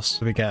lighthouse.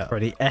 We get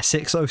ready.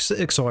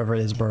 S606 or whatever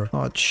it is, bro.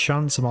 Not a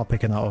chance am I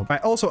picking that up.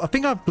 Right, also, I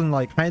think I've been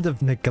like kind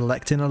of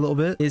neglecting a little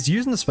bit is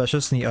using the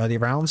specialist in the early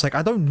rounds. Like,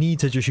 I don't need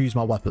to just use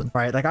my weapon,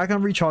 right? Like, I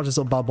can recharge this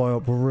little bad boy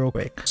up real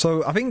quick.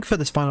 So I think for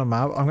this final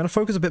map, I'm going to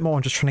focus a bit more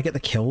on just trying to get the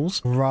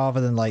kills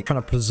rather than like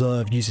trying to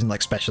preserve using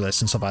like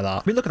specialists and stuff like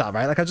that. I mean, look at that,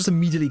 right? Like, I just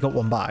immediately got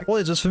one back. All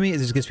it does for me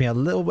is it gives me a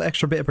little bit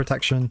extra bit of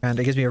protection and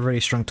it gives me a really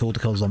strong tool to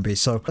kill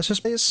zombies. So let's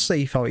just play it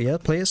safe out here,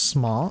 play it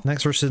smart.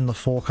 Next rush is in the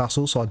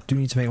forecastle, so I do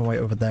need to make my way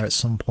over there at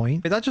some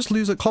point. Did I just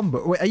lose a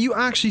combo? Wait, are you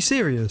actually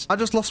serious? I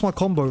just lost my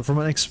combo from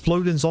an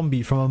exploding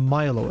zombie from a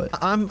mile away.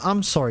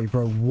 I'm sorry,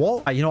 bro.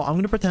 What? You know, I'm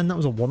gonna pretend that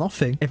was a one-off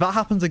thing. If that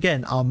happens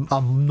again,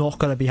 I'm not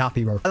gonna be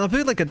happy, bro. And I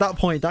feel like at that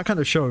point, that kind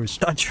of shows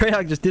that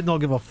Treyarch just did not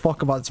give a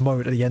fuck about its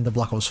mode at the end of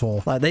Black Ops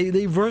 4. Like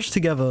they rushed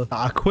together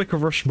a quick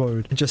rush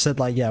mode and just said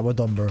like, yeah, we're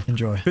done, bro.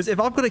 Enjoy. Because if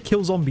I've got to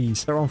kill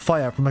zombies that are on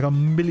fire from like a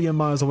million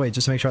miles away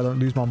just to make sure I don't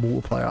lose my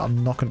multiplier,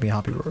 I'm not gonna be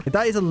happy, bro.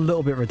 That is a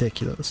little bit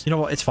ridiculous. You know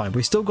what? It's fine.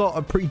 We still got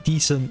a pretty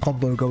decent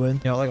combo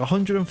going. You know, like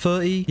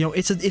 130. You know,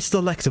 it's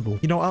delectable.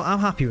 You know, I'm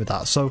happy with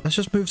that. So let's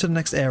just move to the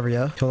next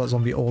area. Kill that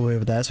zombie all the way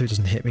over there so he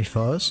doesn't hit me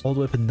first. All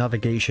the way up in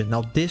navigation.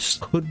 Now this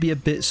could be a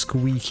bit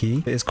squeaky.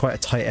 It is quite a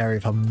tight area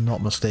if I'm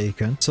not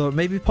mistaken. So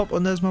maybe pop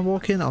on there's my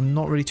walk in. I'm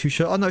not really too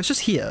sure. Oh no, it's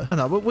just here. Oh,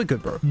 no, we're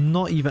good, bro.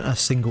 Not even a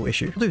single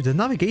issue. Dude, the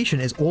navigation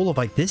is all of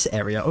like this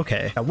area.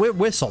 Okay, yeah,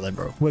 we're solid,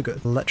 bro. We're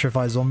good.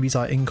 Electrified zombies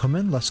are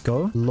incoming. Let's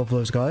go. Love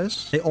those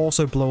guys. They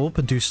also blow up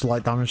and do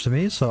slight damage to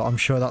me, so I'm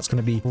sure that's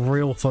going to be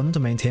real fun to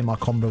maintain my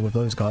combo with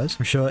those guys.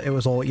 I'm sure it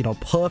was all, you know,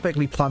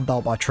 perfectly planned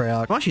out by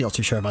Treyarch. I'm actually not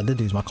too sure if I did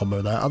lose my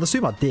combo there. I'd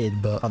assume I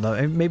did, but I don't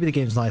know. Maybe the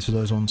game's nice for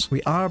those ones.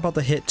 We are about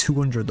to hit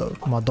 200 though.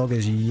 My dog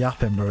is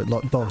yapping, bro.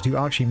 Look, dog, do you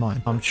actually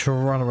mind? I'm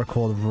trying to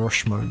record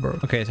rush mode, bro.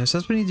 Okay, so it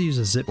says we need to use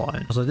a zip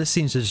line. So this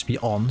seems to just be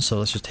on, so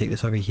let's just take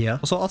this over here.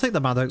 So I'll take the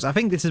Maddox. I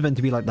think this is meant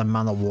to be like the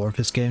man of war of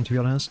this game, to be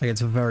honest. Like,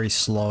 it's very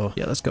slow.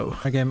 Yeah, let's go.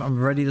 Again,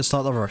 I'm ready to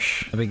start the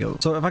rush. There we go.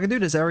 So if I can do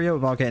this area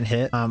without getting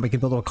hit, we can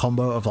build a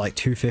combo of like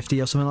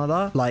 250 or something like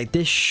that. Like,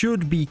 this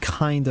should be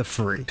kind of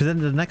free. Because then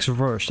the next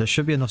rush, there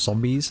should be enough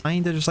zombies.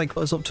 Kind of just like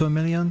put us up to 1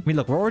 million. I mean,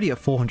 look, we're already at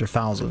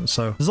 400,000.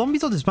 So the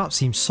zombies on this map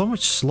seem so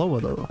much slower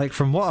though. Like,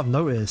 from what I've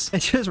noticed,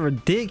 it's just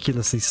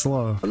ridiculously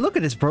slow. But look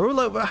at this, bro.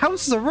 Like, how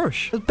is this a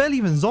rush? There's barely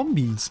even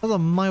zombies. That's a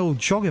mild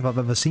jog if I've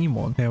ever seen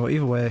one. Okay, well,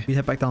 either way, we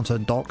head back down to the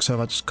dock. So if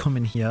I just come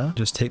in here,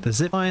 just take the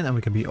zip line and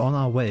we can be on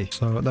our way.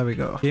 So there we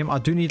go. Game, I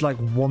do need like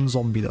one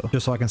zombie though,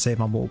 just so I can save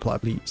my multiplier,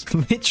 please.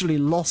 Literally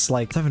lost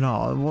like, I don't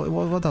know,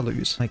 what did I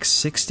lose? Like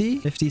 60?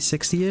 50,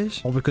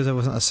 60-ish? All because there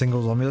wasn't a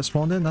single zombie that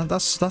spawned in?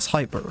 That's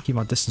hyper. Keep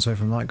my distance away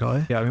from that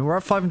guy. Yeah, I mean, we're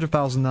at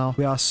 500,000 now.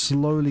 We are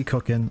slowly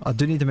cooking. I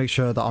do need to make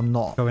sure that I'm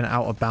not going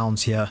out of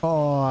bounds here.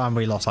 Oh, and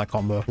we lost that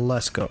combo.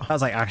 Let's go.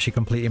 That's like actually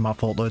completely my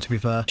fault though, to be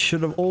fair.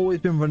 Should have always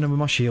been running with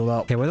my shield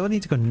out. Okay, where do I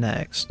need to go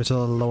next? Go to the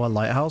lower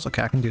lighthouse?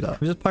 Okay, I can do that.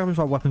 We just package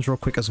my weapons real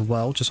quick as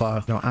well, just so I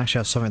actually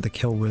have something to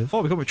kill with.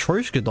 Oh, we got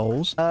Matryoshka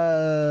dolls.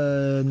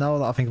 Now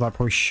that I think about it, I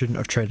probably shouldn't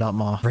have traded out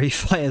my Ray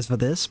Fighters for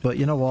this, but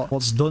you know what?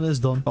 What's done is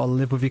done. Gotta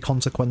live with your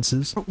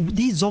consequences.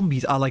 These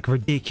zombies are like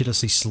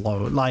ridiculously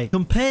slow. Like,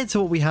 compared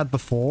to what we had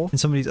before in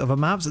some of these other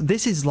maps,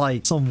 this is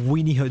like some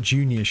Weenie Hut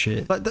Jr.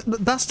 shit. Like,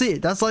 that's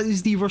it. That's like,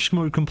 is the rush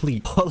mode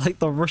complete. But like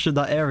the rush in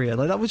that area,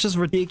 like that was just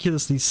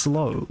ridiculously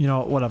slow. You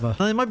know, whatever.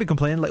 And they might be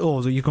complaining like,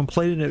 oh, so you're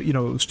complaining that, you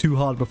know, it was too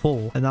hard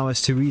before and now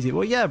it's too easy.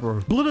 Well, yeah,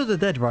 bro. Blood of the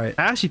Dead, right?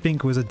 I actually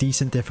think it was a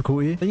decent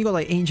difficulty. Then you got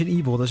like Ancient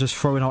Evil that's just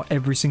throwing out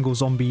every single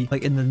zombie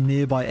like in the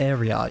nearby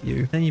area at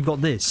you. Then you've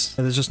got this,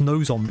 and there's just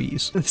no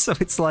zombies. So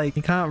it's like,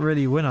 you can't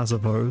really win, I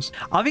suppose.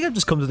 I think I've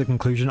just come to the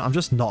conclusion I'm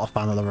just not a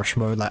fan of the rush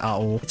mode like at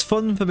all. It's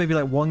fun for maybe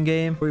like one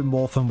game, probably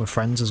more fun with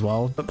friends as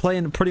well. But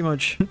playing pretty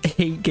much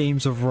 8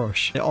 games of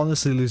rush, it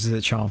honestly loses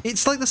its charm.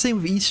 It's like the same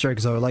with Easter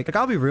eggs though. Like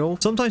I'll be real,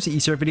 sometimes the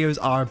Easter egg videos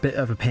are a bit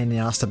of a pain in the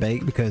ass to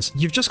make because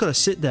you've just got to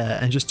sit there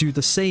and just do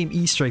the same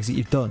Easter eggs that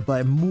you've done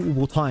like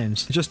multiple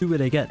times. Just do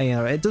it again. And, you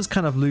know, it does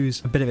kind of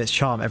lose a bit of its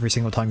charm every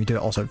single time you do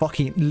it. Also,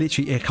 fucking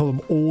literally, it killed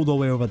them all the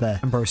way over there,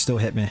 and bro still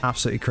hit me.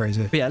 Absolutely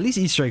crazy. But yeah, at least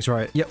Easter eggs,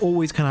 right? You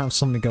always kind of have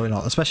something going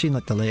on, especially in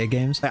like the later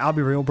games. Like I'll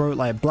be real, bro.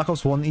 Like Black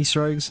Ops 1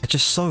 Easter eggs are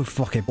just so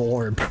fucking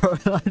boring, bro.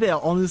 They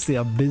are honestly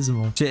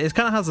abysmal. So it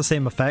kind of has the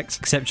same effect,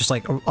 except just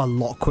like a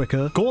lot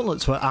quicker.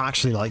 Gauntlets were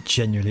actually like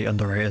genuinely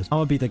underrated. I'm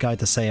gonna be the guy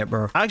to say it,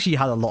 bro. I actually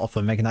had a lot of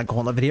fun making that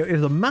Gauntlet video. It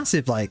was a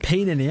massive like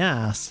pain in the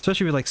ass,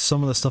 especially with like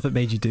some of the stuff it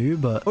made you do.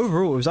 But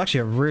overall, it was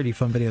actually a really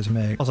fun video to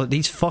make. Also,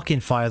 these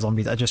fucking fire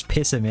zombies are just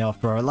pissing me off,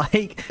 bro.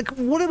 Like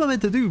what am I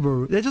meant to do,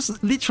 bro? They're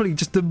just literally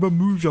just to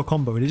remove your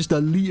combo. They just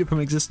delete it from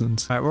existence.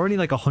 distance. All right, we're only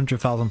like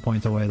 100,000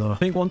 points away though. I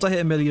think once I hit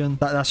 1 million,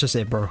 that's just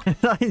it, bro.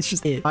 That is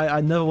just it.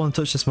 I never want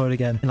to touch this mode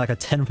again in like a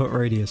 10-foot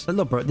radius. But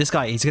look, bro, this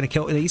guy, he's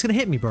gonna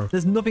hit me, bro.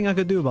 There's nothing I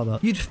could do about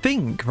that. You'd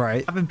think,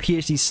 right, having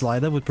PhD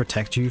slider would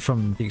protect you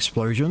from the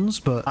explosions,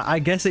 but I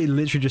guess it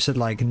literally just said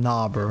like,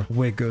 nah, bro,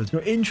 we're good. You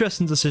know,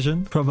 interesting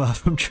decision from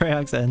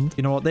Treyarch's end.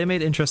 You know what? They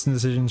made interesting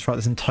decisions throughout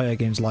this entire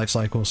game's life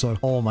cycle. So,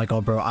 oh my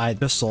god, bro, I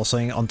just saw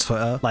something on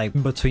Twitter, like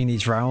between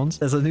these rounds.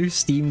 There's a new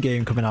Steam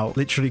game coming out,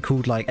 literally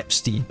called like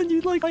Epstein. And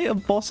you like fight a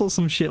boss or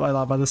some shit like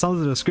that by the sounds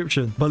of the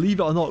description. Believe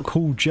it or not,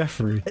 called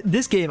Jeffrey.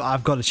 This game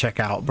I've got to check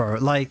out, bro.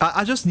 Like,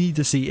 I just need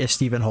to see if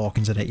Stephen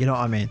Hawking's in it. You know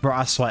what I mean? Bro,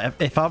 I swear,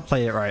 if I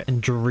play it right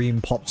and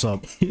Dream pops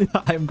up,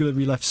 I'm gonna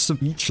be left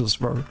speechless,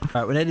 bro. All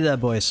right, we're nearly there,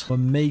 boys. We're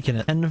making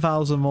it.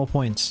 10,000 more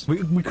points.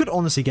 We could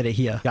honestly get it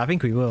here. Yeah, I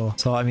think we will.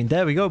 So, I mean,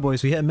 there we go,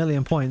 boys. We hit 1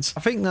 million points. I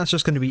think that's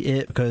just going to be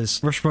it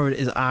because Rush Mode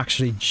is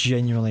actually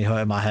genuinely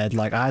hurting my head.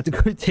 Like, I had to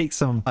go take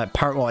some, like,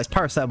 it's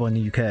paracetamol in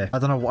the UK. I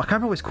don't know what, I can't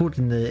remember what it's called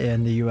in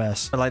the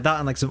US. But like that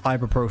and like some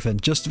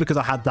ibuprofen, just because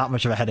I had that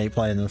much of a headache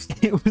playing this.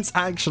 It was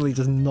actually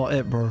just not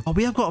it, bro. Oh,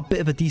 we have got a bit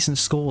of a decent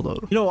score, though.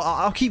 You know what?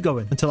 I'll keep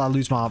going until I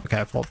lose my arm.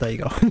 Okay, well, there you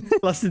go.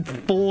 Lasted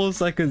 4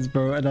 seconds,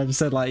 bro. And I just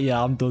said, like,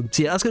 yeah, I'm done.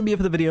 So yeah, that's going to be it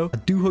for the video. I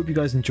do hope you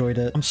guys enjoyed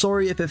it. I'm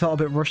sorry if it felt a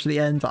bit rushed at the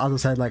end, but as I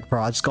said, like,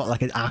 bro, I just got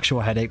like an actual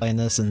headache playing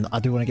this, and I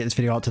do want to get this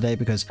video out today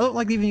because I don't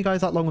like leaving you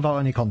guys that long without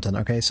any content,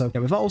 okay? So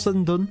yeah, with that all said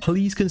and done,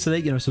 please consider,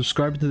 you know,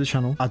 subscribing to the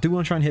channel. I do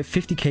want to try and hit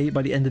 50k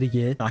by the end of the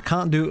year, and I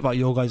can't do it without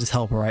your guys'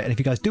 help, alright? And if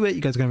you guys do it,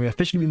 you guys are going to be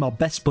officially be my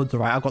best buds,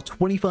 alright? I've got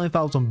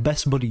 25,000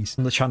 best buddies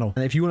on the channel,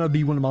 and if you want to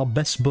be one of my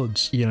best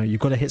buds, you know, you've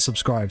got to hit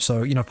subscribe.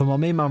 So, you know, for my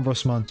main man,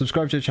 Russman,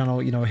 subscribe to the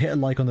channel, you know, hit a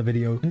like on the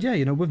video, and yeah,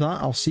 you know, with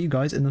that, I'll see you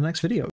guys in the next video.